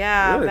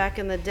 Yeah, Really? back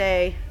in the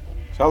day.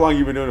 So how long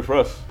you been doing it for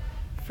us?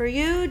 For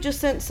you, just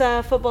since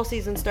football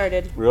season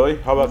started. Really?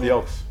 How about the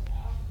Elks?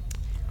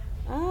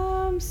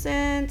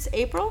 Since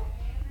April.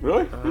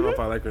 Really? I don't know if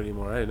I like her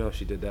anymore. I didn't know if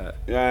she did that.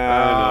 Yeah,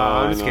 I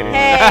know. I'm just kidding.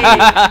 Hey,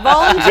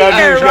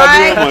 volunteer, You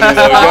right? gotta do money,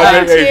 though.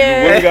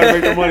 Volunteer. You gotta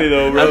make the money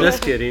though, bro. I'm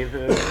just kidding.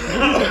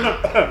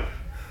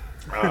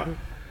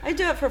 I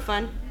do it for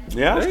fun.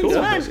 Yeah, that's There you cool.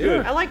 go. That's Fun.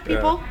 good. I like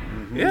people.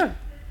 Yeah.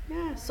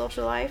 Yeah,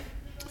 social life.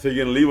 So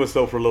you're gonna leave us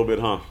though for a little bit,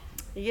 huh?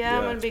 Yeah,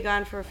 I'm Yeah. gonna be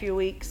gone for a few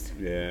weeks,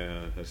 Yeah,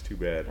 that's too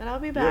bad. but I'll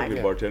be You're a back. good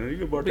Yeah. bartender. You a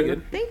good bartender.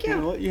 good. Thank you.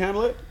 Handle it. You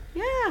handle it.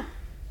 Yeah.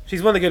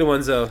 She's one of the good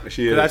ones, though.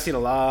 She 'Cause is. I've seen a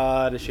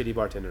lot of shitty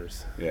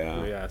bartenders.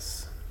 Yeah.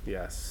 Yes.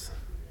 Yes.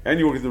 And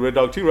you work at the Red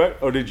Dog too, right?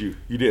 Or did you?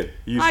 You did.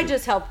 You used I to.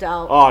 just helped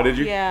out. Oh, did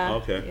you? Yeah.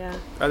 Okay. Yeah.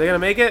 Are they going to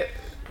make it?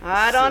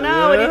 I don't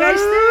know. What do you guys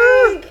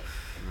think?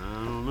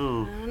 I don't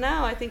know. I don't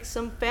know. I think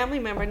some family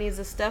member needs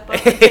to step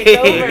up and take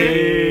over.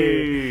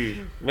 Hey.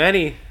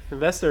 Manny,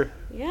 investor.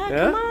 Yeah, Yeah?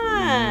 come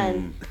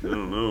on. I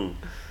don't know.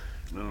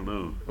 I don't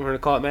know. We're going to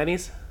call it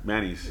Manny's?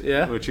 Manny's.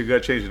 Yeah. But you gotta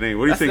change the name.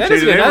 What do you think? That Change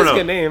is the good. name or That's a no?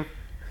 good name.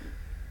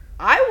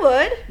 I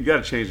would. You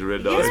gotta change the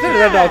Red Dog. Yeah. It's been a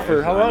Red Dog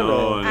for how I long, know,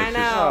 though? and I it's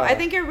know. just- I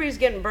think everybody's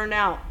getting burnt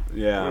out.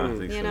 yeah, I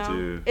think You so know,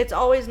 too. it's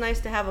always nice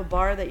to have a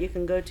bar that you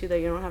can go to that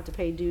you don't have to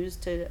pay dues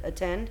to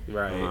attend.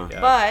 Right. Uh-huh.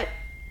 Yeah. But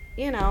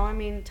you know, I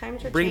mean,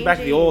 times are Bring changing. back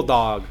the old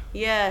dog.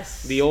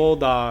 Yes. The old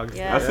dog.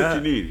 Yeah. That's what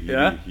you need.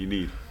 Yeah. You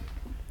need.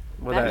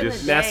 With Back that in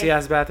the nasty day.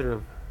 ass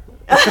bathroom.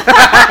 Those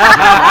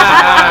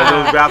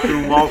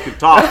bathroom walls can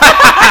talk.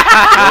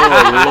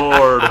 Oh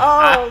Lord.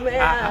 Oh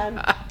man,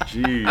 I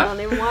Jeez. don't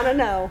even want to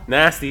know.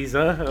 Nasties,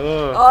 huh?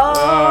 Oh.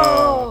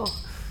 Oh,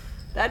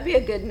 that'd be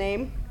a good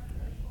name.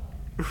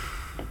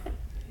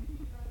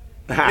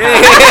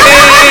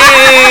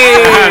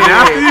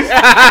 Nasties?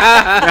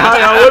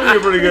 That would be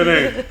a pretty good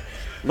name.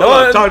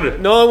 Talk to her.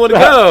 No one would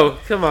go.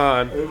 Come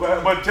on.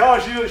 But tell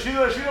her she's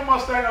a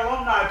Mustang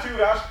alumni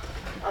too.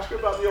 Ask her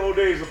about the old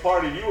days of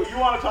party. You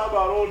want to talk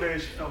about old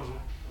days? She knows.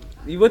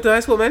 You went to high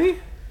school, Manny?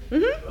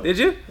 Mhm. Did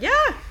you? Yeah.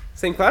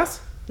 Same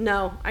class?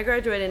 No, I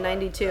graduated in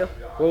 '92.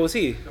 What was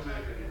he?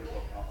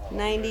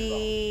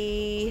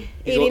 89.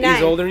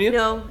 He's older than you?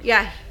 No,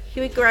 yeah,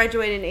 he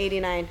graduated in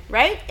 '89,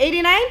 right?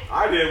 '89?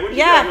 I did. When did you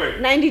Yeah,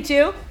 graduate?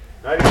 '92.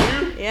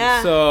 92?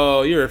 Yeah.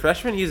 So you were a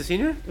freshman. He's a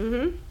senior.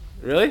 Mm-hmm.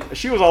 Really?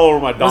 She was all over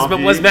my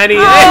donkey. Was Manny? She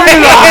was all over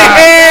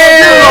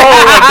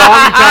my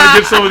donkey trying to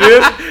get some of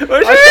this.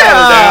 I shot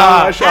her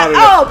down. I shot her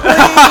down. Oh,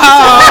 please.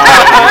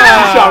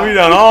 She shot me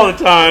down all the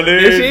time,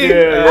 dude. Did she?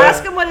 Yeah.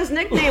 Ask him what his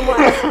nickname was.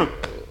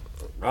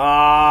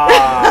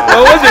 Ah.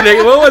 What was your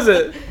name? What was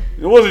it?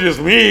 It wasn't just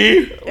me.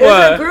 It was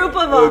What? a group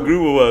of A them.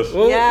 group of us.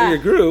 What Yeah. your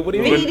group? What do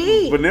you mean?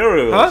 VD.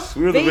 Venereals. Huh?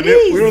 We were the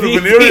VDs. we were the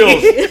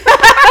VDs. venereals.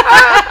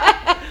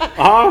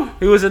 Huh?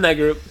 Who was in that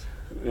group?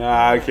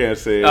 Nah, I can't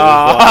say it.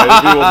 Oh.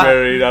 It's people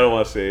married. I don't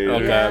want to say it.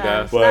 Okay, Yeah,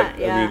 okay. it's But not-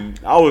 yeah. I mean,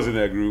 I was in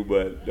that group,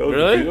 but there was,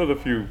 Really? there was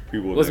a few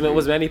people. In Was that group.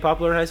 was Manny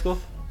popular in high school?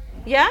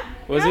 Yeah.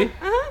 Was yeah. he?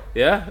 Uh-huh.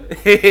 Yeah.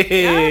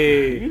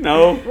 You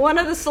know, One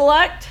of the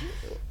select.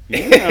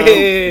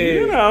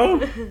 you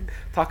know.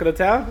 Talking to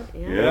town.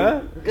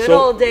 Yeah. Good So-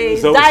 old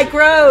days. so- Dyke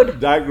Road.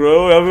 Dyke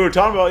Road. That's what we were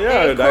talking about. Yeah,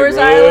 Hey, Dyke Coors Road.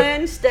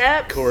 Island.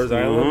 Steps. Coors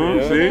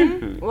Island. Yeah.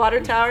 See, Water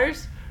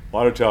towers.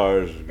 Water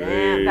towers. Yeah,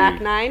 Great.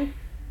 back nine.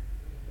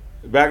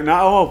 Back nine.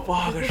 Oh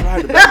fuck, that's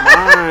right. The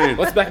back nine.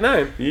 What's back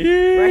nine?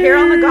 Yeah. Right here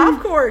on the golf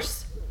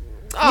course.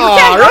 Oh,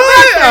 can't go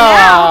back there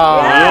now.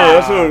 I Yeah. know,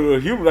 that's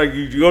what human. Like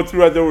you go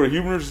through right there where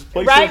Huber's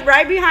place Right, is.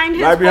 right behind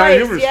his Right behind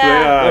place. Huber's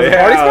yeah. Was it a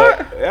yeah. party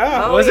spot?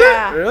 Yeah. Oh, Was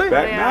yeah. it really?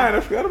 Back Oh, yeah. nine. I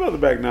forgot about the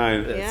back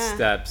nine. Yeah.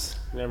 Steps.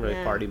 Remember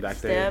Yeah. party back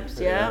there. Steps,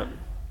 yeah.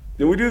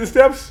 Did we do the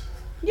steps?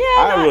 Yeah,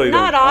 I really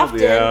not don't- often,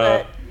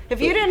 yeah. but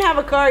If you didn't have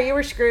a car, you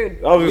were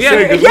screwed. I was Yeah.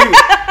 gonna say,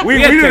 'cause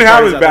we had didn't kick have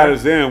parties as out bad there.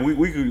 as them.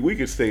 We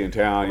could stay in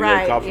town. You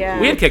Right, know, cops- yeah.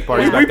 We had kick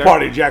parties We back there.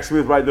 partied at Jack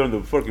Smith right there in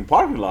the fucking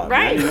parking lot.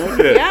 Right. Man. You know,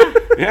 shit. Yeah.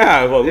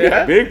 Yeah. Well, we Yeah.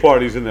 had big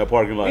parties in that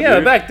parking lot. Yeah,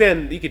 dude. back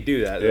then you could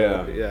do that.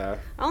 Yeah. Yeah.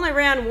 I only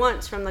ran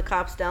once from the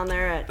cops down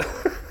there at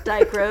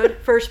Dyke Road,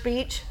 First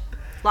Beach.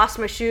 Lost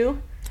my shoe.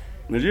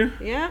 Did you?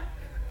 Yep.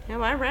 Yeah,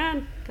 I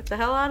ran. Get the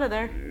hell out of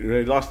there.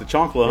 You lost the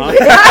chonkla, huh?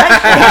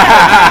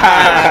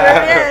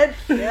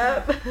 Sure did.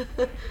 Yep.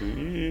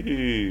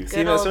 Jeez. See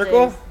him Good at old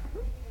Circle? days.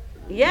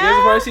 You guys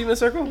probably Yeah. see him at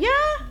Circle? Yeah.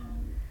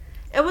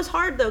 It was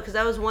hard though because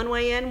I was one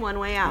way in, one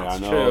way out. Yeah, I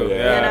know. true,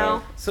 Yeah. You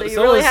know, So- so, you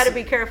so really is- had to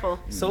be careful.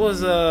 So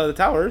was the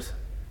Towers.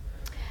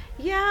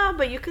 Yeah,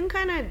 but you can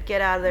kind of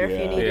get out of there if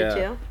Yeah. you needed Yeah.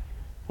 to.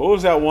 What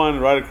was that one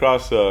right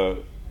across the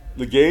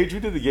Gauge? We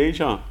did the Gauge,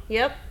 huh?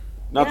 Yep.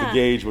 Not Yeah. the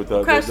Gauge, but the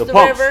Across the the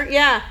pumps. river.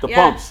 Yeah. The yeah.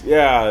 pumps. Yeah,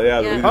 yeah. we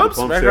Yeah. did the Pumps?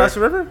 Right there. across the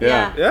river? Yeah.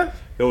 Yeah. Yeah.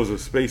 There was a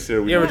space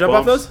there. You ever jump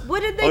off those?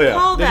 What did they Oh, yeah.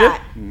 call Did you?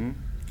 that?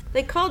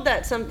 They called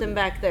that something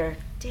back there.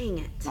 Dang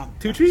it.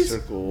 Two trees?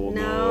 Circle.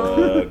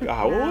 No.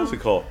 God, what No. was it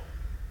called?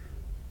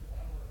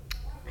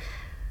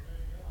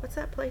 What's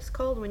that place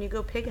called when you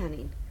go pig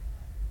hunting?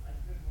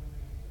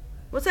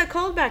 What's that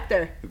called back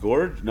there? The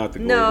Gorge? Not the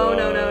Gorge. No,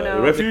 no, no, no.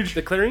 The Refuge?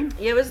 The clearing?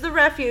 It was the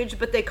refuge,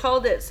 but they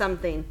called it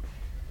something.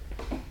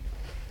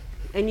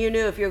 And you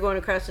knew if you were going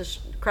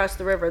across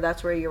the river,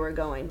 that's where you were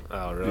going.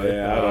 Oh, really?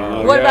 Yeah, I don't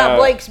know. What Yeah. about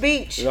Blake's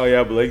Beach? Oh,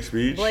 yeah, Blake's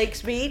Beach.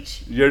 Blake's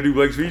Beach? You ever do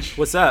Blake's Beach?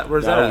 What's that?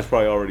 Where's that that was at?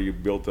 probably already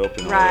built up.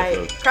 And all Right.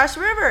 that stuff. Across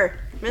the river.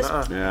 Miss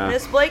Yeah.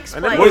 Miss Blake's I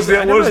never place. What was the, I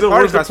what never was the, really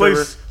what was the parked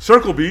across the place?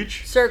 Circle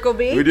Beach. Circle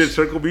Beach. We did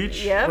Circle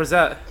Beach. Yep. Where's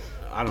that?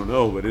 I don't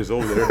know, but it's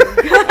over there.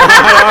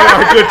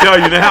 I could tell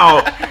you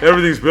now.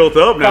 Everything's built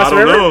up now. Across I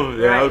the don't river?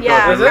 know. Right. across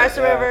Yeah, the river. across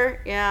the river.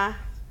 Yeah.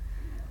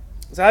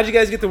 So how'd you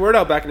guys get the word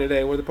out back in the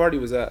day where the party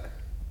was at?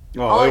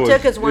 Oh, All it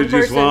took is one it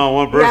just person.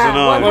 one person Yeah,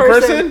 on. one One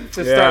person.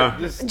 person? To Yeah.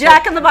 start. Just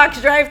Jack in the Box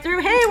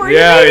drive-through. Hey, where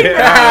Yeah, you meeting?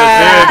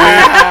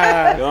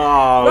 yeah, dude.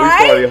 Oh, we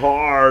Right? party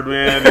hard,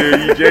 man, dude.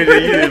 You JJ,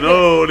 you didn't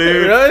know,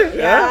 dude. Really?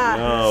 Yeah.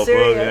 Oh, fuck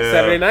serious. yeah.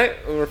 Saturday night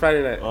or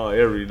Friday night? Oh,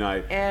 every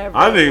night. Every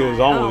I think it was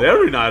night. almost Oh.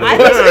 every night. I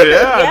Over was- there.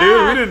 Yeah,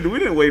 yeah. dude. We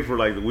didn't wait for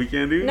like the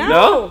weekend, dude. No.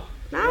 No?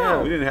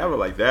 No. We didn't have it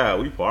like that.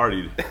 We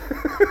partied.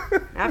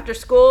 After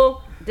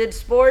school, did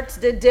sports,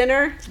 did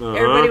dinner.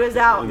 Everybody was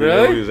out. Really?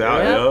 Everybody was Really?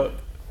 out. Yeah. Yeah.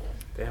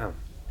 Damn.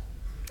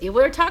 We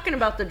were talking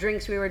about the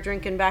drinks we were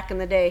drinking back in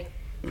the day.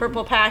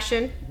 Purple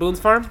Passion, Boone's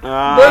Farm?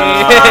 Strawberry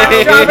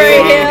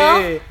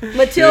Hey. Hill,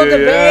 Matilda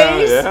yeah,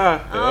 Bays. yeah.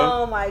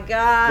 Oh my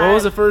God. What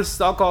was the first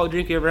alcoholic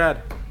drink you ever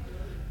had?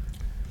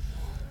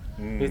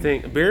 You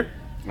think? A beer?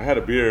 I had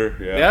a beer.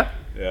 Yeah. Yeah?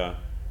 Yeah.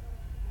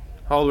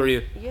 How old were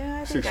you?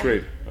 Yeah, I think Sixth I-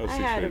 grade. I was I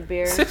sixth had a grade.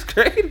 beer. Sixth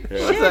grade?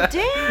 What's Shit, that?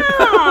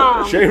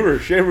 damn.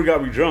 Shaver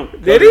got me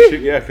drunk. Did he?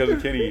 Yeah, because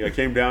of Kenny. I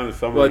came down in the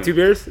summer. What, 2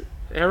 beers?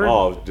 Aaron?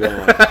 Oh,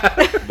 done.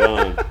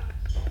 Done.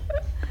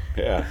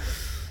 Yeah.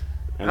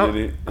 And How, then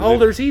it- how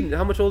old is he?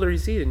 How much older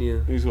is he than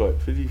you? He's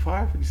what,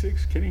 55,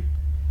 56, Kenny?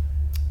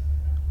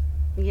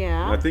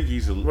 Yeah. I think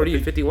he's. What are you,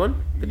 51?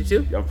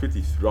 52? I'm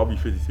 53. I'll be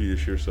 53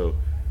 this year, so.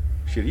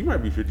 Shit, he might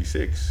be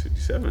 56,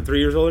 57. 3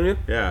 years older than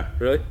you? Yeah.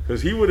 Really?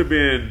 Because he would have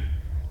been.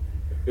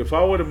 If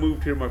I would have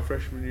moved here my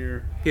freshman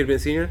year, He'd have been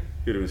senior?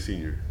 he'd have been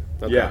senior.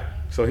 Okay. Yeah.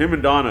 So him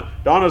and Donna.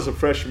 Donna's a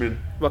freshman.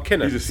 Well,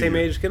 Kenna. He's a Same senior.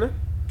 age as Kenna?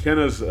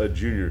 Kenna's a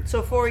junior.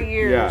 So 4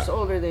 years Yeah.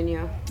 older than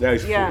you. Yeah,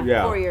 he's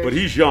Yeah, 4 years. But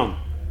he's young.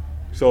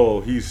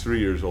 So he's 3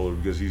 years older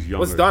because he's younger.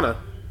 What's Donna?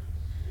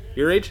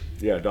 Your age?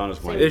 Yeah,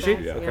 Donna's my Same Is she?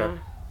 class, Yeah. Okay.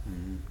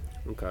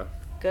 Okay.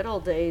 Good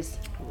old days.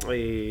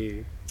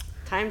 Hey.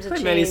 Times have Like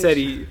changed. Manny said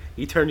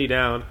he turned you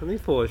down. I mean,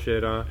 he's full of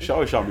shit, huh? She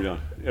always shot me down.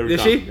 Every Did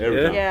time. she? Every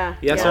Yeah. time. Yeah.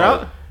 You asked yeah. her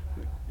out?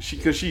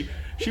 Because she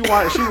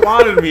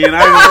wanted me, and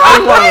I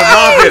just wanted to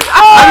knock it.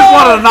 I just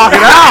wanted to knock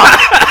it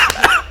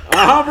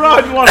out. Bro,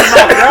 I just wanted to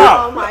knock it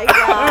out. Oh my I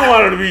didn't God.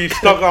 want her to be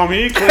stuck on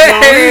me, cling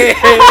on me.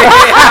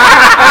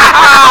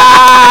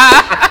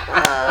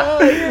 Oh,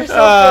 you're so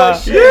full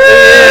of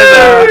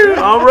shit.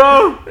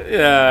 Bro.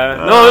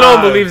 Yeah. No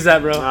one believes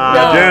that, bro. No.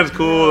 Jan's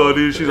cool,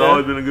 dude. She's Yeah.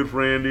 always been a good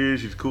friend, dude.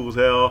 She's cool as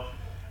hell.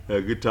 Had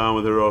a good time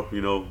with her,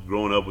 you know,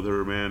 growing up with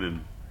her, man.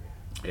 And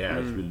yeah,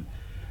 it's been.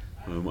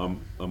 I'm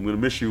gonna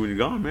miss you when you're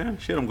gone, man.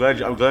 Shit, I'm glad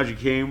you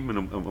came, and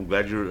I'm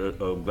glad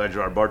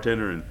you're our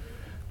bartender, and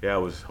yeah,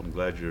 I'm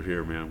glad you're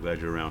here, man. I'm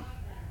glad you're around.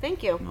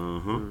 Thank you.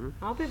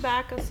 I'll be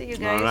back. I'll see you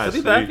guys. All right, I'll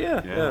be sweet. back,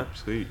 yeah.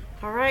 Sweet.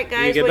 All right, You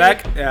guys. get well,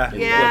 back? Yeah. Yeah, Get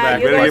you back.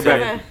 Ready to guys get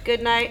have back. a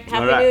good night. Happy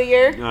All right. New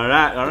Year. All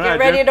right. Get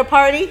ready to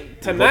party.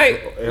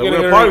 Tonight. We're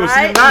gonna party. We'll see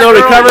you Alright. tonight. Go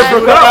girl. recover for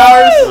a couple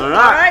hours. All All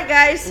right. right,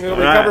 guys. We'll All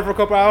recover right. for a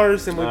couple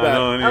hours and we're I back.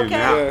 know, I need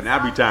Okay.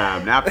 nappy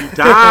time. Nappy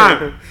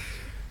time.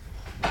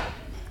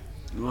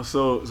 Well,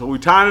 so we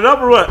tying it up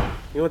or what?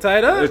 You want to tie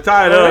it up? Let's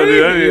tie it up, Already?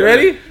 dude. You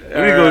ready?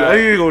 I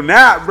need to go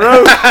nap,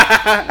 bro.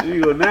 I need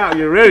to go nap.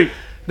 Get ready.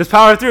 Just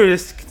power through.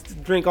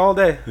 Just drink all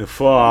day. Fuck.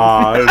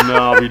 No,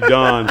 I'll be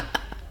done.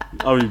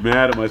 I'll be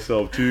mad at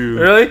myself too.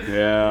 Really?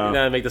 Yeah. You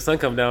gotta make the sun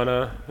come down,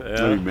 huh?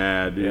 I'll be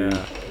mad, dude.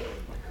 Yeah.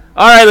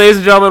 All right, ladies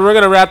and gentlemen, we're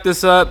gonna wrap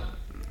this up.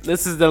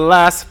 This is the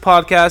last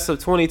podcast of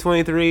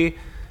 2023.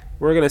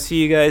 We're gonna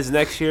see you guys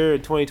next year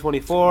in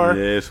 2024.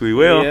 Yes, we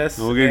will. Yes,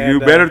 We're gonna and,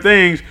 do better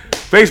things.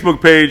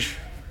 Facebook page.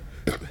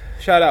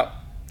 Shout out.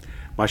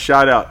 My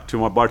shout out to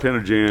my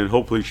bartender Jan.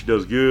 Hopefully she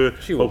does good.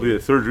 She will. Hopefully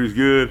the surgery's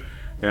good,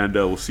 and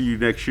we'll see you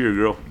next year,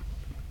 girl.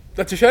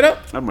 That's your shout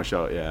out? That's my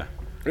shout out. Yeah,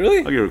 Really?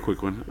 I'll give her a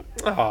quick one.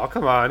 Oh,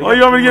 come on. Oh,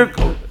 you want me to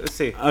give? Let's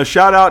see. A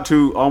shout out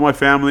to all my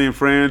family and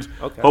friends.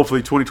 Okay.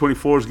 Hopefully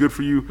 2024 is good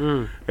for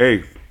you.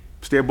 Hey,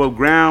 stay above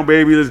ground,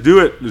 baby. Let's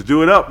do it. Let's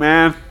do it up,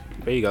 man.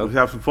 There you go. Let's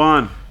have some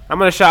fun. I'm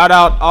going to shout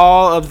out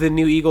all of the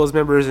new Eagles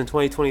members in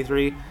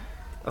 2023.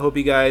 I hope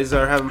you guys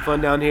are having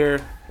fun down here.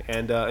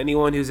 And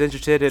anyone who's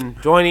interested in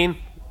joining,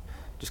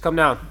 just come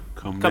down.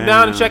 Come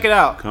down and check it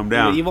out. Come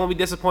down. You won't be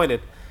disappointed.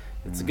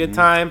 It's a good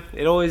time.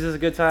 It always is a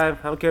good time.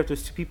 I don't care if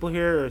there's 2 people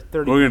here or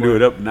 30 We're going to people. do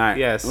it up night.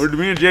 Yes. We're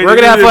me and Jay. We're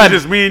going to have fun.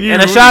 Just me and you.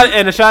 And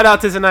a shout out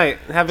to tonight.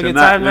 Have a good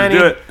Tonight, time, let's Manny.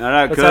 do it. All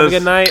right, Let's have a cuz.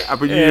 good night.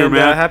 Happy New Year, And,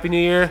 man. Happy New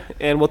Year.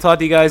 And we'll talk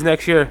to you guys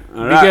next year.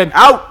 All Be right. good.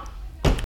 Out.